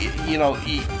 obviously, you know,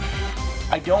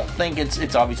 I don't think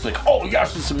it's obviously like, oh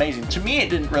yes, it's amazing. To me, it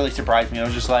didn't really surprise me. I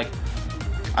was just like,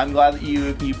 I'm glad that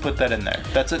you put that in there.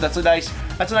 That's a nice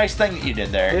thing that you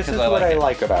did there. This is what I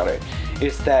like about it,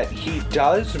 is that he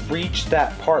does reach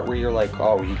that part where you're like,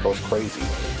 oh, he goes crazy,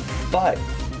 but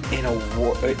in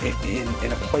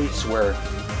a place where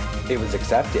it was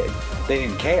accepted. They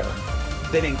didn't care.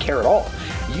 They didn't care at all.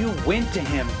 You went to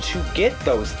him to get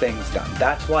those things done.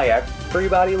 That's why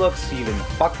everybody looks even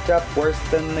fucked up worse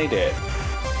than they did.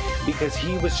 Because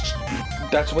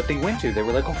that's what they went to. They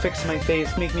were like, oh, fix my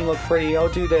face, make me look pretty, I'll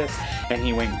do this. And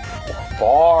he went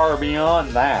far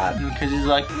beyond that. Because he's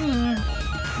like,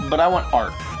 but I want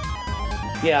art.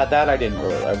 Yeah, that I didn't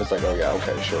really. I was like, oh yeah,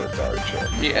 okay, sure, it's art, sure.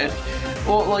 Yeah.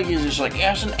 Well, like, he's just like,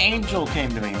 yes, an angel came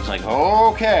to me. It's like,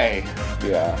 okay.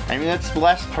 Yeah. I mean, that's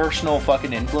less personal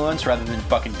fucking influence rather than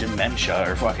fucking dementia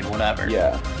or fucking whatever.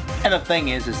 Yeah. And the thing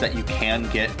is that you can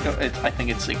get, I think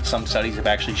it's like some studies have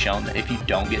actually shown that if you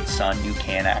don't get sun, you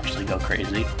can actually go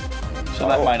crazy. So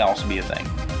that might also be a thing.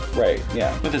 Right,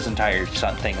 yeah. With this entire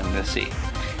sun thing in the sea.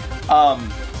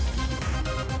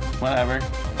 Whatever.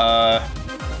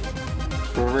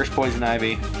 Reverse poison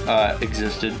ivy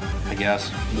existed, I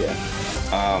guess. Yeah.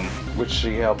 Which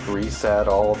she helped reset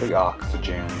all the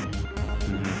oxygen.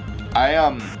 I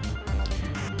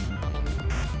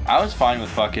was fine with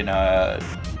fucking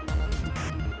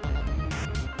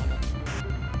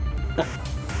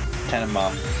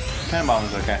Tenenbaum. Tenenbaum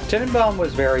was okay. Tenenbaum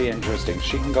was very interesting.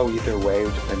 She can go either way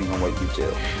depending on what you do.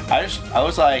 I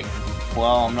was like,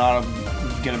 well, I'm not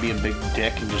gonna be a big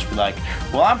dick and just be like,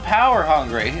 well, I'm power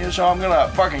hungry, so I'm gonna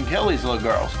fucking kill these little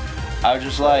girls. I was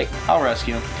just like, I'll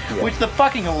rescue them. Yeah. Which the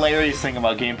fucking hilarious thing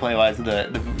about gameplay-wise,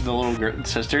 the little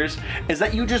sisters, is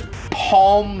that you just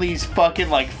palm these fucking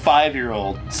like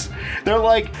 5-year-olds. They're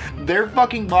like, their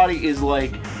fucking body is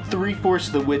like 3/4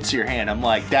 of the width of your hand. I'm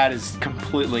like, that is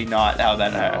completely not how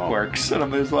that works. And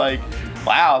I'm just like,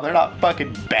 wow, they're not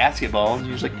fucking basketballs.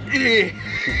 You're just like, eh.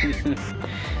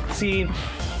 See,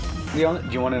 do you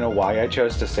want to know why I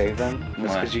chose to save them?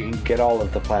 It's because you can get all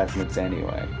of the plasmids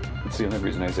anyway. It's the only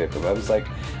reason I saved them. I was like,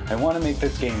 I want to make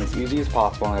this game as easy as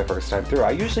possible my first time through.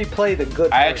 I usually play the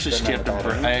good. I actually skipped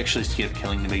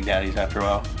killing the big daddies after a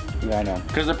while. Yeah, I know.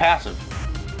 Because they're passive.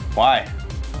 Why?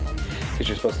 Because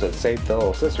you're supposed to save the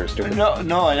little sisters, stupid. No,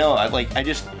 I know.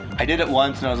 I did it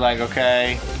once and I was like,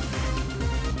 okay.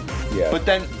 Yeah. But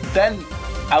then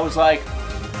I was like,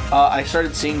 I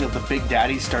started seeing that the big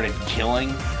daddies started killing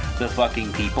the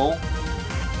fucking people,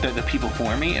 the people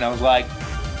for me, and I was like,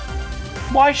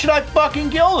 why should I fucking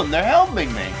kill them? They're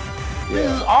helping me. Yeah.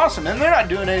 This is awesome, and they're not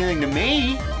doing anything to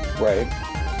me. Right.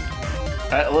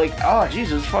 Like, oh,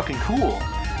 Jesus, it's fucking cool.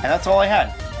 And that's all I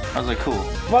had. I was like, cool.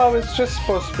 Well, it's just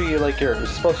supposed to be like you're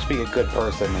supposed to be a good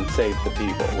person and save the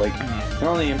people. Like, you're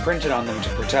only imprinted on them to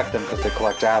protect them because they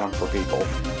collect atoms for people.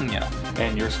 Yeah.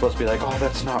 And you're supposed to be like, oh,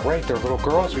 that's not right. They're little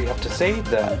girls. We have to save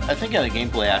them. I think in the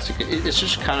gameplay aspect, it's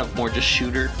just kind of more just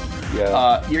shooter.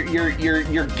 Yeah.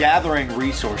 You're gathering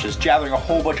resources, gathering a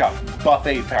whole bunch of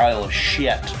buffet pile of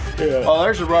shit. Yeah. Oh,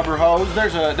 there's a rubber hose.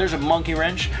 There's a monkey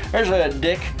wrench. There's a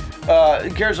dick.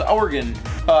 There's an organ.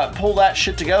 Pull that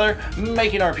shit together.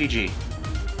 Make an RPG.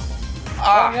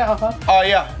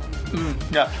 Yeah.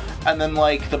 Yeah. And then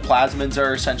like the plasmids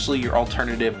are essentially your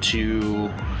alternative to.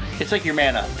 It's like your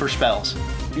mana for spells.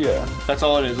 Yeah. That's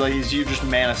all it is. Like you just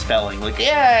mana spelling. Like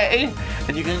yay!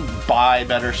 And you can buy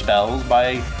better spells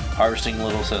by harvesting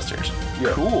little sisters.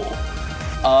 Yeah. Cool.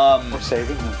 Or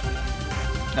saving them.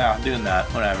 Yeah, doing that.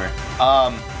 Whatever.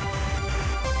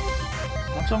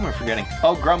 What's one we're forgetting?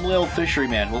 Oh, Grumbly Old Fishery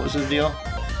Man. What was his deal?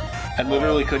 I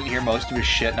literally couldn't hear most of his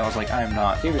shit, and I was like, I am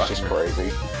not. He was just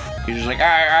crazy. He's just like,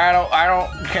 I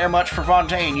don't care much for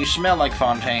Fontaine. You smell like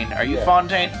Fontaine. Are you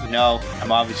Fontaine? No,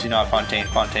 I'm obviously not Fontaine.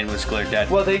 Fontaine was declared dead.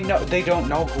 Well, they don't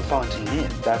know who Fontaine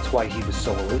is. That's why he was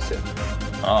so elusive.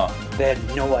 Oh. They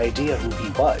had no idea who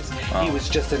he was. Oh. He was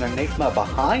just an enigma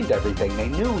behind everything. They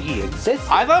knew he existed.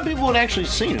 I thought people had actually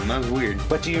seen him. That was weird.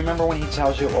 But do you remember when he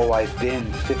tells you, oh, I've been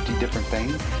 50 different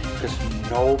things? Because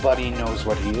nobody knows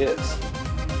what he is.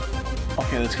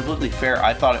 Okay, that's completely fair.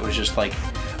 I thought it was just like...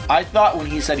 I thought when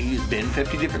he said he's been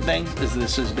 50 different things, as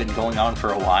this has been going on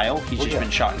for a while, he's just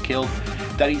been shot and killed,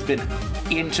 that he's been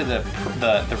into the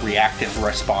reactive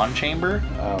respawn chamber.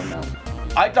 Oh, no.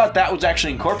 I thought that was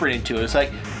actually incorporated into it. It's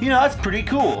like, you know, that's pretty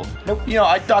cool. Nope. You know,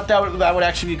 I thought that would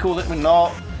actually be cool.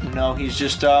 No, he's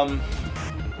just,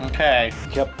 okay.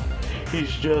 Yep.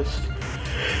 He's just...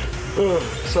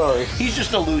 sorry. He's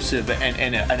just elusive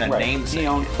and a namesake. He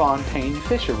owned Fontaine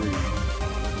Fishery.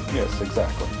 Yes,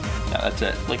 exactly. Yeah, that's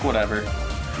it. Like, whatever.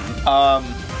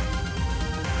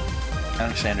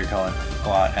 Alexander Cohen a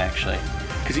lot, actually.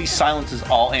 Because he silences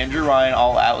all Andrew Ryan,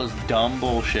 all Atlas dumb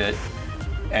bullshit.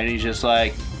 And he's just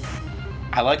like,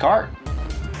 I like art.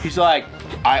 He's like,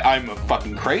 I'm a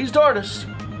fucking crazed artist.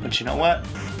 But you know what?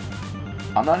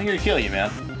 I'm not here to kill you,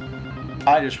 man.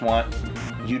 I just want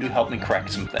you to help me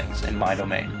correct some things in my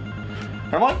domain.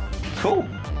 And I'm like, cool.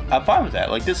 I'm fine with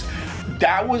that. Like,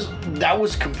 that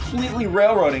was completely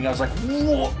railroading. I was like,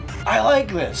 whoa, I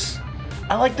like this.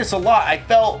 I like this a lot. I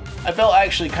felt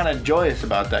actually kind of joyous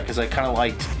about that because I kind of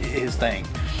liked his thing.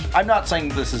 I'm not saying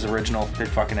this is original or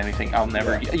fucking anything.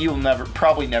 You'll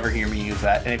probably never hear me use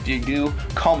that. And if you do,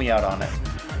 call me out on it.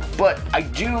 But I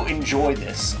do enjoy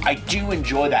this. I do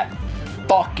enjoy that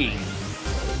fucking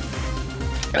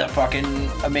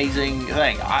amazing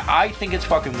thing. I think it's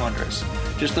fucking wondrous.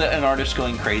 Just an artist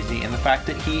going crazy, and the fact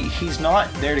that he's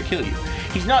not there to kill you.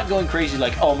 He's not going crazy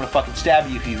like, oh, I'm gonna fucking stab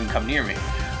you if you even come near me.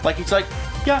 Like, he's like,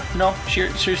 yeah, no,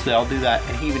 seriously, I'll do that.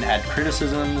 And he even had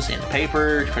criticisms in the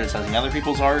paper, criticizing other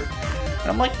people's art.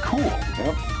 And I'm like, cool.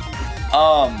 Yep.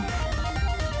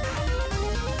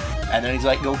 And then he's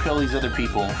like, go kill these other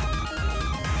people.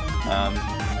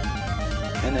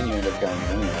 And then you end up killing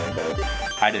him anyway, but...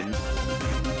 I didn't.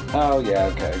 Oh, yeah,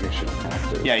 okay, I guess you don't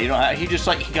have to. Yeah, you don't have... He just,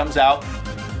 like, he comes out.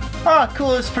 Oh,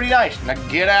 cool, it's pretty nice. Now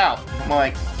get out. I'm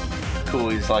like, cool,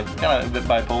 he's, like, kind of a bit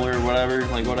bipolar or whatever.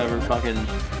 Like, whatever, fucking...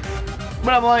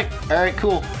 But I'm like, alright,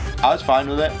 cool. I was fine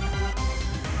with it.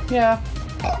 Yeah.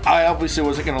 I obviously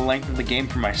wasn't going to lengthen the game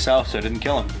for myself, so I didn't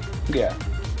kill him. Yeah.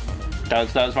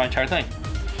 That was my entire thing.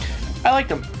 I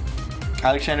liked him.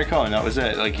 Alexander Cohen, that was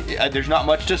it. Like, there's not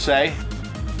much to say.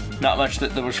 Not much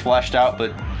that was fleshed out,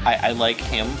 but I like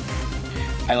him.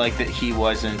 I like that he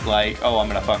wasn't like, oh, I'm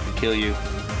going to fucking kill you.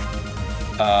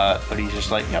 But he's just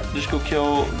like, yep, just go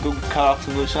cut off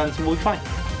some loose ends and we'll be fine.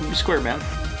 We'll be square, man.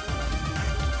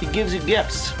 He gives you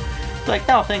gifts. It's like,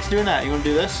 no, thanks for doing that. You want to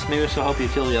do this? Maybe this will help you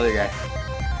kill the other guy.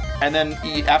 And then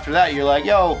after that, you're like,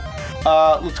 yo,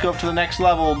 let's go up to the next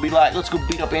level and be like, let's go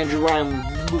beat up Andrew Ryan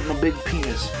with my big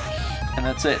penis. And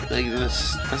that's it. Like,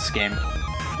 this game.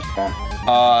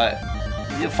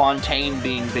 Fontaine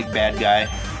being big bad guy.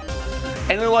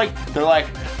 And they're like,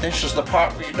 this is the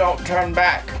part where you don't turn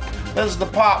back. This is the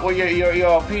part where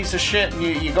you're a piece of shit and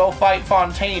you go fight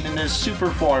Fontaine in his super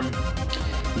form.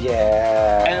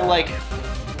 Yeah. And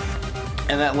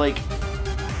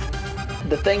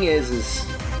the thing is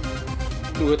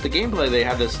with the gameplay they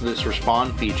have this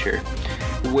respawn feature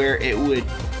where it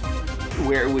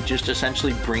would just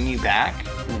essentially bring you back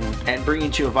and bring you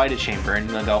to a Vita chamber and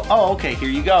they'll go, oh, okay, here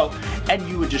you go, and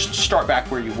you would just start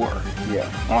back where you were. Yeah.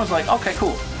 And I was like, okay,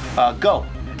 cool, go.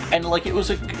 And like it was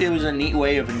a neat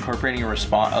way of incorporating a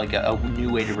respawn, like a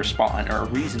new way to respawn or a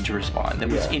reason to respawn that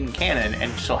was in canon and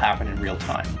still happened in real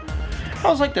time. I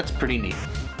was like, that's pretty neat.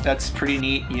 That's pretty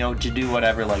neat, you know, to do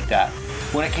whatever like that.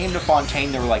 When it came to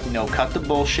Fontaine, they were like, no, cut the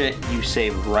bullshit. You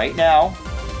save right now,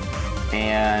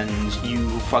 and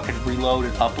you fucking reload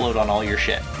and upload on all your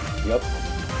shit. Yep.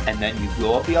 And then you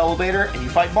go up the elevator and you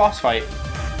fight boss fight,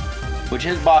 which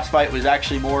his boss fight was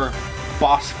actually more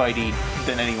boss fighty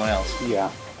than anyone else.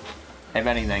 Yeah. If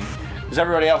anything. Because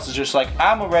everybody else is just like,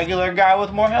 I'm a regular guy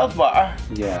with more health bar.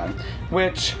 Yeah.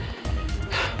 Which,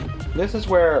 this is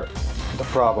where the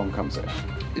problem comes in.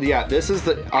 Yeah, this is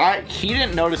he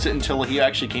didn't notice it until he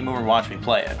actually came over and watched me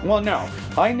play it. Well, no.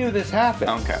 I knew this happened.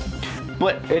 Okay.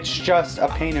 But it's just a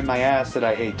pain in my ass that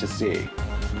I hate to see.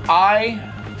 I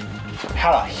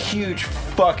had a huge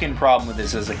fucking problem with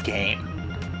this as a game.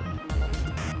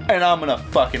 And I'm gonna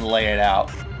fucking lay it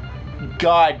out.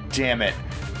 God damn it.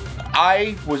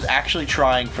 I was actually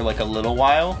trying for like a little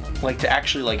while, like to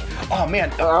actually like, oh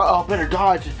man, I better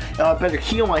dodge, I better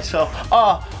heal myself.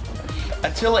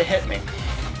 Until it hit me.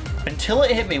 Until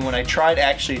it hit me when I tried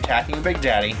actually attacking a Big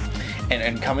Daddy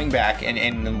and coming back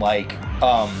and like,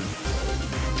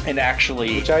 and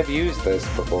actually... Which I've used this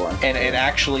before. And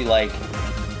actually, like,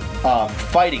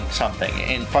 fighting something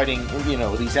and fighting, you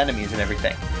know, these enemies and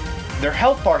everything. Their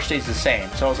health bar stays the same.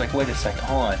 So I was like, wait a second,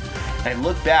 hold on. And I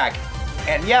look back,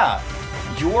 and yeah,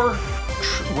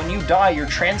 when you die, you're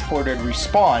transported,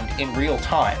 respawned in real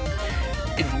time.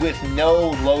 With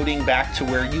no loading back to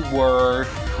where you were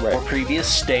or previous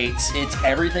states.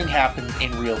 Everything happens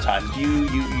in real time.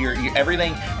 You're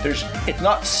everything. It's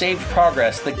not saved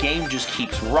progress. The game just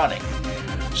keeps running.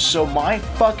 So my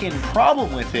fucking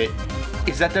problem with it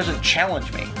is that doesn't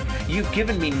challenge me. You've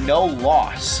given me no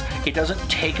loss. It doesn't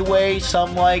take away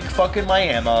some like fucking my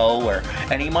ammo or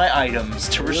any of my items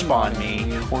to respawn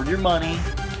me or your money.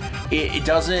 It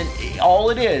doesn't. All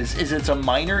it is it's a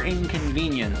minor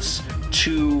inconvenience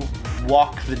to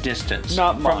walk the distance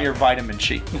from your vitamin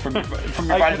sheet. From your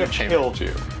vitamin chamber. Killed you.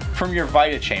 From your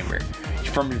Vita chamber.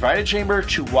 From your Vita chamber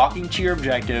to walking to your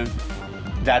objective.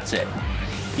 That's it.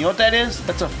 You know what that is?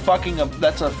 That's a fucking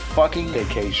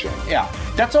vacation. Yeah.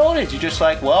 That's all it is. You're just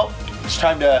like, well, it's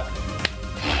time to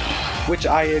which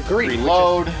I agree.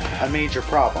 Reload. Which is a major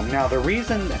problem. Now, the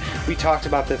reason we talked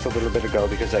about this a little bit ago,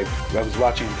 because I was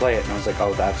watching him play it, and I was like,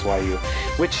 oh, that's why you...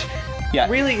 Which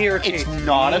really irritates me. It's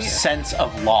not a sense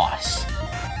of loss.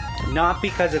 Not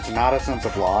because it's not a sense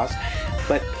of loss,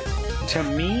 but to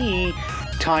me,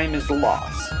 time is the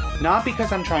loss. Not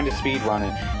because I'm trying to speed run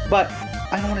it, but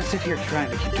I don't want to sit here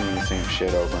trying to keep doing the same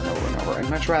shit over and over and over. I'd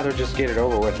much rather just get it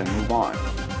over with and move on.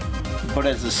 But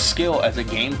as a skill, as a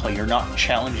gameplay, you're not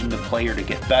challenging the player to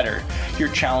get better.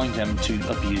 You're challenging them to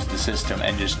abuse the system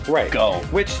and just go.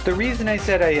 Which, the reason I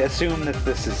said I assume that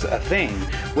this is a thing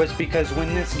was because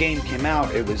when this game came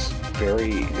out, it was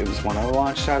one of the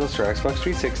launch titles for Xbox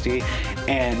 360,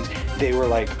 and they were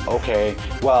like, okay,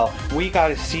 well, we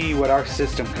gotta see what our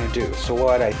system can do. So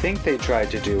what I think they tried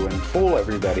to do and fool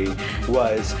everybody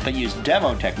was... They used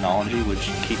demo technology, which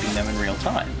is keeping them in real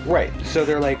time. Right. So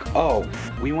they're like, oh,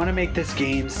 we want to make this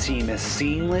game seem as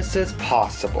seamless as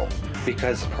possible.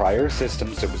 Because prior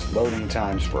systems, there was loading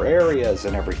times for areas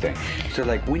and everything. So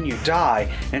like, when you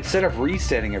die, instead of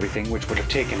resetting everything, which would have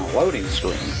taken a loading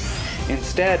screen,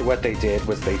 instead, what they did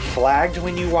was they flagged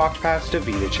when you walked past a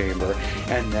Vita chamber,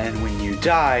 and then when you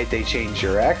died, they changed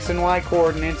your X and Y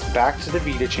coordinates back to the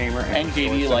Vita chamber and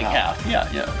gave you like half. Yeah.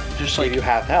 Just like gave you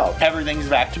half health. Everything's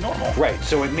back to normal. Right.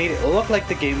 So it made it look like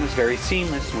the game was very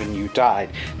seamless when you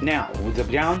died. Now, the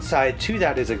downside to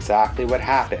that is exactly what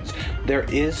happens. There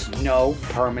is no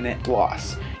permanent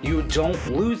loss. You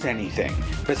don't lose anything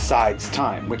besides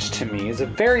time, which to me is a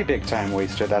very big time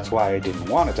waster. That's why I didn't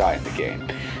want to die in the game.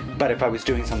 But if I was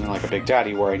doing something like a Big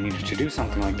Daddy where I needed to do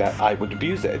something like that, I would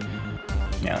abuse it.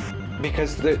 Yeah.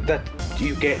 Because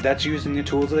that's using the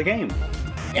tools of the game.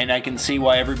 And I can see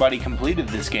why everybody completed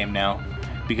this game now.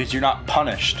 Because you're not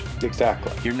punished.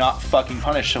 Exactly. You're not fucking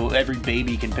punished, so every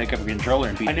baby can pick up a controller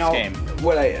and beat this game.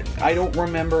 What I don't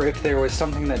remember if there was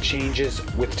something that changes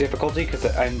with difficulty, because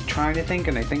I'm trying to think,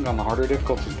 and I think on the harder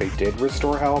difficulties they did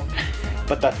restore health.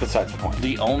 But that's besides the point.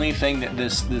 The only thing that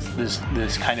this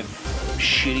kind of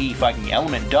shitty fucking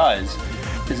element does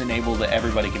is enable that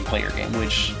everybody can play your game,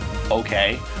 which,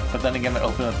 okay, but then again, it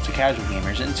opens up to casual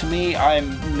gamers. And to me,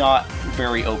 I'm not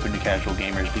very open to casual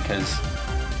gamers because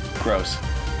gross.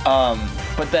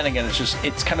 But then again,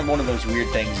 it's kind of one of those weird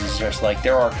things. It's just like,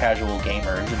 there are casual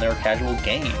gamers and there are casual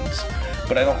games.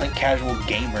 But I don't think casual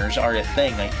gamers are a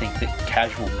thing. I think that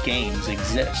casual games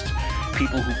exist.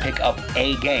 People who pick up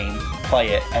a game,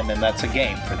 play it, and then that's a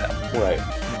game for them. Right.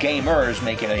 Gamers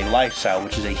make it a lifestyle,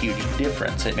 which is a huge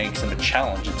difference. It makes them a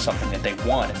challenge. It's something that they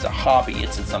want. It's a hobby.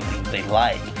 It's something they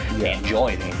like. Yeah. They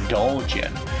enjoy. They indulge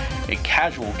in. A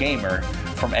casual gamer,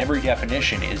 from every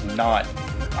definition, is not,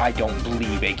 I don't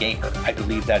believe, a gamer. I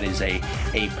believe that is a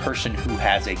person who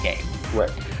has a game.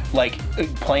 Right. Like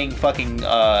playing fucking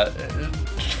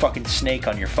Snake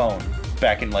on your phone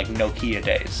back in like Nokia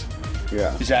days.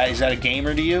 Yeah. Is that a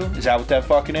gamer to you? Is that what that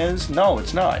fucking is? No,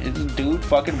 it's not. It's a dude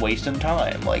fucking wasting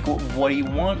time. Like, what do you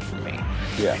want from me?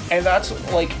 Yeah. And that's,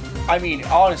 like, I mean,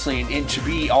 honestly, and to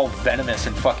be all venomous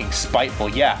and fucking spiteful,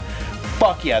 yeah.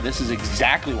 Fuck yeah, this is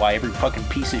exactly why every fucking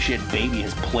piece of shit baby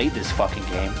has played this fucking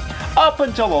game. Up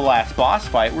until the last boss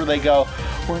fight where they go,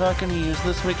 we're not going to use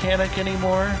this mechanic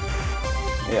anymore.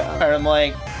 Yeah. And I'm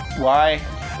like, why?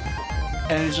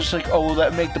 And it's just like, oh, will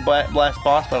that make the last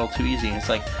boss battle too easy? And it's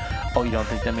like, oh, you don't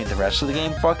think that made the rest of the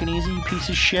game fucking easy, you piece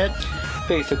of shit?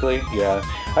 Basically, yeah.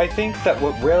 I think that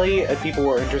what really people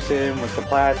were interested in was the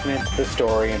plasmids, the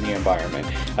story, and the environment.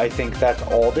 I think that's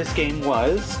all this game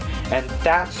was, And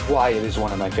that's why it is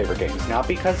one of my favorite games. Not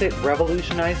because it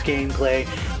revolutionized gameplay,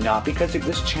 not because it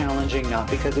was challenging, not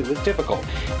because it was difficult,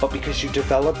 but because you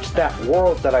developed that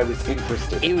world that I was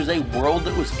interested in. It was a world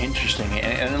that was interesting,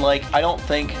 and like, I don't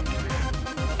think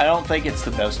it's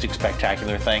the most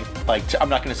spectacular thing. Like, I'm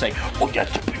not going to say, oh,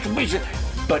 that's amazing.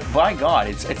 But by God,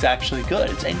 it's actually good.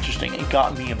 It's interesting. It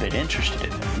got me a bit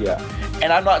interested. Yeah.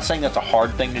 And I'm not saying that's a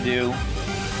hard thing to do.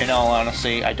 In all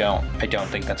honesty, I don't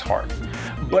think that's hard.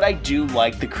 But I do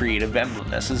like the creative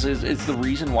emblemness. It's the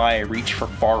reason why I reach for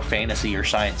far fantasy or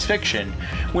science fiction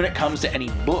when it comes to any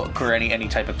book or any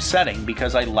type of setting,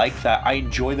 because I like that. I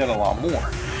enjoy that a lot more,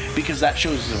 because that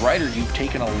shows as a writer you've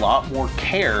taken a lot more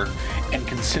care and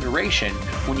consideration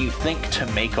when you think to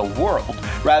make a world,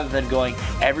 rather than going,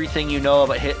 everything you know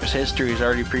about history is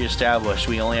already pre-established,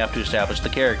 we only have to establish the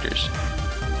characters.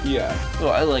 Yeah.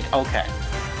 Well, I like, okay.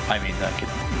 I mean, I could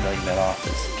write that off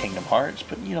as Kingdom Hearts,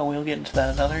 but, you know, we'll get into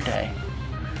that another day.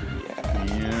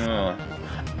 Yeah.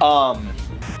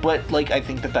 But, like, I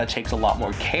think that takes a lot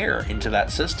more care into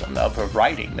that system of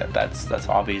writing. That's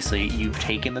obviously, you've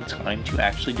taken the time to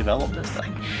actually develop this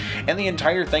thing. And the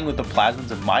entire thing with the plasmids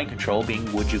of mind control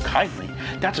being "would you kindly,"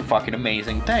 that's a fucking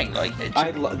amazing thing. Like,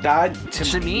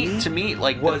 to me,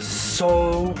 like, was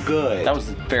so good. That was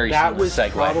a very That was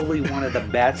segue. Probably one of the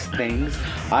best things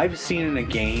I've seen in a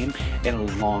game in a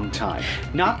long time.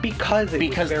 Not because the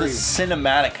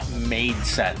cinematic made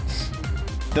sense.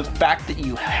 The fact that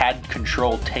you had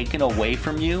control taken away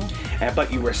from you,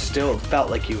 but you were still felt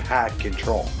like you had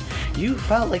control. You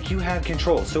felt like you had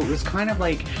control, so it was kind of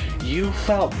like you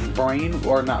felt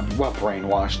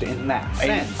brainwashed in that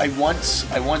sense. I once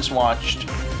watched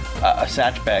a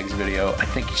Satchbags video. I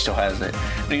think he still has it.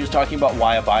 And he was talking about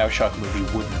why a Bioshock movie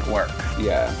wouldn't work.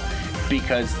 Yeah.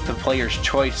 Because the player's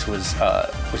choice was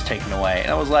taken away,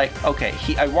 and I was like, okay.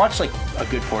 I watched like a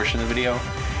good portion of the video.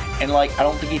 And, like, I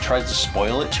don't think he tries to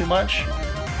spoil it too much,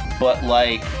 but,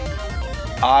 like,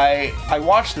 I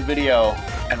watched the video,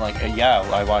 and, like, yeah,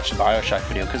 I watched the Bioshock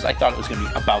video, because I thought it was going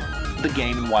to be about the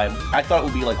game and why, I thought it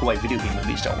would be, like, why video game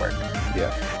movies don't work.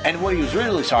 Yeah. And what he was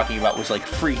really talking about was, like,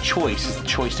 free choice, the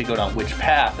choice to go down which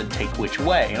path and take which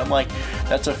way. And I'm like,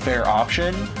 that's a fair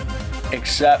option,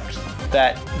 except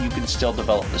that you can still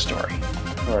develop the story.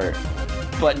 Right.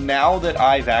 But now that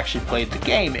I've actually played the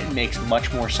game, it makes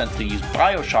much more sense to use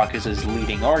Bioshock as his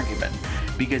leading argument,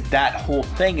 because that whole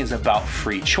thing is about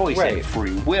free choice and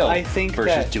free will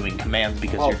versus doing commands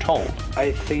because you're told.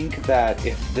 I think that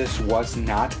if this was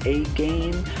not a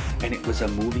game and it was a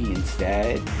movie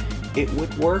instead, it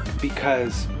would work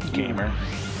because... Gamer.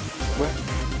 What?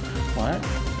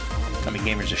 I mean,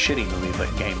 Gamer's a shitty movie,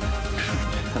 but Gamer.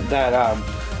 that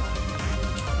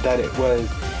it was...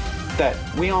 That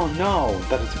we all know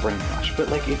that it's brainwash, but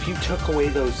like if you took away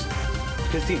those,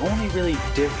 because the only really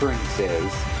difference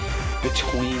is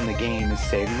between the game is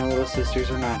saving the little sisters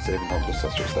or not saving the little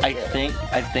sisters. I think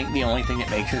the only thing that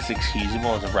makes this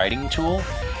excusable as a writing tool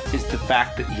is the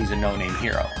fact that he's a no-name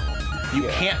hero. You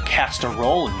can't cast a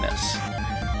role in this.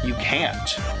 You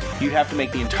can't. You have to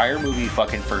make the entire movie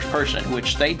fucking first person,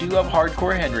 which they do have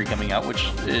Hardcore Henry coming out, which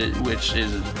is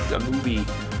a movie.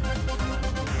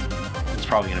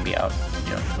 Probably gonna be out,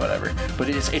 you know, whatever. But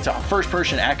it's a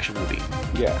first-person action movie.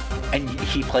 Yeah. And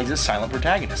he plays a silent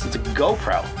protagonist. It's a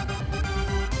GoPro.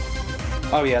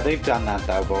 Oh yeah, they've done that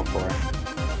though before.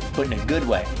 But in a good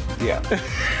way. Yeah. But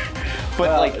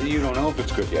well, like, you don't know if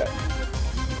it's good yet.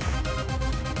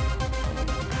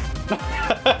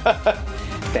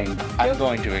 I'm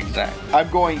going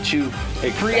to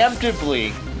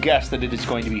preemptively guess that it is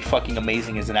going to be fucking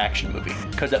amazing as an action movie,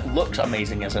 because it looks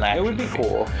amazing as an action movie. It would be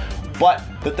cool. But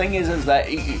the thing is that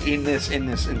in this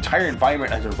entire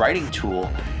environment as a writing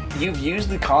tool, you've used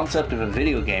the concept of a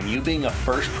video game, you being a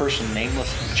first-person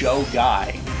nameless Joe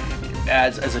guy,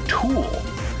 as a tool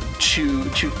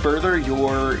to further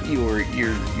your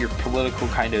political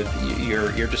kind of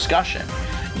your discussion,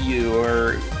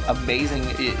 your amazing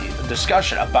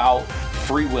discussion about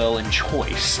free will and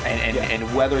choice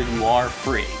and whether you are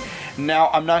free. Now,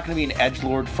 I'm not going to be an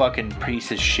edgelord fucking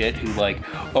piece of shit who like,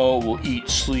 oh, we'll eat,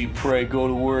 sleep, pray, go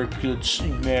to work,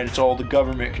 it's all the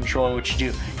government controlling what you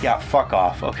do. Yeah, fuck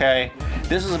off, okay?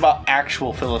 This is about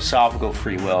actual philosophical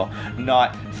free will,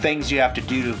 not things you have to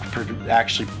do to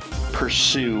actually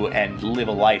pursue and live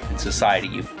a life in society,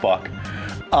 you fuck.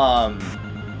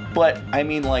 But, I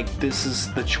mean, like, this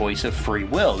is the choice of free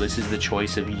will. This is the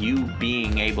choice of you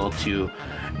being able to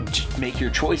make your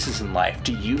choices in life.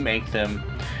 Do you make them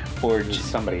Or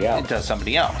just somebody else. It does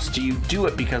somebody else. Do you do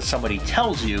it because somebody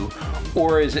tells you,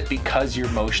 or is it because you're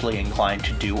emotionally inclined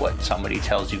to do what somebody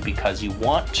tells you because you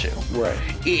want to? Right.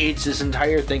 It's this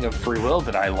entire thing of free will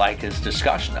that I like this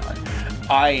discussion on.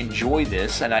 I enjoy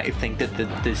this, and I think that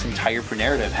this entire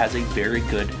narrative has a very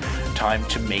good time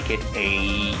to make it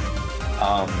a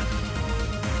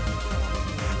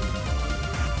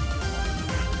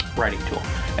writing tool,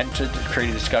 and to create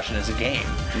a discussion as a game.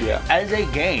 Yeah. As a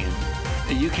game,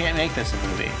 you can't make this a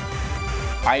movie.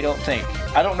 I don't think.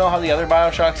 I don't know how the other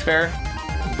Bioshocks fare,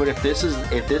 but if this is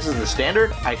the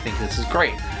standard, I think this is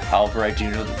great. However, I do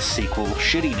know that sequel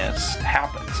shittiness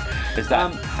happens. Is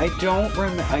that I don't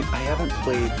remember. I haven't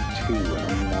played 2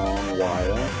 in a long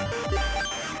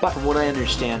while. But from what I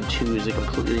understand, 2 is a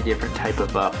completely different type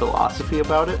of philosophy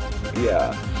about it.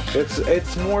 Yeah,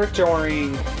 it's more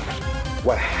during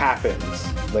what happens.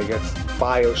 Like, it's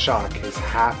Bioshock is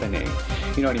happening.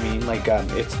 You know what I mean? Like,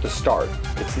 it's the start.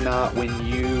 It's not when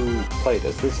you play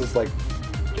this. This is like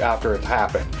after it's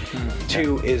happened.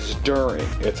 2 is during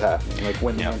it's happening. Like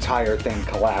when the entire thing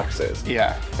collapses.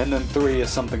 Yeah. And then 3 is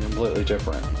something completely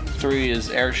different. 3 is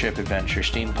airship adventure,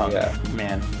 steampunk. Yeah.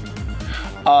 Man.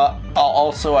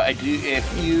 Also, I do.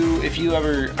 If you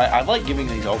ever, I like giving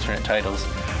these alternate titles.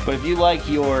 But if you like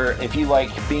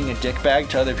being a dickbag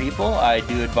to other people, I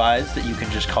do advise that you can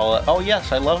just call it, oh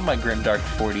yes, I love my grimdark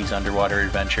 40s underwater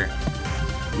adventure.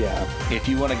 Yeah. If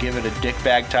you want to give it a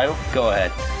dickbag title, go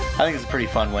ahead. I think it's a pretty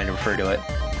fun way to refer to it.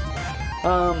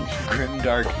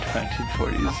 Grimdark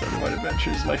 1940s underwater adventure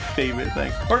is my favorite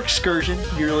thing. Or excursion,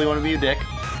 if you really want to be a dick.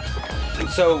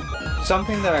 So,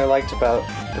 something that I liked about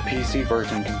the PC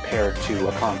version compared to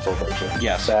a console version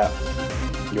is that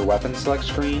your weapon select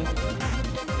screen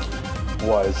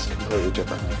was completely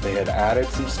different. They had added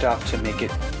some stuff to make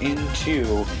it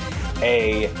into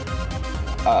a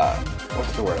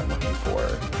what's the word I'm looking for?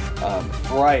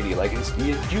 Variety. Like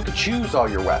you could choose all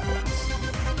your weapons.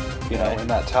 You know, in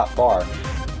that top bar.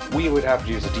 We would have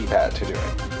to use a D-pad to do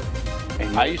it.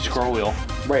 And I use scroll wheel.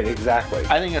 Right, exactly.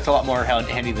 I think that's a lot more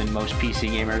handy than most PC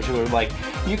gamers who are like,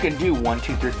 you can do 1,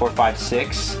 2, 3, 4, 5,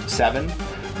 6, 7.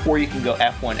 Or you can go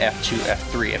F1, F2,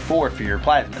 F3, F4 for your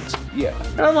plasmids. Yeah.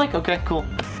 And I'm like, okay, cool.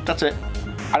 That's it.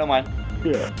 I don't mind.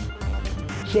 Yeah.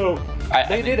 So,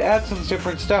 they did add some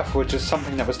different stuff, which is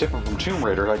something that was different from Tomb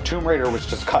Raider. Like, Tomb Raider was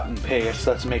just cut and paste,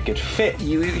 let's make it fit.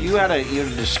 You had a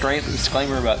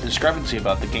disclaimer about discrepancy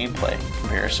about the gameplay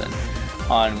comparison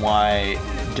on why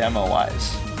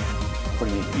demo-wise. What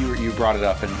do you mean? You brought it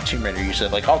up in Tomb Raider. You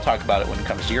said, like, I'll talk about it when it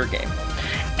comes to your game.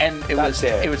 And it was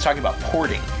talking about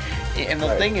porting. And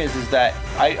the thing is that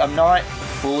I'm not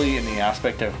fully in the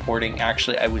aspect of porting.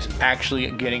 Actually, I was actually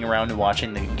getting around to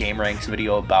watching the Game Ranks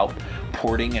video about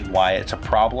porting and why it's a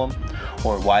problem,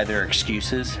 or why there are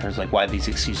excuses, or like why these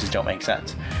excuses don't make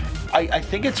sense. I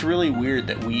think it's really weird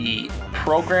that we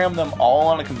program them all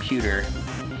on a computer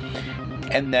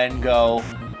and then go,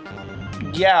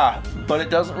 yeah, but it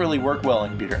doesn't really work well on a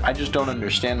computer. I just don't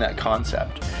understand that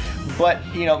concept. But,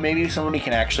 you know, maybe somebody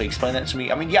can actually explain that to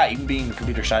me. I mean, yeah, even being in the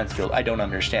computer science field, I don't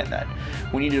understand that.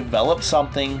 When you develop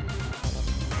something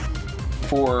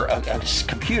for a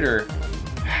computer,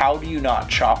 how do you not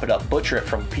chop it up, butcher it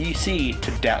from PC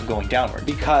to going downward?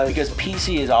 Because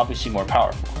PC is obviously more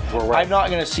powerful. I'm not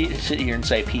going to sit here and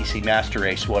say PC Master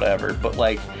Race, whatever, but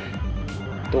like...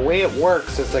 The way it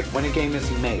works is like when a game is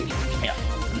made. Yeah.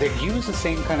 They use the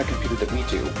same kind of computer that we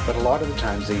do, but a lot of the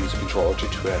times they use a controller to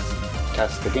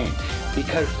test the game,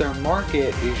 because their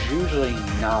market is usually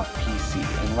not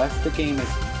PC unless the game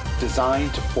is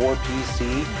designed for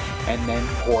PC and then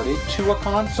ported to a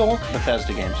console.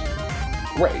 Bethesda games,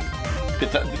 right?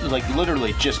 Like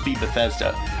literally just be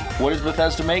Bethesda. What does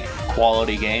Bethesda make?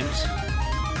 Quality games.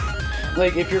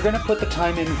 Like if you're gonna put the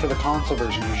time in for the console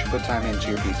version, you should put time into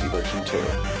your PC version too.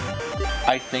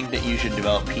 I think that you should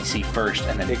develop PC first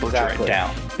and then butcher it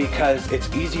down, because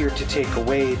it's easier to take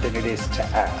away than it is to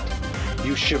add.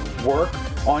 You should work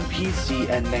on PC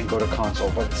and then go to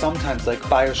console, but sometimes, like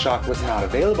Bioshock was not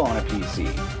available on a PC.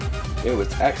 It was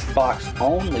Xbox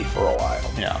only for a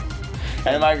while. Yeah.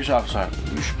 And Microsoft's like,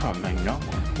 you should probably make no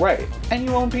one. Right. And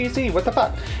you own PC, what the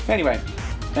fuck? Anyway,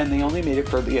 and they only made it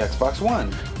for the Xbox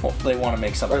One. Well, they want to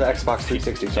make something. Or the Xbox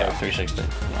 360, sorry. Yeah, 360.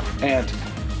 Yeah. And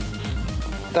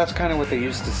that's kind of what they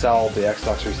used to sell the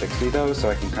Xbox 360 though,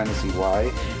 so I can kind of see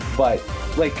why. But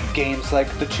like games like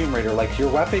the Tomb Raider, like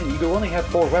your weapon, you only had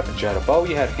 4 weapons. You had a bow,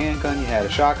 you had a handgun, you had a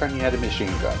shotgun, you had a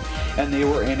machine gun. And they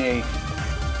were in a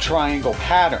triangle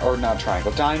pattern, or not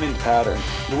triangle, diamond pattern,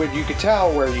 where you could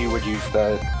tell where you would use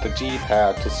the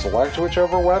D-pad to select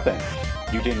whichever weapon.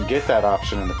 You didn't get that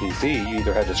option on the PC. You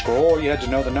either had to scroll or you had to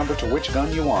know the number to which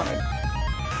gun you wanted.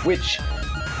 which,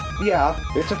 yeah,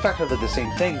 it's effectively the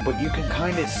same thing, but you can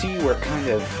kind of see where it kind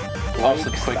of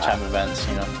Also quick time events,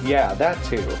 you know. Yeah, that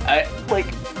too. I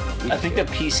think the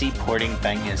PC porting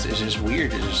thing is just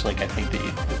weird. It's just like, I think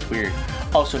that it's weird.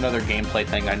 Also, another gameplay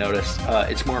thing I noticed,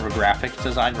 it's more of a graphics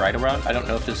design right around. I don't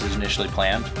know if this is initially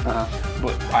planned,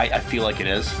 but I feel like it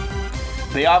is.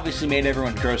 They obviously made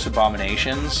everyone gross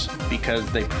abominations because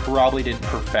they probably didn't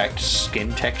perfect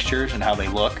skin textures and how they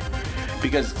look.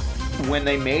 Because when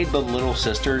they made the little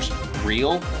sisters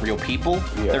real people,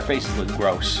 their faces look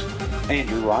gross.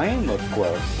 Andrew Ryan looked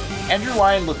gross. Andrew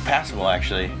Ryan looked passable,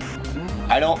 actually.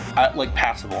 I like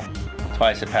passable. That's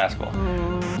why I said passable.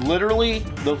 Literally,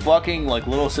 the fucking like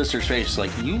little sister's face,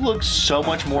 like, you look so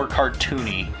much more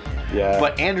cartoony. Yeah.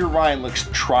 But Andrew Ryan looks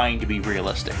trying to be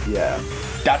realistic. Yeah.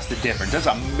 That's the difference. That's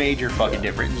a major fucking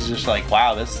difference. It's just like,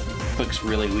 wow, this looks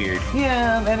really weird.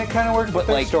 Yeah, and it kind of worked with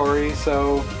their story,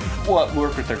 so... Well, it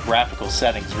worked with their graphical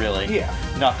settings, really. Yeah.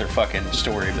 Not their fucking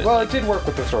story, but... Well, it did work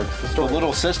with the story, because the story... The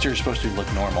little sister's supposed to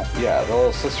look normal. Yeah, the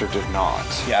little sister did not.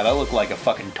 Yeah, that looked like a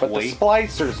fucking toy. But the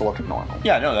splicers look normal.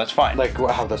 Yeah, no, that's fine. Like,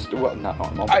 how the... Well, not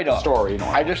normal, but I know. The story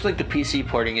normal. I just think the PC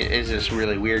porting is just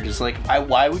really weird. Just like,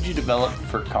 why would you develop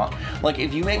for... Like,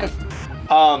 if you make a...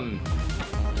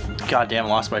 God damn, I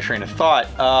lost my train of thought.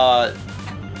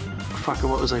 Fuck,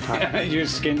 what was I talking?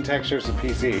 Use skin textures of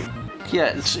PC.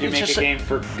 Yeah, it's make just a game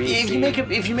for PC.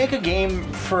 If you make a game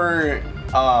for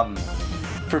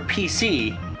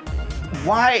PC,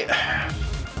 why?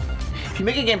 If you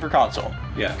make a game for console,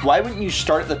 why wouldn't you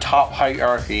start at the top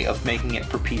hierarchy of making it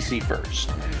for PC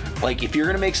first? Like, if you're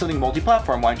gonna make something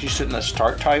multi-platform, why don't you sit in the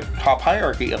top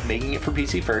hierarchy of making it for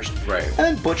PC first, right? And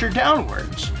then butcher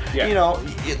downwards. Yeah. You know,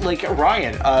 like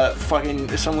Ryan,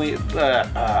 fucking somebody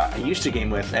I used to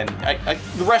game with, and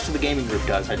the rest of the gaming group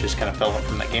does. I just kind of fell up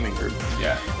from that gaming group.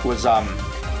 Yeah. Was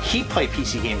he played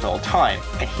PC games all the time,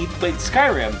 and he played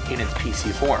Skyrim in its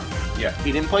PC form. Yeah.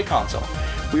 He didn't play console.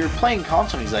 We were playing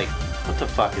console, and he's like, "What the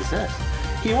fuck is this?"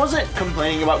 He wasn't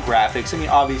complaining about graphics. I mean,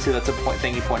 obviously that's a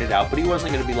thing he pointed out, but he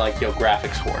wasn't going to be like, yo,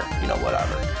 graphics whore, you know,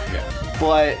 whatever. Yeah.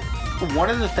 But one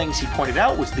of the things he pointed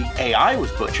out was the AI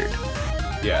was butchered.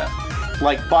 Yeah.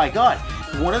 Like, by God,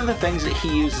 one of the things that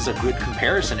he used as a good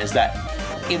comparison is that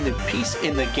in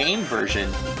the game version,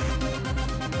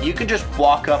 you can just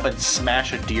walk up and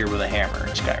smash a deer with a hammer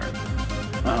in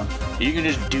Skyrim. You can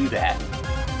just do that.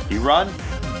 You run,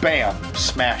 bam,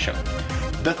 smash him.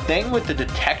 The thing with the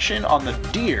detection on the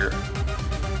deer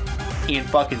in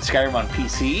fucking Skyrim on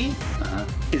PC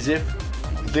is if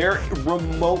they're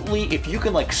remotely, if you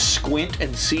can like squint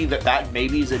and see that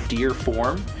maybe is a deer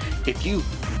form, if you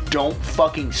don't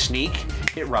fucking sneak,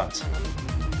 it runs.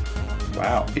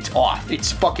 Wow. It's off.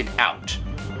 It's fucking out.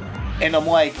 And I'm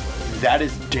like, that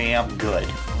is damn good.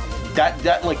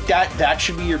 That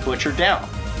should be your butcher down.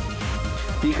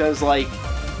 Because like,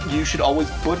 you should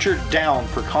always butcher down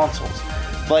for consoles.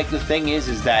 Like, the thing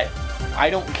is that I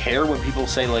don't care when people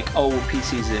say like, oh,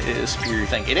 PC is a superior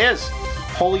thing. It is.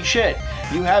 Holy shit.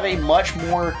 You have a much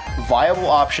more viable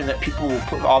option that people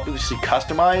will obviously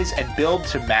customize and build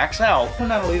to max out. Well,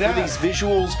 not only that. For these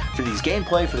visuals, for these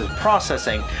gameplay, for the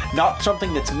processing, not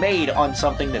something that's made on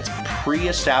something that's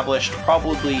pre-established,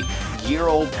 probably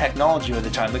year-old technology by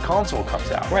the time the console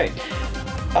comes out. Right.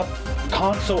 A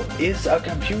console is a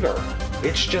computer.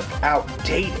 It's just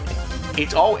outdated.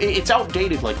 It's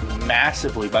outdated like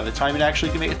massively by the time it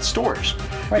actually can make it stores.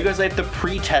 Right. Because they have to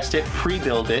pre-test it,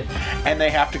 pre-build it, and they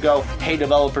have to go, hey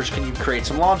developers, can you create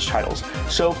some launch titles?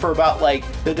 So for about like,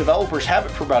 the developers have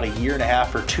it for about a year and a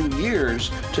half or 2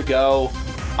 years to go,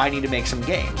 I need to make some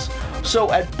games.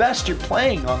 So at best you're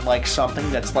playing on like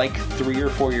something that's like 3 or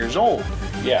 4 years old.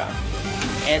 Yeah.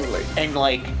 And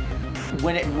like,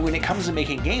 when it comes to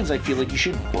making games, I feel like you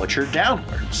should butcher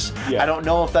downwards. Yeah. I don't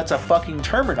know if that's a fucking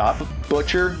term or not, but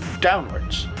butcher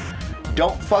downwards.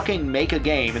 Don't fucking make a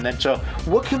game and then so,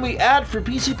 what can we add for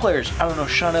PC players? I don't know,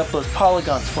 shut up those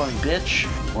polygons for me, bitch.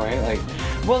 Right, like,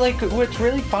 well, like, what's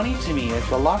really funny to me is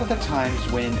a lot of the times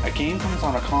when a game comes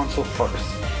on a console first,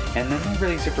 and then they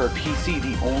release it for a PC,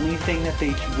 the only thing that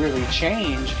they really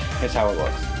change is how it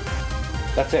looks.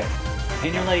 That's it.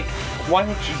 And you're like, why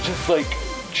don't you just, like,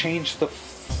 change the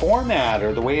format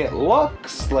or the way it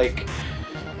looks, like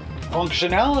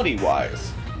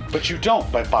functionality-wise? But you don't.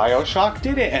 But Bioshock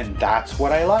did it, and that's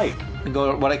what I like.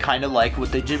 What I kind of like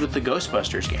what they did with the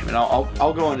Ghostbusters game, and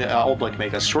I'll go into, I'll like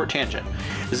make a short tangent.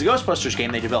 Is the Ghostbusters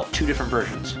game, they developed 2 different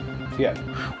versions. Yeah.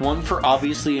 One for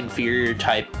obviously inferior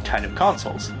type kind of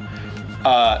consoles.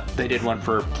 They did one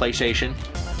for PlayStation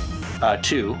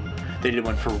 2. They did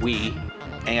one for Wii.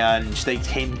 And they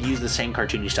use the same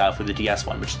cartoony style for the DS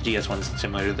one, which the DS one is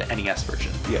similar to the NES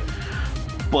version. Yeah.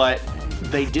 But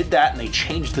they did that and they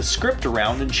changed the script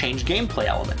around and changed gameplay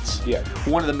elements. Yeah.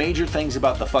 One of the major things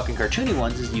about the fucking cartoony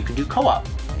ones is you can do co-op.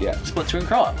 Yeah. Split screen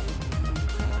co-op.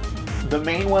 The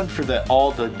main one for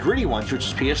all the gritty ones, which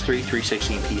is PS3,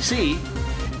 360, and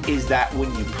PC, is that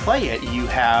when you play it, you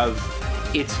have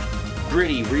it's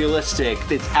gritty, realistic.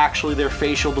 It's actually their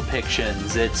facial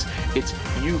depictions. It's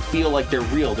you feel like they're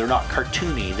real. They're not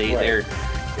cartoony.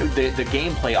 The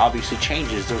gameplay obviously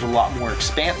changes. There's a lot more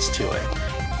expanse to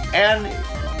it, and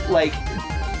like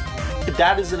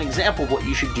that is an example of what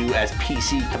you should do as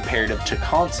PC comparative to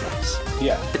consoles.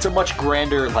 Yeah. It's a much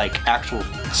grander, like, actual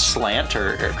slant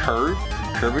or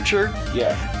curvature.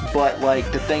 Yeah. But,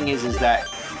 like, the thing is that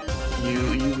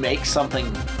you make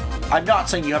something... I'm not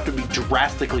saying you have to be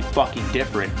drastically fucking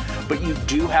different, but you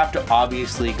do have to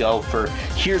obviously go for,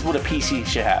 here's what a PC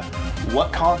should have.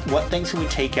 What things can we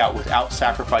take out without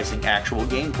sacrificing actual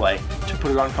gameplay to put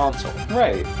it on console?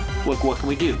 Right. What can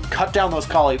we do? Cut down those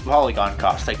polygon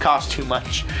costs. They cost too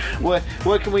much. What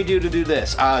can we do to do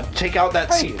this? Take out that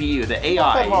CPU, the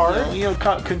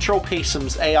AI. Control paste some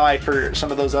AI for some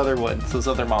of those other ones, those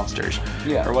other monsters,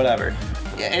 or whatever.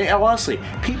 And honestly,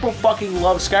 people fucking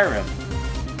love Skyrim.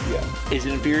 Yeah. Is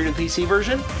it inferior to the PC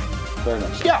version? Very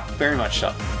much so. Yeah, very much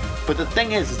so. But the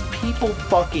thing is people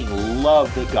fucking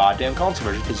love the goddamn console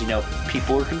version because,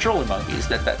 people are controller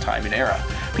monkeys at that time and era.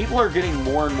 People are getting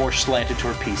more and more slanted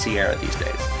toward PC era these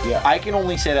days. Yeah. I can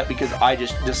only say that because I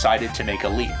just decided to make a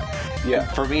leap. Yeah.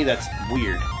 For me, that's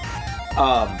weird.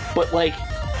 But, like,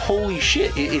 holy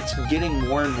shit, it's getting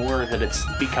more and more that it's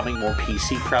becoming more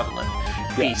PC prevalent.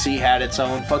 Yeah. PC had its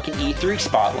own fucking E3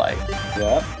 spotlight.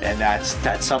 Yeah. And that's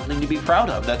something to be proud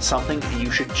of. That's something that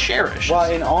you should cherish. Well,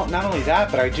 and not only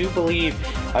that, but I do believe,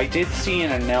 I did see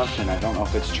an announcement, I don't know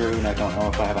if it's true, and I don't know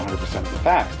if I have 100% of the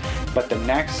facts, but the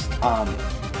next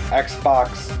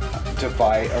Xbox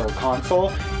device or console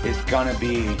is gonna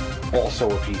be also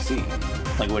a PC.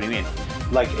 Like, what do you mean?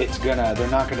 Like, it's gonna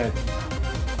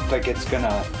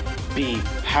be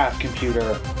half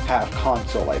computer, half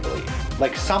console, I believe.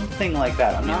 Like, something like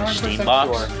that. I'm not 100% Steam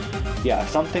box? sure. Yeah,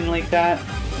 something like that.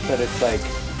 But it's like,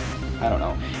 I don't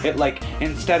know. It, like,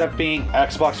 instead of being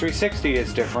Xbox 360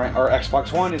 is different, or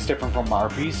Xbox One is different from our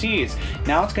PCs,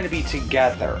 now it's going to be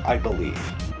together, I believe.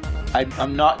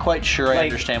 I'm not quite sure I Like,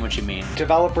 understand what you mean.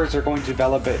 Developers are going to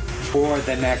develop it for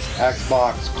the next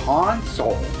Xbox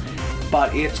console,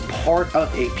 but it's part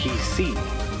of a PC.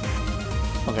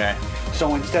 Okay.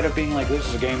 So instead of being like, this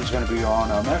is a game that's going to be on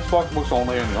Xbox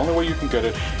only, and the only way you can get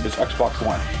it is Xbox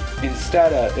One.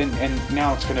 Instead of, and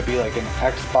now it's going to be like an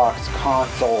Xbox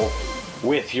console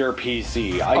with your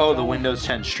PC. The Windows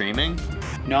 10 streaming?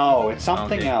 No, it's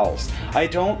something Okay. else. I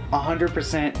don't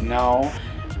 100% know.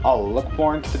 I'll look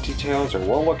more into the details, or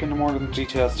we'll look into more of the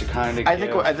details to kind of. I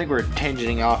think we're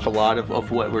tangenting off a lot of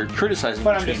what we're criticizing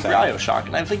But I'm between just saying. Bioshock,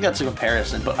 and I think that's a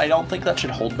comparison. But I don't think that should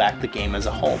hold back the game as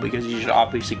a whole, because you should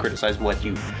obviously criticize what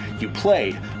you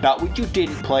played, not what you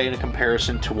didn't play in a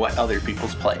comparison to what other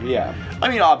people's played. Yeah. I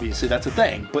mean, obviously that's a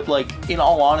thing, but like in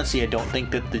all honesty, I don't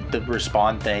think that the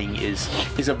Respawn thing is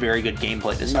a very good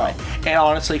gameplay design. No. And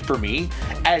honestly, for me,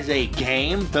 as a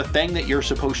game, the thing that you're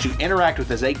supposed to interact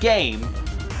with as a game,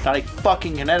 not a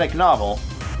fucking kinetic novel,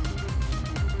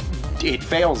 it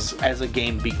fails as a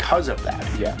game because of that.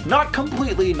 Yeah. Not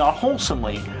completely, not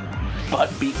wholesomely,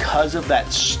 but because of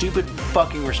that stupid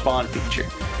fucking Respawn feature.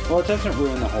 Well, it doesn't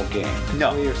ruin the whole game.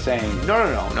 No. What you're saying.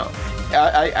 No.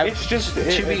 It's just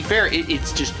to be fair, it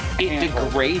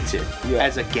degrades it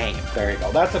as a game. There you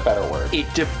go. That's a better word. It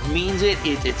demeans it.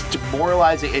 It's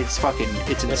demoralizing. It's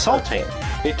insulting.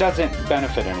 It doesn't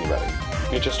benefit anybody.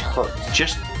 It just hurts.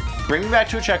 Just bring me back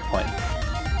to a checkpoint.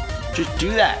 Just do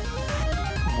that.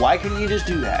 Why couldn't you just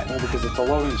do that? Well, because it's a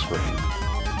loading screen.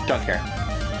 Don't care.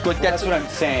 Like That's what I'm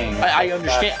saying. I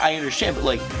understand. I understand, but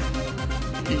like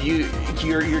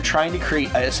you're trying to create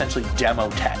essentially demo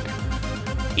tech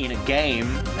in a game,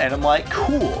 and I'm like,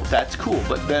 cool, that's cool.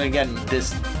 But then again,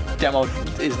 this demo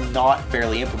is not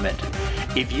fairly implemented.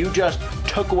 If you just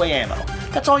took away ammo,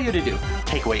 that's all you had to do.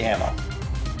 Take away ammo.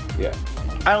 Yeah.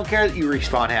 I don't care that you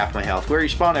respawn half my health. Where you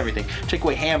respawn everything. Take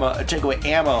away ammo. Take away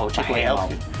ammo. Take away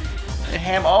health.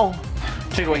 Ammo.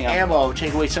 Take away ammo.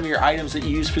 Take away some of your items that you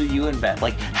use for the UN event.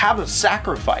 Like, have a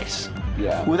sacrifice.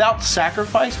 Yeah. Without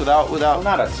sacrifice, without Well,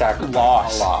 not a sacrifice.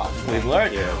 loss. A loss. We've Thank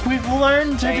learned. you. We've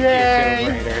learned today. Thank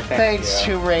you, Tomb Raider. Thanks,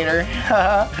 Tomb Raider.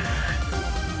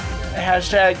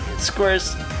 Hashtag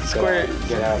squares. Square.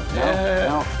 Get out.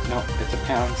 No. It's a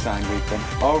pound sign. We've been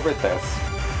over this.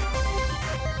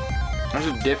 There's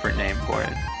a different name for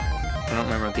it. I don't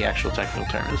remember what the actual technical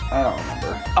term is. I don't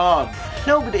remember.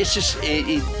 No, but it's just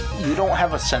you don't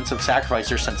have a sense of sacrifice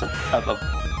or sense of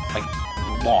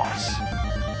like loss.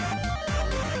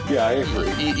 Yeah, I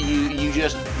agree. You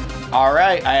just, all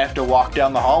right, I have to walk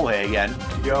down the hallway again.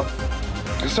 Yep.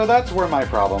 So that's where my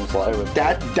problems lie with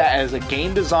That as a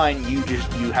game design, you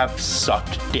have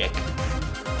sucked dick.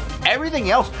 Everything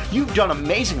else, you've done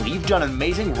amazingly. You've done an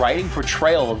amazing writing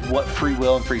portrayal of what free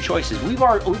will and free choice is. We've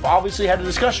obviously had a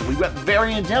discussion. We went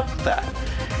very in depth with that.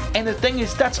 And the thing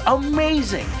is, that's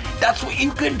amazing. That's what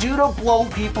you can do to blow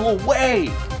people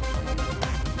away.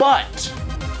 But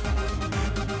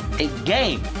a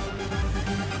game,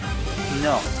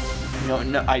 no,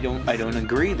 I don't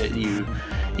agree that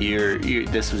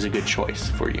this was a good choice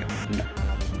for you. No.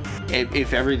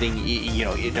 If everything,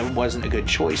 it wasn't a good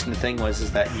choice, and the thing was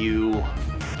is that you,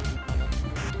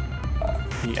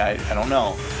 I don't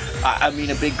know. I mean,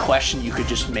 a big question you could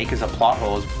just make as a plot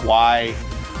hole is why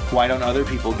don't other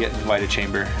people get in the Vita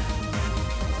Chamber?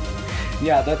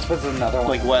 Yeah, that's what's another one.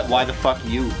 Like, why the fuck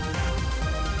you?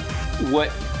 What?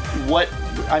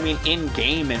 I mean, in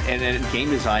game and in game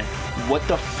design, what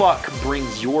the fuck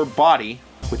brings your body,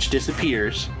 which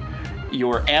disappears,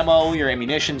 your ammo, your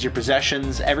ammunitions, your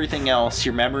possessions, everything else,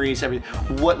 your memories,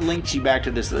 what links you back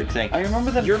to this thing? I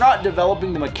remember that you're not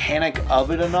developing the mechanic of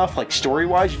it enough, like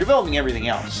story-wise. You're developing everything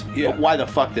else. Yeah. But why the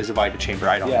fuck there's a Vita Chamber?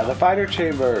 I don't know. Yeah, the Vita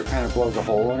Chamber kind of blows a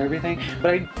hole and everything.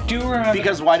 But I do remember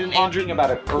because why didn't talking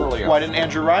about it earlier? Why didn't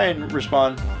Andrew Ryan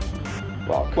respond?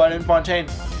 Well, why didn't Fontaine?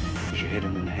 You should hit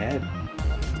him in the head.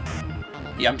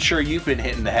 Yeah, I'm sure you've been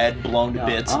hit in the head, blown to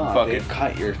bits, and fucking. They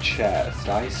cut your chest.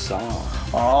 I saw.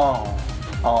 Oh,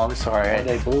 I'm sorry. Oh,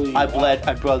 they blew you I bled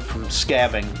from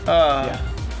scabbing. Yeah.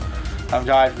 I've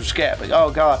died from scabbing.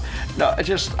 Oh god. No,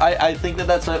 I think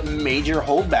that's a major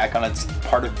holdback on its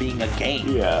part of being a game.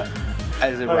 Yeah.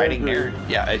 As a writing nerd.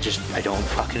 Yeah, I don't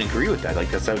fucking agree with that. Like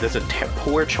that's a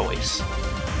poor choice.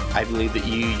 I believe that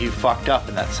you fucked up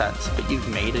in that sense, but you've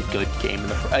made a good game.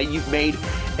 You've made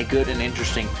a good and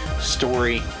interesting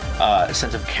story,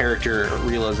 sense of character,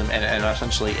 realism, and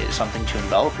essentially something to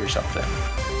envelop yourself in.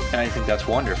 And I think that's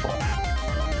wonderful.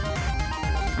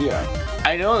 Yeah.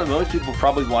 I know that most people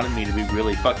probably wanted me to be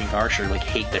really fucking harsh or like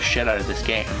hate the shit out of this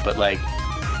game, but like,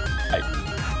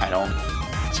 I don't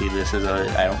see this as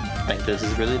I don't think this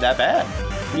is really that bad.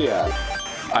 Yeah.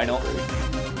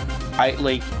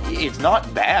 It's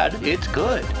not bad, it's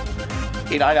good.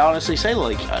 And I'd honestly say,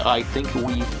 like, I think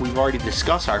we've already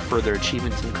discussed our further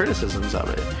achievements and criticisms of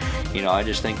it. I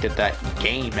just think that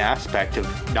game aspect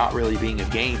of not really being a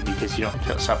game because you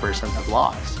don't suffer a sense of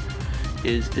loss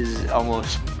is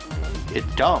almost,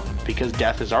 it's dumb because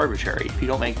death is arbitrary. If you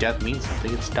don't make death mean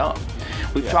something, it's dumb.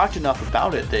 We've talked enough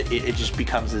about it that it just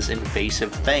becomes this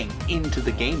invasive thing into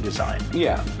the game design.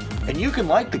 Yeah. And you can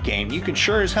like the game, you can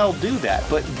sure as hell do that,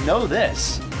 but know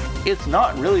this. It's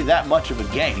not really that much of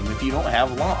a game if you don't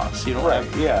have loss. You don't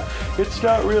have... Yeah. It's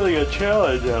not really a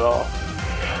challenge at all.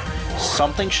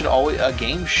 A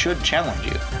game should challenge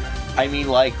you. I mean,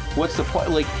 like, what's the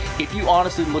point? Like, if you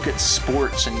honestly look at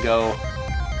sports and go,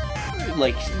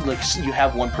 like you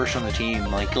have one person on the team,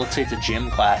 like, let's say it's a gym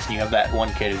class and you have that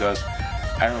one kid who goes,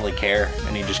 I don't really care,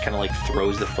 and he just kind of like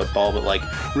throws the football, but like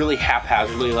really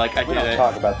haphazardly, like we don't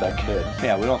talk about that kid.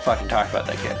 Yeah, we don't fucking talk about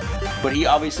that kid. But he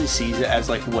obviously sees it as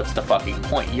like, what's the fucking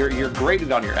point? You're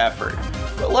graded on your effort,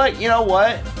 but like, you know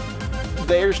what?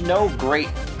 There's no great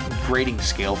grading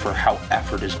scale for how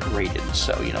effort is graded,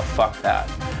 so fuck that.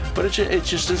 But it's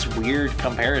just this weird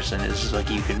comparison. It's just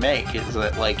like you can make is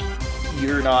that like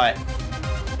you're not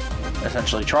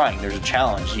essentially trying. There's a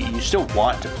challenge. You still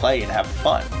want to play and have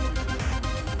fun.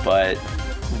 But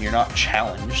when you're not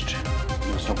challenged,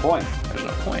 there's no point. There's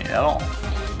no point at all.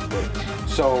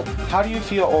 So, how do you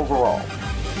feel overall?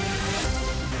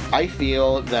 I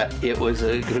feel that it was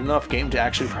a good enough game to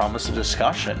actually promise a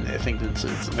discussion. I think it's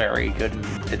very good in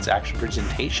its actual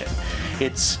presentation.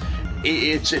 It's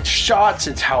shots,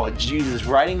 it's how it uses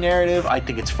writing narrative. I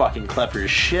think it's fucking clever as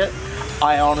shit.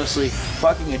 I honestly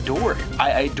fucking adore it.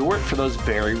 I adore it for those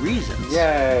very reasons.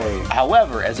 Yay.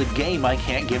 However, as a game, I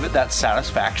can't give it that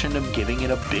satisfaction of giving it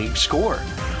a big score.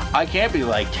 I can't be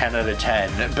like 10 out of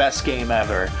 10, best game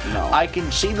ever. No. I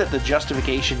can see that the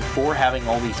justification for having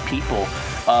all these people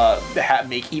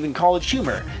make even College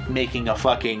Humor making a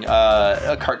fucking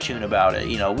a cartoon about it,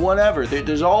 whatever.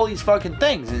 There's all these fucking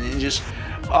things, and it just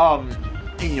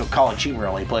College Humor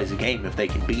only plays a game if they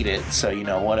can beat it, so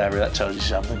whatever, that tells you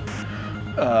something.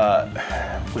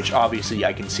 Which obviously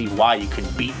I can see why you can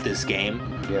beat this game.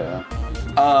 Yeah.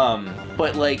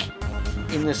 But like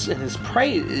in this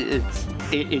praise,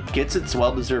 it gets its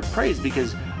well-deserved praise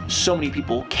because so many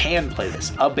people can play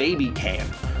this. A baby can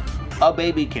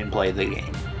play the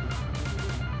game.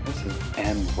 This is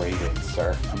M-rated,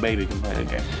 sir. A baby can play the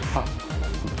game.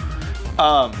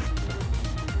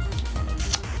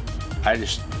 I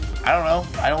don't know.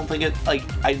 I don't think it, like,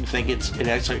 I think it's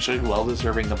actually well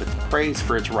deserving of its praise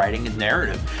for its writing and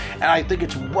narrative. And I think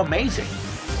it's amazing.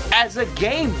 As a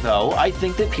game, though, I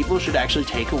think that people should actually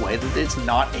take away that it's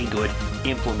not a good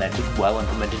well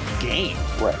implemented game.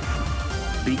 Right.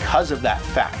 Because of that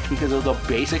fact. Because of the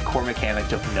basic core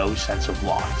mechanic of no sense of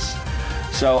loss.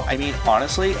 So, I mean,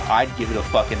 honestly, I'd give it a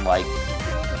fucking, like,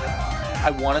 I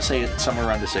want to say it's somewhere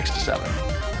around a 6 to 7.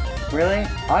 Really?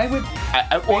 I would.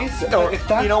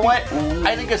 You know what?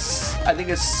 I think it's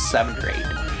 7 or 8.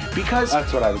 Because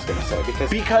that's what I was gonna say.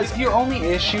 Because your only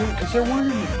issue, because there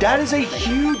weren't any. That is a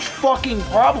huge fucking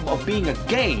problem of being a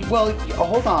game. Well,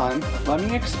 hold on. Let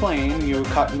me explain. You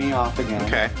cut me off again.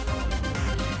 Okay.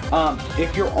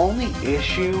 If your only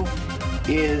issue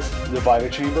is the Vita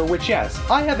Chamber, which yes,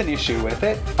 I have an issue with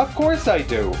it. Of course I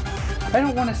do. I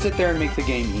don't want to sit there and make the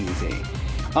game easy.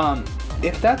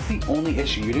 If that's the only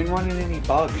issue, you didn't run into any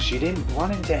bugs, you didn't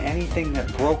run into anything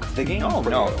that broke the game.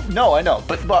 No, I know.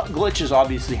 But glitches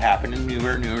obviously happen in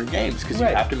newer games because you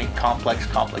have to make complex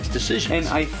decisions. And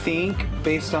I think,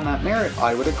 based on that merit,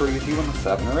 I would agree with you on the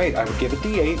 7 or 8. I would give it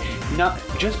the 8, not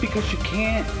just because you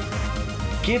can't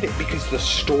give it because the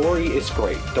story is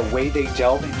great. The way they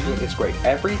delve into it is great.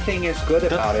 Everything is good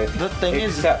about it. The thing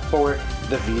except for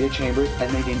the Vita Chambers,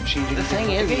 and they didn't change anything.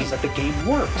 The thing is that the game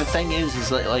works. The thing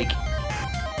is like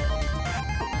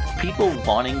people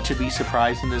wanting to be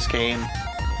surprised in this game.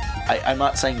 I'm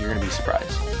not saying you're gonna be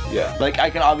surprised. Yeah. Like, I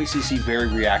can obviously see very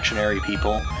reactionary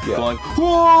people going,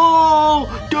 "Whoa,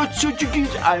 that's such a good..."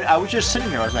 I was just sitting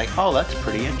there. I was like, "Oh, that's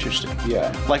pretty interesting."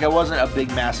 Yeah. Like, I wasn't a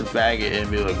big, massive bag and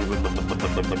be like,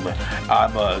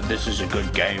 "This is a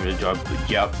good game."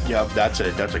 Yep. That's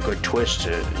a good twist.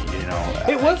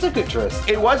 It was a good twist.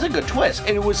 It was a good twist,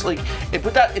 and it was like,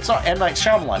 it's not M. Night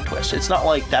Shyamalan twist. It's not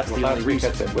like that's the only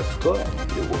reason. It was good.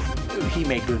 He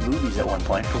made good movies at one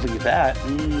point. Believe that.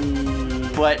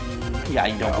 But yeah,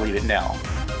 you don't believe it now.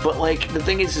 But like, the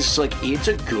thing is like, it's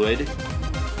a good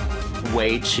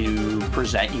way to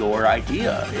present your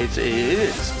idea. It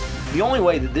is. The only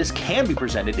way that this can be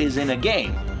presented is in a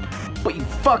game. But you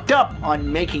fucked up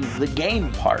on making the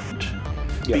game part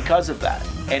because of that.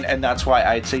 And that's why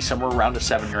I'd say somewhere around a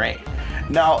 7 or 8.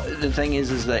 Now, the thing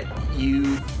is that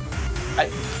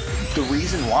the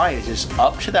reason why is just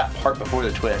up to that part before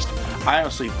the twist, I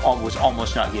honestly was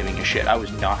almost not giving a shit. I was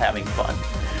not having fun.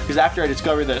 Because after I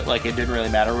discovered that, like, it didn't really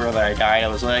matter whether I died, I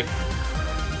was like,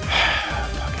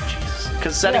 fucking Jesus.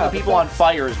 Because setting the people on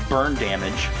fire is burn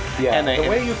damage. Yeah, and the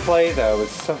way you play, though, is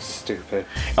so stupid.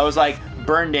 I was like,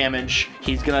 burn damage,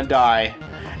 he's gonna die.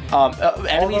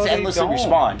 Enemies endlessly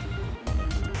respawn.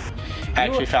 I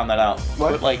actually found that out.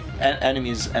 What? But, like,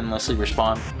 enemies endlessly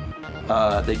respawn.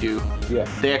 They do. Yeah.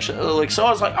 They actually, like, so I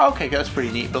was like, okay, that's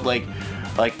pretty neat, but like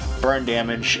burn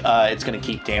damage, it's gonna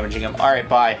keep damaging them. All right,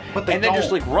 bye. But they and then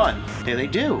just like run. Yeah, they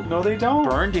do. No, they don't.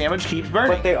 Burn damage keeps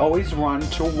burning. But they always run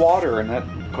to water, and that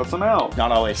puts them out.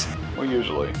 Not always. Well,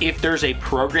 usually. If there's a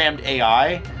programmed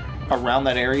AI around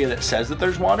that area that says that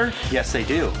there's water, yes, they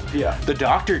do. Yeah. The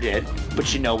doctor did,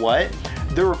 but you know what?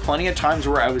 There were plenty of times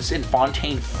where I was in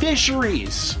Fontaine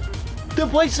fisheries. The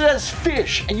place that has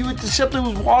fish, and you would simply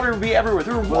with water and be everywhere.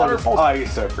 There were waterfalls.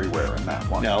 Ice everywhere in that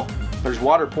one. No, there's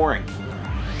water pouring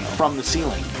from the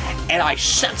ceiling. And I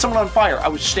set someone on fire. I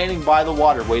was standing by the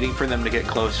water waiting for them to get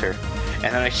closer.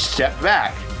 And then I stepped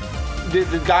back.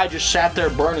 The guy just sat there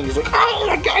burning. He's like, oh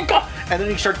my God. And then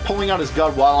he starts pulling out his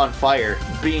gun while on fire,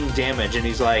 being damaged. And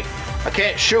he's like, I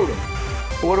can't shoot him.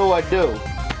 What do I do?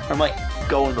 I'm like,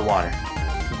 go in the water.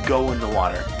 Go in the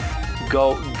water.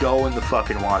 Go in the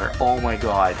fucking water. Oh my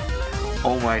God.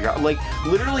 Oh my God. Like,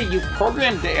 literally, you've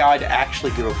programmed the AI to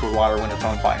actually go for water when it's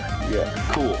on fire. Yeah.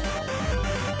 Cool.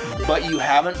 But you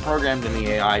haven't programmed in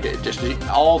the AI to just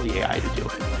all the AI to do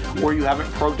it. Or you haven't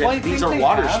programmed, these are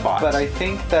water spots. But I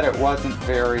think that it wasn't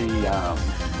very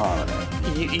prominent.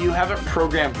 You haven't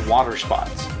programmed water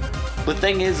spots. The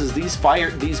thing is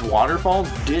these waterfalls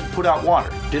did put out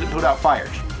water, didn't put out fires.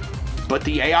 But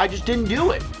the AI just didn't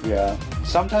do it. Yeah.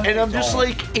 Sometimes. And I'm just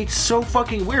like, it's so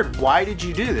fucking weird. Why did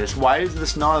you do this? Why is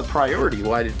this not a priority?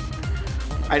 I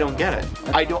don't get it.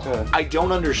 I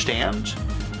don't understand.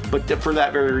 But for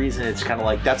that very reason, it's kind of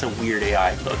like, that's a weird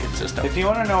AI looking system. If you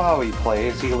want to know how he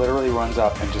plays, he literally runs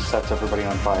up and just sets everybody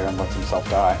on fire and lets himself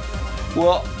die.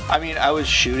 Well, I mean, I was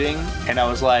shooting and I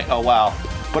was like, oh wow.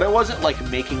 But I wasn't like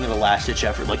making it a last-ditch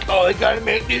effort, like, oh, I gotta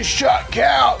make this shot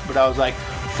count. But I was like,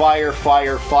 fire,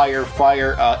 fire, fire,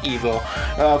 fire, Evo.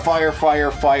 Fire,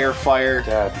 fire, fire, fire.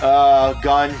 Dead.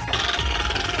 Gun.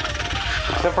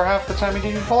 Except for half the time he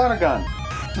didn't even pull out a gun.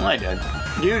 Well, I did.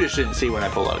 You just didn't see when I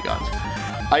pulled out guns.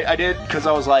 I did, because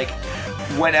I was like,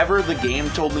 whenever the game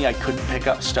told me I couldn't pick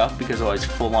up stuff because I was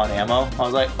full on ammo, I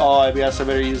was like, oh, I guess I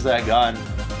better use that gun.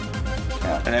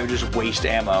 Yeah. And I would just waste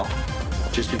ammo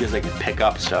just because I could pick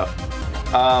up stuff.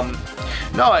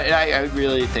 No, I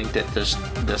really think that this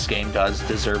game does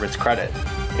deserve its credit.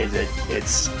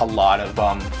 It's a lot of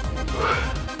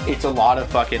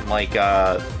fucking like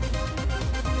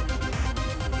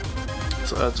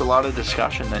it's a lot of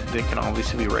discussion that can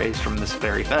obviously be raised from this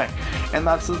very thing, and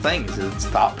that's the thing, is it's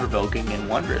thought-provoking and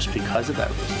wondrous because of that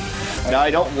reason. Now,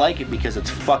 I don't like it because it's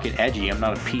fucking edgy. I'm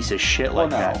not a piece of shit like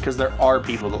that, because there are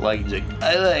people that like it. Like,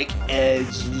 I like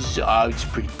edge, it's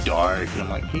pretty dark, and I'm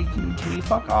like, hey, can you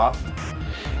fuck off?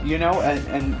 You know,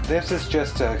 and this is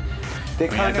just a... I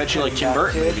bet you like Tim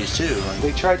Burton movies too. Like,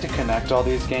 they tried to connect all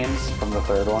these games from the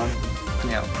third one.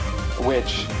 Yeah.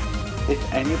 Which,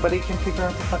 if anybody can figure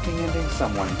out the fucking ending,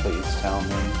 someone please tell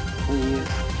me. Please.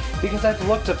 Because I've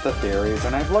looked up the theories,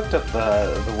 and I've looked up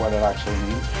the what it actually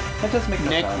means. It does make no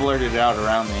sense. Nick blurted it out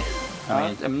around me.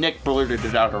 I mean, Nick blurted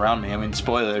it out around me. I mean,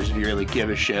 spoilers if you really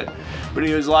give a shit. But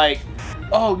he was like,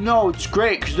 oh no, it's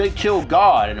great because they kill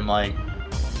God. And I'm like...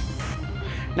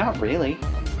 Not really.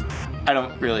 I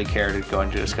don't really care to go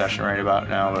into discussion right about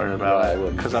now or about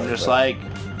it, because I'm just like...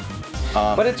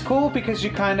 but it's cool because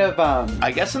you kind of...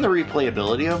 I guess in the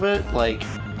replayability of it, like,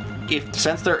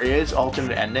 since there is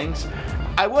alternate endings,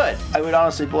 I would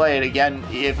honestly play it again,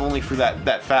 if only for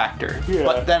that factor. Yeah.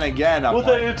 But then again, I'm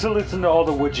they had to listen to all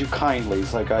the would you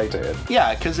kindlies like I did.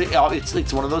 Yeah, because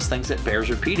it's one of those things that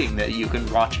bears repeating, that you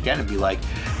can watch again and be like,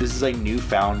 this is a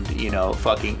newfound, you know,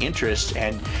 fucking interest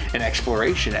and an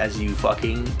exploration as you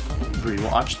fucking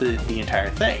rewatch the entire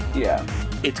thing. Yeah.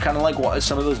 It's kind of like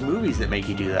some of those movies that make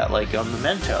you do that, like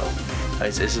Memento.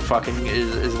 Is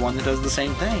one that does the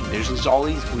same thing. There's just all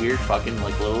these weird fucking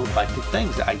like little eclectic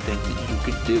things that I think that you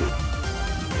could do.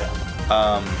 Yeah.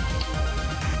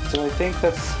 So I think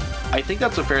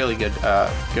that's a fairly good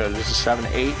this is 7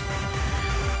 to 8.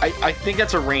 I think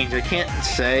that's a range. I can't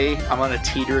say I'm on a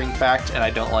teetering fact, and I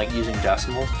don't like using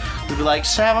decimals. It'd be like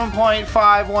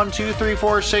 7.5, 2, 3,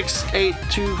 4, 6, 8,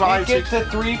 2, 5, 6. It gets a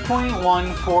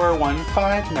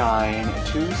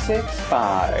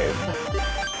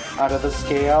 3.14159 out of the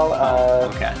scale.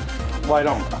 Okay. Well,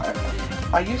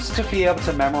 I used to be able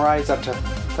to memorize up to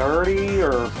 30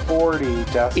 or 40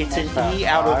 decimals. It's an E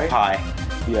out of pi.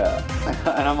 Yeah.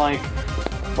 And I'm like,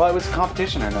 well, it was a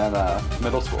competition in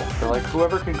middle school. They're like,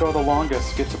 whoever can go the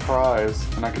longest gets a prize.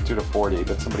 And I could do to 40,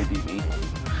 but somebody beat me.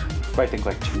 But I think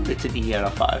like 2. It's an E out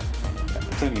of 5. Yeah,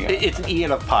 it's an E. It's an E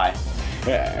out of pi.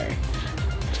 Yeah.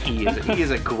 E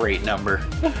is a great number.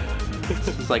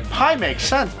 It's like, pi makes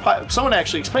sense. Pi, someone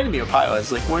actually explained to me what pi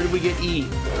was. Like, where did we get E?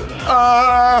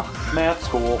 Math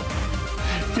school.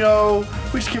 Yo,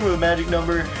 we just came with a magic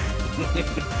number.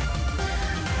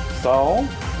 So?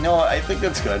 No, I think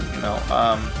that's good, you know.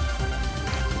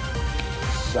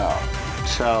 So,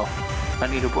 I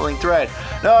need a pulling thread.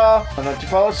 No, I'm not to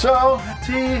follow. So,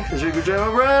 T is a good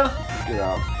job, Brad. Get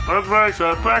out. That's right,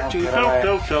 so back to you.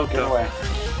 Go. Get away.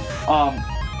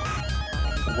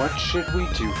 What should we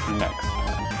do for next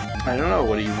time? I don't know.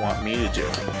 What do you want me to do?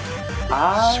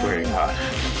 I swear to God.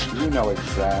 You know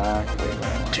exactly what I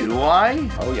want. Do I?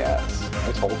 Oh, yes.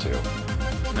 I told you.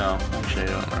 No, actually, I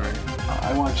don't remember.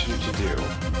 I want you to do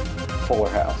Fuller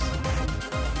House.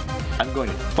 I'm going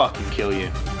to fucking kill you.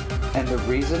 And the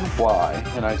reason why,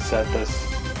 and I've said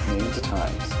this millions of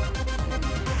times,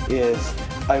 is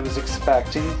I was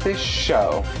expecting this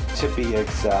show to be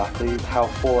exactly how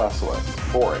Full House was.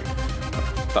 Boring.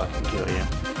 Fucking kill you.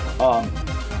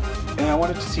 And I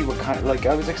wanted to see what kind, like,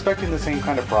 I was expecting the same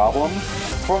kind of problems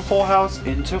from Full House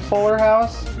into Fuller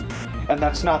House, and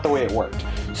that's not the way it worked.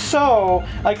 So,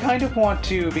 I kind of want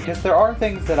to, because there are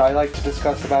things that I like to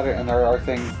discuss about it, and there are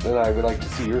things that I would like to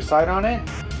see your side on it.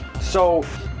 So,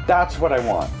 that's what I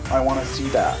want. I want to see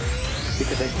that.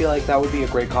 Because I feel like that would be a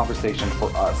great conversation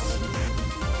for us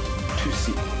to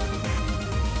see.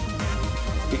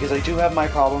 Because I do have my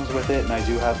problems with it, and I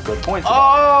do have good points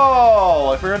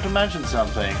about I forgot to mention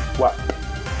something. What?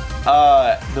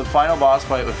 The final boss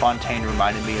fight with Fontaine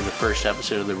reminded me of the first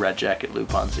episode of the Red Jacket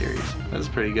Lupin series. That was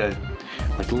pretty good.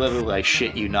 Like, literally, I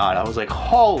shit you not. I was like,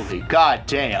 holy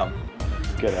goddamn.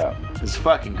 Get out. It's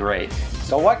fucking great.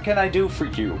 So what can I do for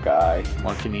you, guy?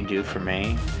 What can you do for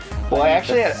me? Well, I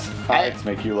actually had... Sides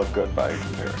make you look good by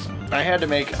comparison. I had to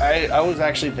make... I was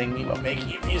actually thinking about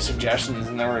making a few suggestions,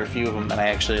 and there were a few of them that I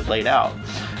actually had laid out.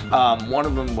 One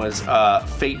of them was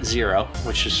Fate Zero,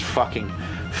 which is fucking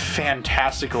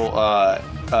fantastical,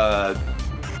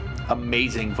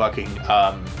 amazing fucking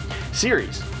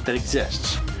series that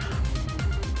exists.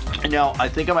 Now, I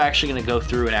think I'm actually going to go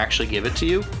through and actually give it to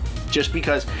you, just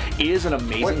because it is an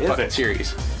amazing fucking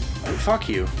series. Fuck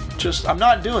you. I'm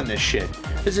not doing this shit.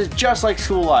 This is just like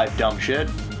School Live, dumb shit.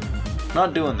 I'm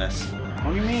not doing this.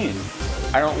 What do you mean?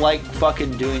 I don't like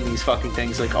fucking doing these fucking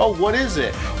things like, oh, what is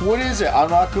it? What is it? I'm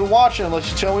not going to watch it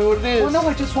unless you tell me what it is. Well, no,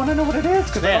 I just want to know what it is.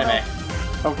 It's an anime.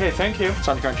 Okay, thank you. It's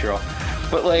on Crunchyroll.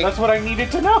 But, like... That's what I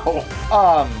needed to know.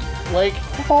 Like...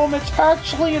 It's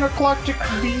actually an eclectic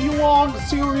Beyond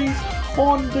series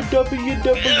on the WWE.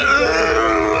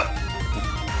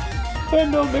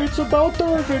 And, it's about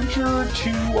their adventure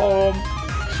to,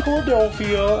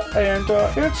 Philadelphia, and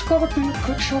it's gonna be a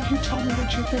good show. You tell me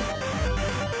what you think.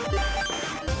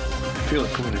 I feel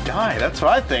like I'm gonna die. That's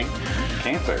what I think.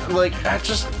 Cancer. Like, I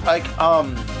just like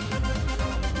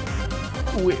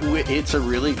it's a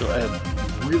really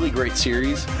great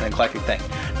series, an eclectic thing.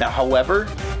 Now, however,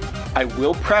 I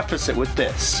will preface it with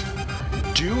this: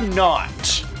 do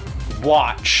not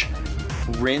watch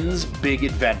Rin's Big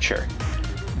Adventure.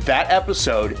 That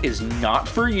episode is not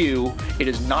for you. It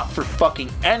is not for fucking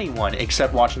anyone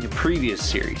except watching the previous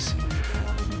series.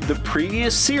 The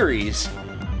previous series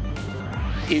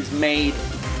is made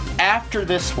after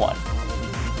this one.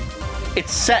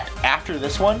 It's set after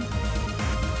this one,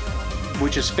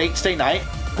 which is Fate Stay Night,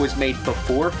 was made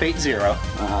before Fate Zero.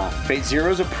 Fate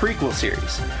Zero is a prequel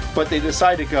series, but they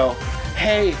decided to go,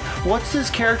 hey, what's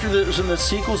this character that was in the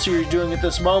sequel series doing at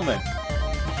this moment?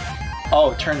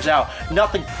 Oh, it turns out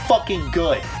nothing fucking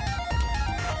good.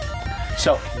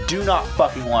 So do not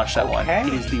fucking watch that one.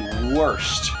 It is the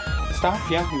worst. Stop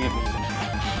yelling at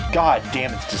me. God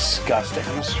damn, it's disgusting.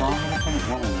 I'm a strong independent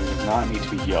woman who does not need to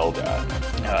be yelled at.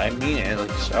 No, I mean it.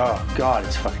 Like, oh God,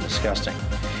 it's fucking disgusting.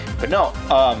 But no,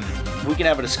 we can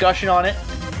have a discussion on it,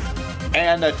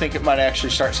 and I think it might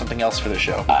actually start something else for the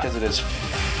show because it is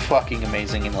fucking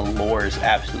amazing, and the lore is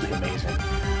absolutely amazing.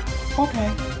 Okay.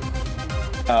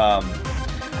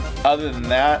 Other than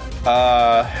that,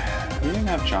 we didn't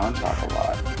have John talk a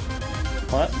lot.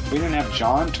 What? We didn't have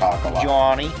John talk a lot.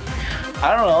 Johnny.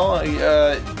 I don't know.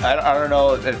 I don't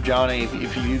know if Johnny,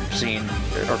 if you've seen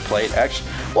or played. Actually,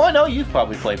 well, I know you've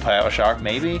probably played Bioshock.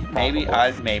 Maybe.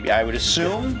 I would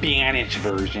assume. Spanish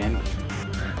version.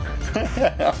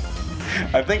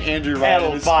 I think Andrew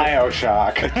Ryan is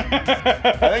Bioshock.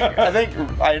 I think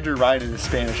Andrew Ryan in the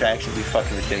Spanish accent would be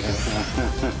fucking ridiculous.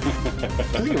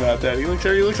 Think about that. He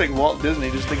looks like Walt Disney.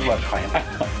 Just think about him.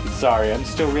 Sorry, I'm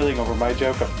still reeling over my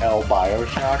joke of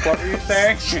Bioshock. What were you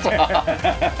saying?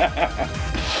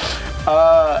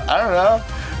 I don't know.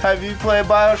 Have you played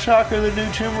Bioshock or the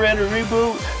new Tomb Raider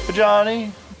reboot,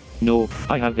 Johnny? No,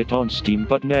 I have it on Steam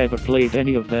but never played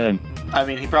any of them. I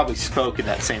mean, he probably spoke in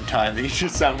that same time. He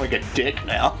just sounds like a dick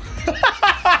now.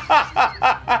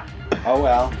 Oh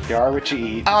well, you are what you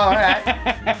eat. Alright.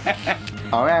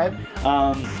 Alright.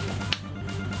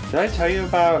 Did I tell you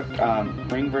about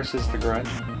Ring versus The Grudge?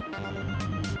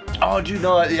 Oh, dude,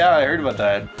 no, yeah, I heard about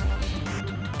that.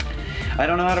 I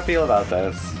don't know how to feel about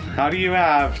this. How do you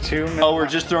have 2 minutes? Oh, we're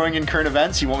just throwing in current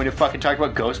events? You want me to fucking talk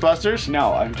about Ghostbusters?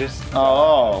 No, I'm just...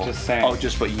 just saying. Oh,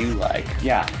 just what you like.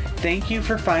 Yeah. Thank you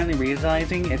for finally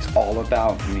realizing it's all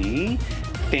about me.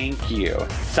 Thank you,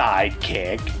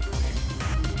 sidekick.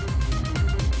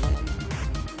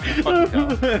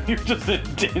 You're just in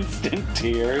instant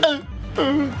tears.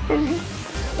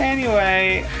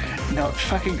 Anyway. No,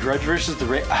 fucking Grudge versus the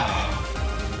Ring. Oh.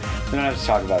 We don't have to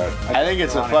talk about it. I think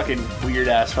it's a fucking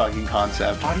weird-ass fucking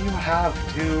concept. How do you have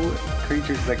 2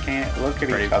 creatures that can't look at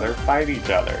each other fight each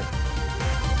other?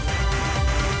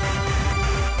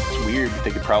 It's weird.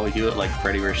 They could probably do it like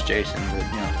Freddy vs. Jason, but,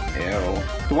 you know.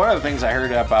 Ew. One of the things I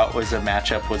heard about was a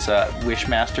matchup was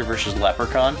Wishmaster versus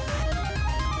Leprechaun.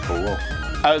 Cool.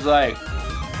 I was like,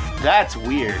 that's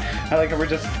weird. I like it. We're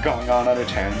just going on a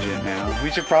tangent now.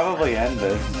 We should probably end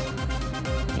this.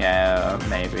 Yeah,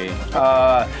 maybe.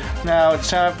 Now it's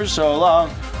time for so long.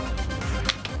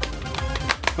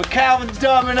 But Kalvin's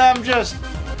dumb and I'm just...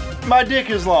 my dick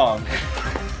is long.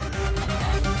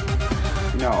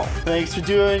 No. Thanks for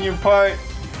doing your part.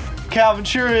 Kalvin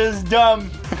sure is dumb.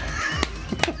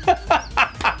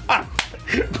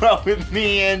 But with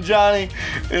me and Johnny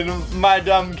and my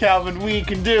dumb Kalvin, we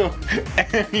can do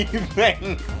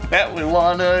anything that we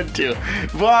wanna do.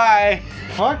 Bye.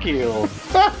 Fuck you.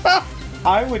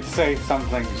 I would say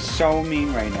something so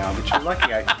mean right now, but you're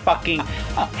lucky I fucking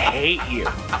hate you.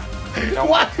 And don't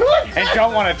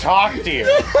want to talk to you.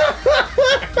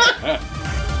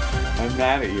 I'm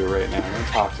mad at you right now. Don't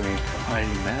talk to me. Why are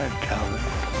you mad, Kalvin?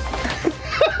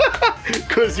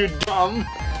 Because you're dumb.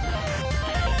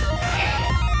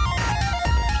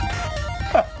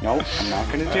 No, Nope, I'm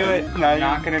not gonna do it. I'm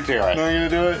not gonna do it. Not gonna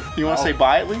do it? You want to say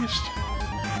bye at least?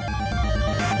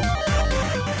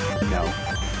 No.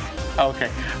 Okay.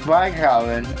 Bye,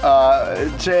 Calvin.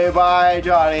 Say bye,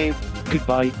 Johnny.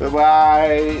 Goodbye.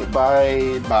 Bye,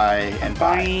 bye, bye, and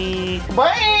bye. Bye.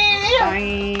 Bye.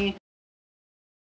 Bye.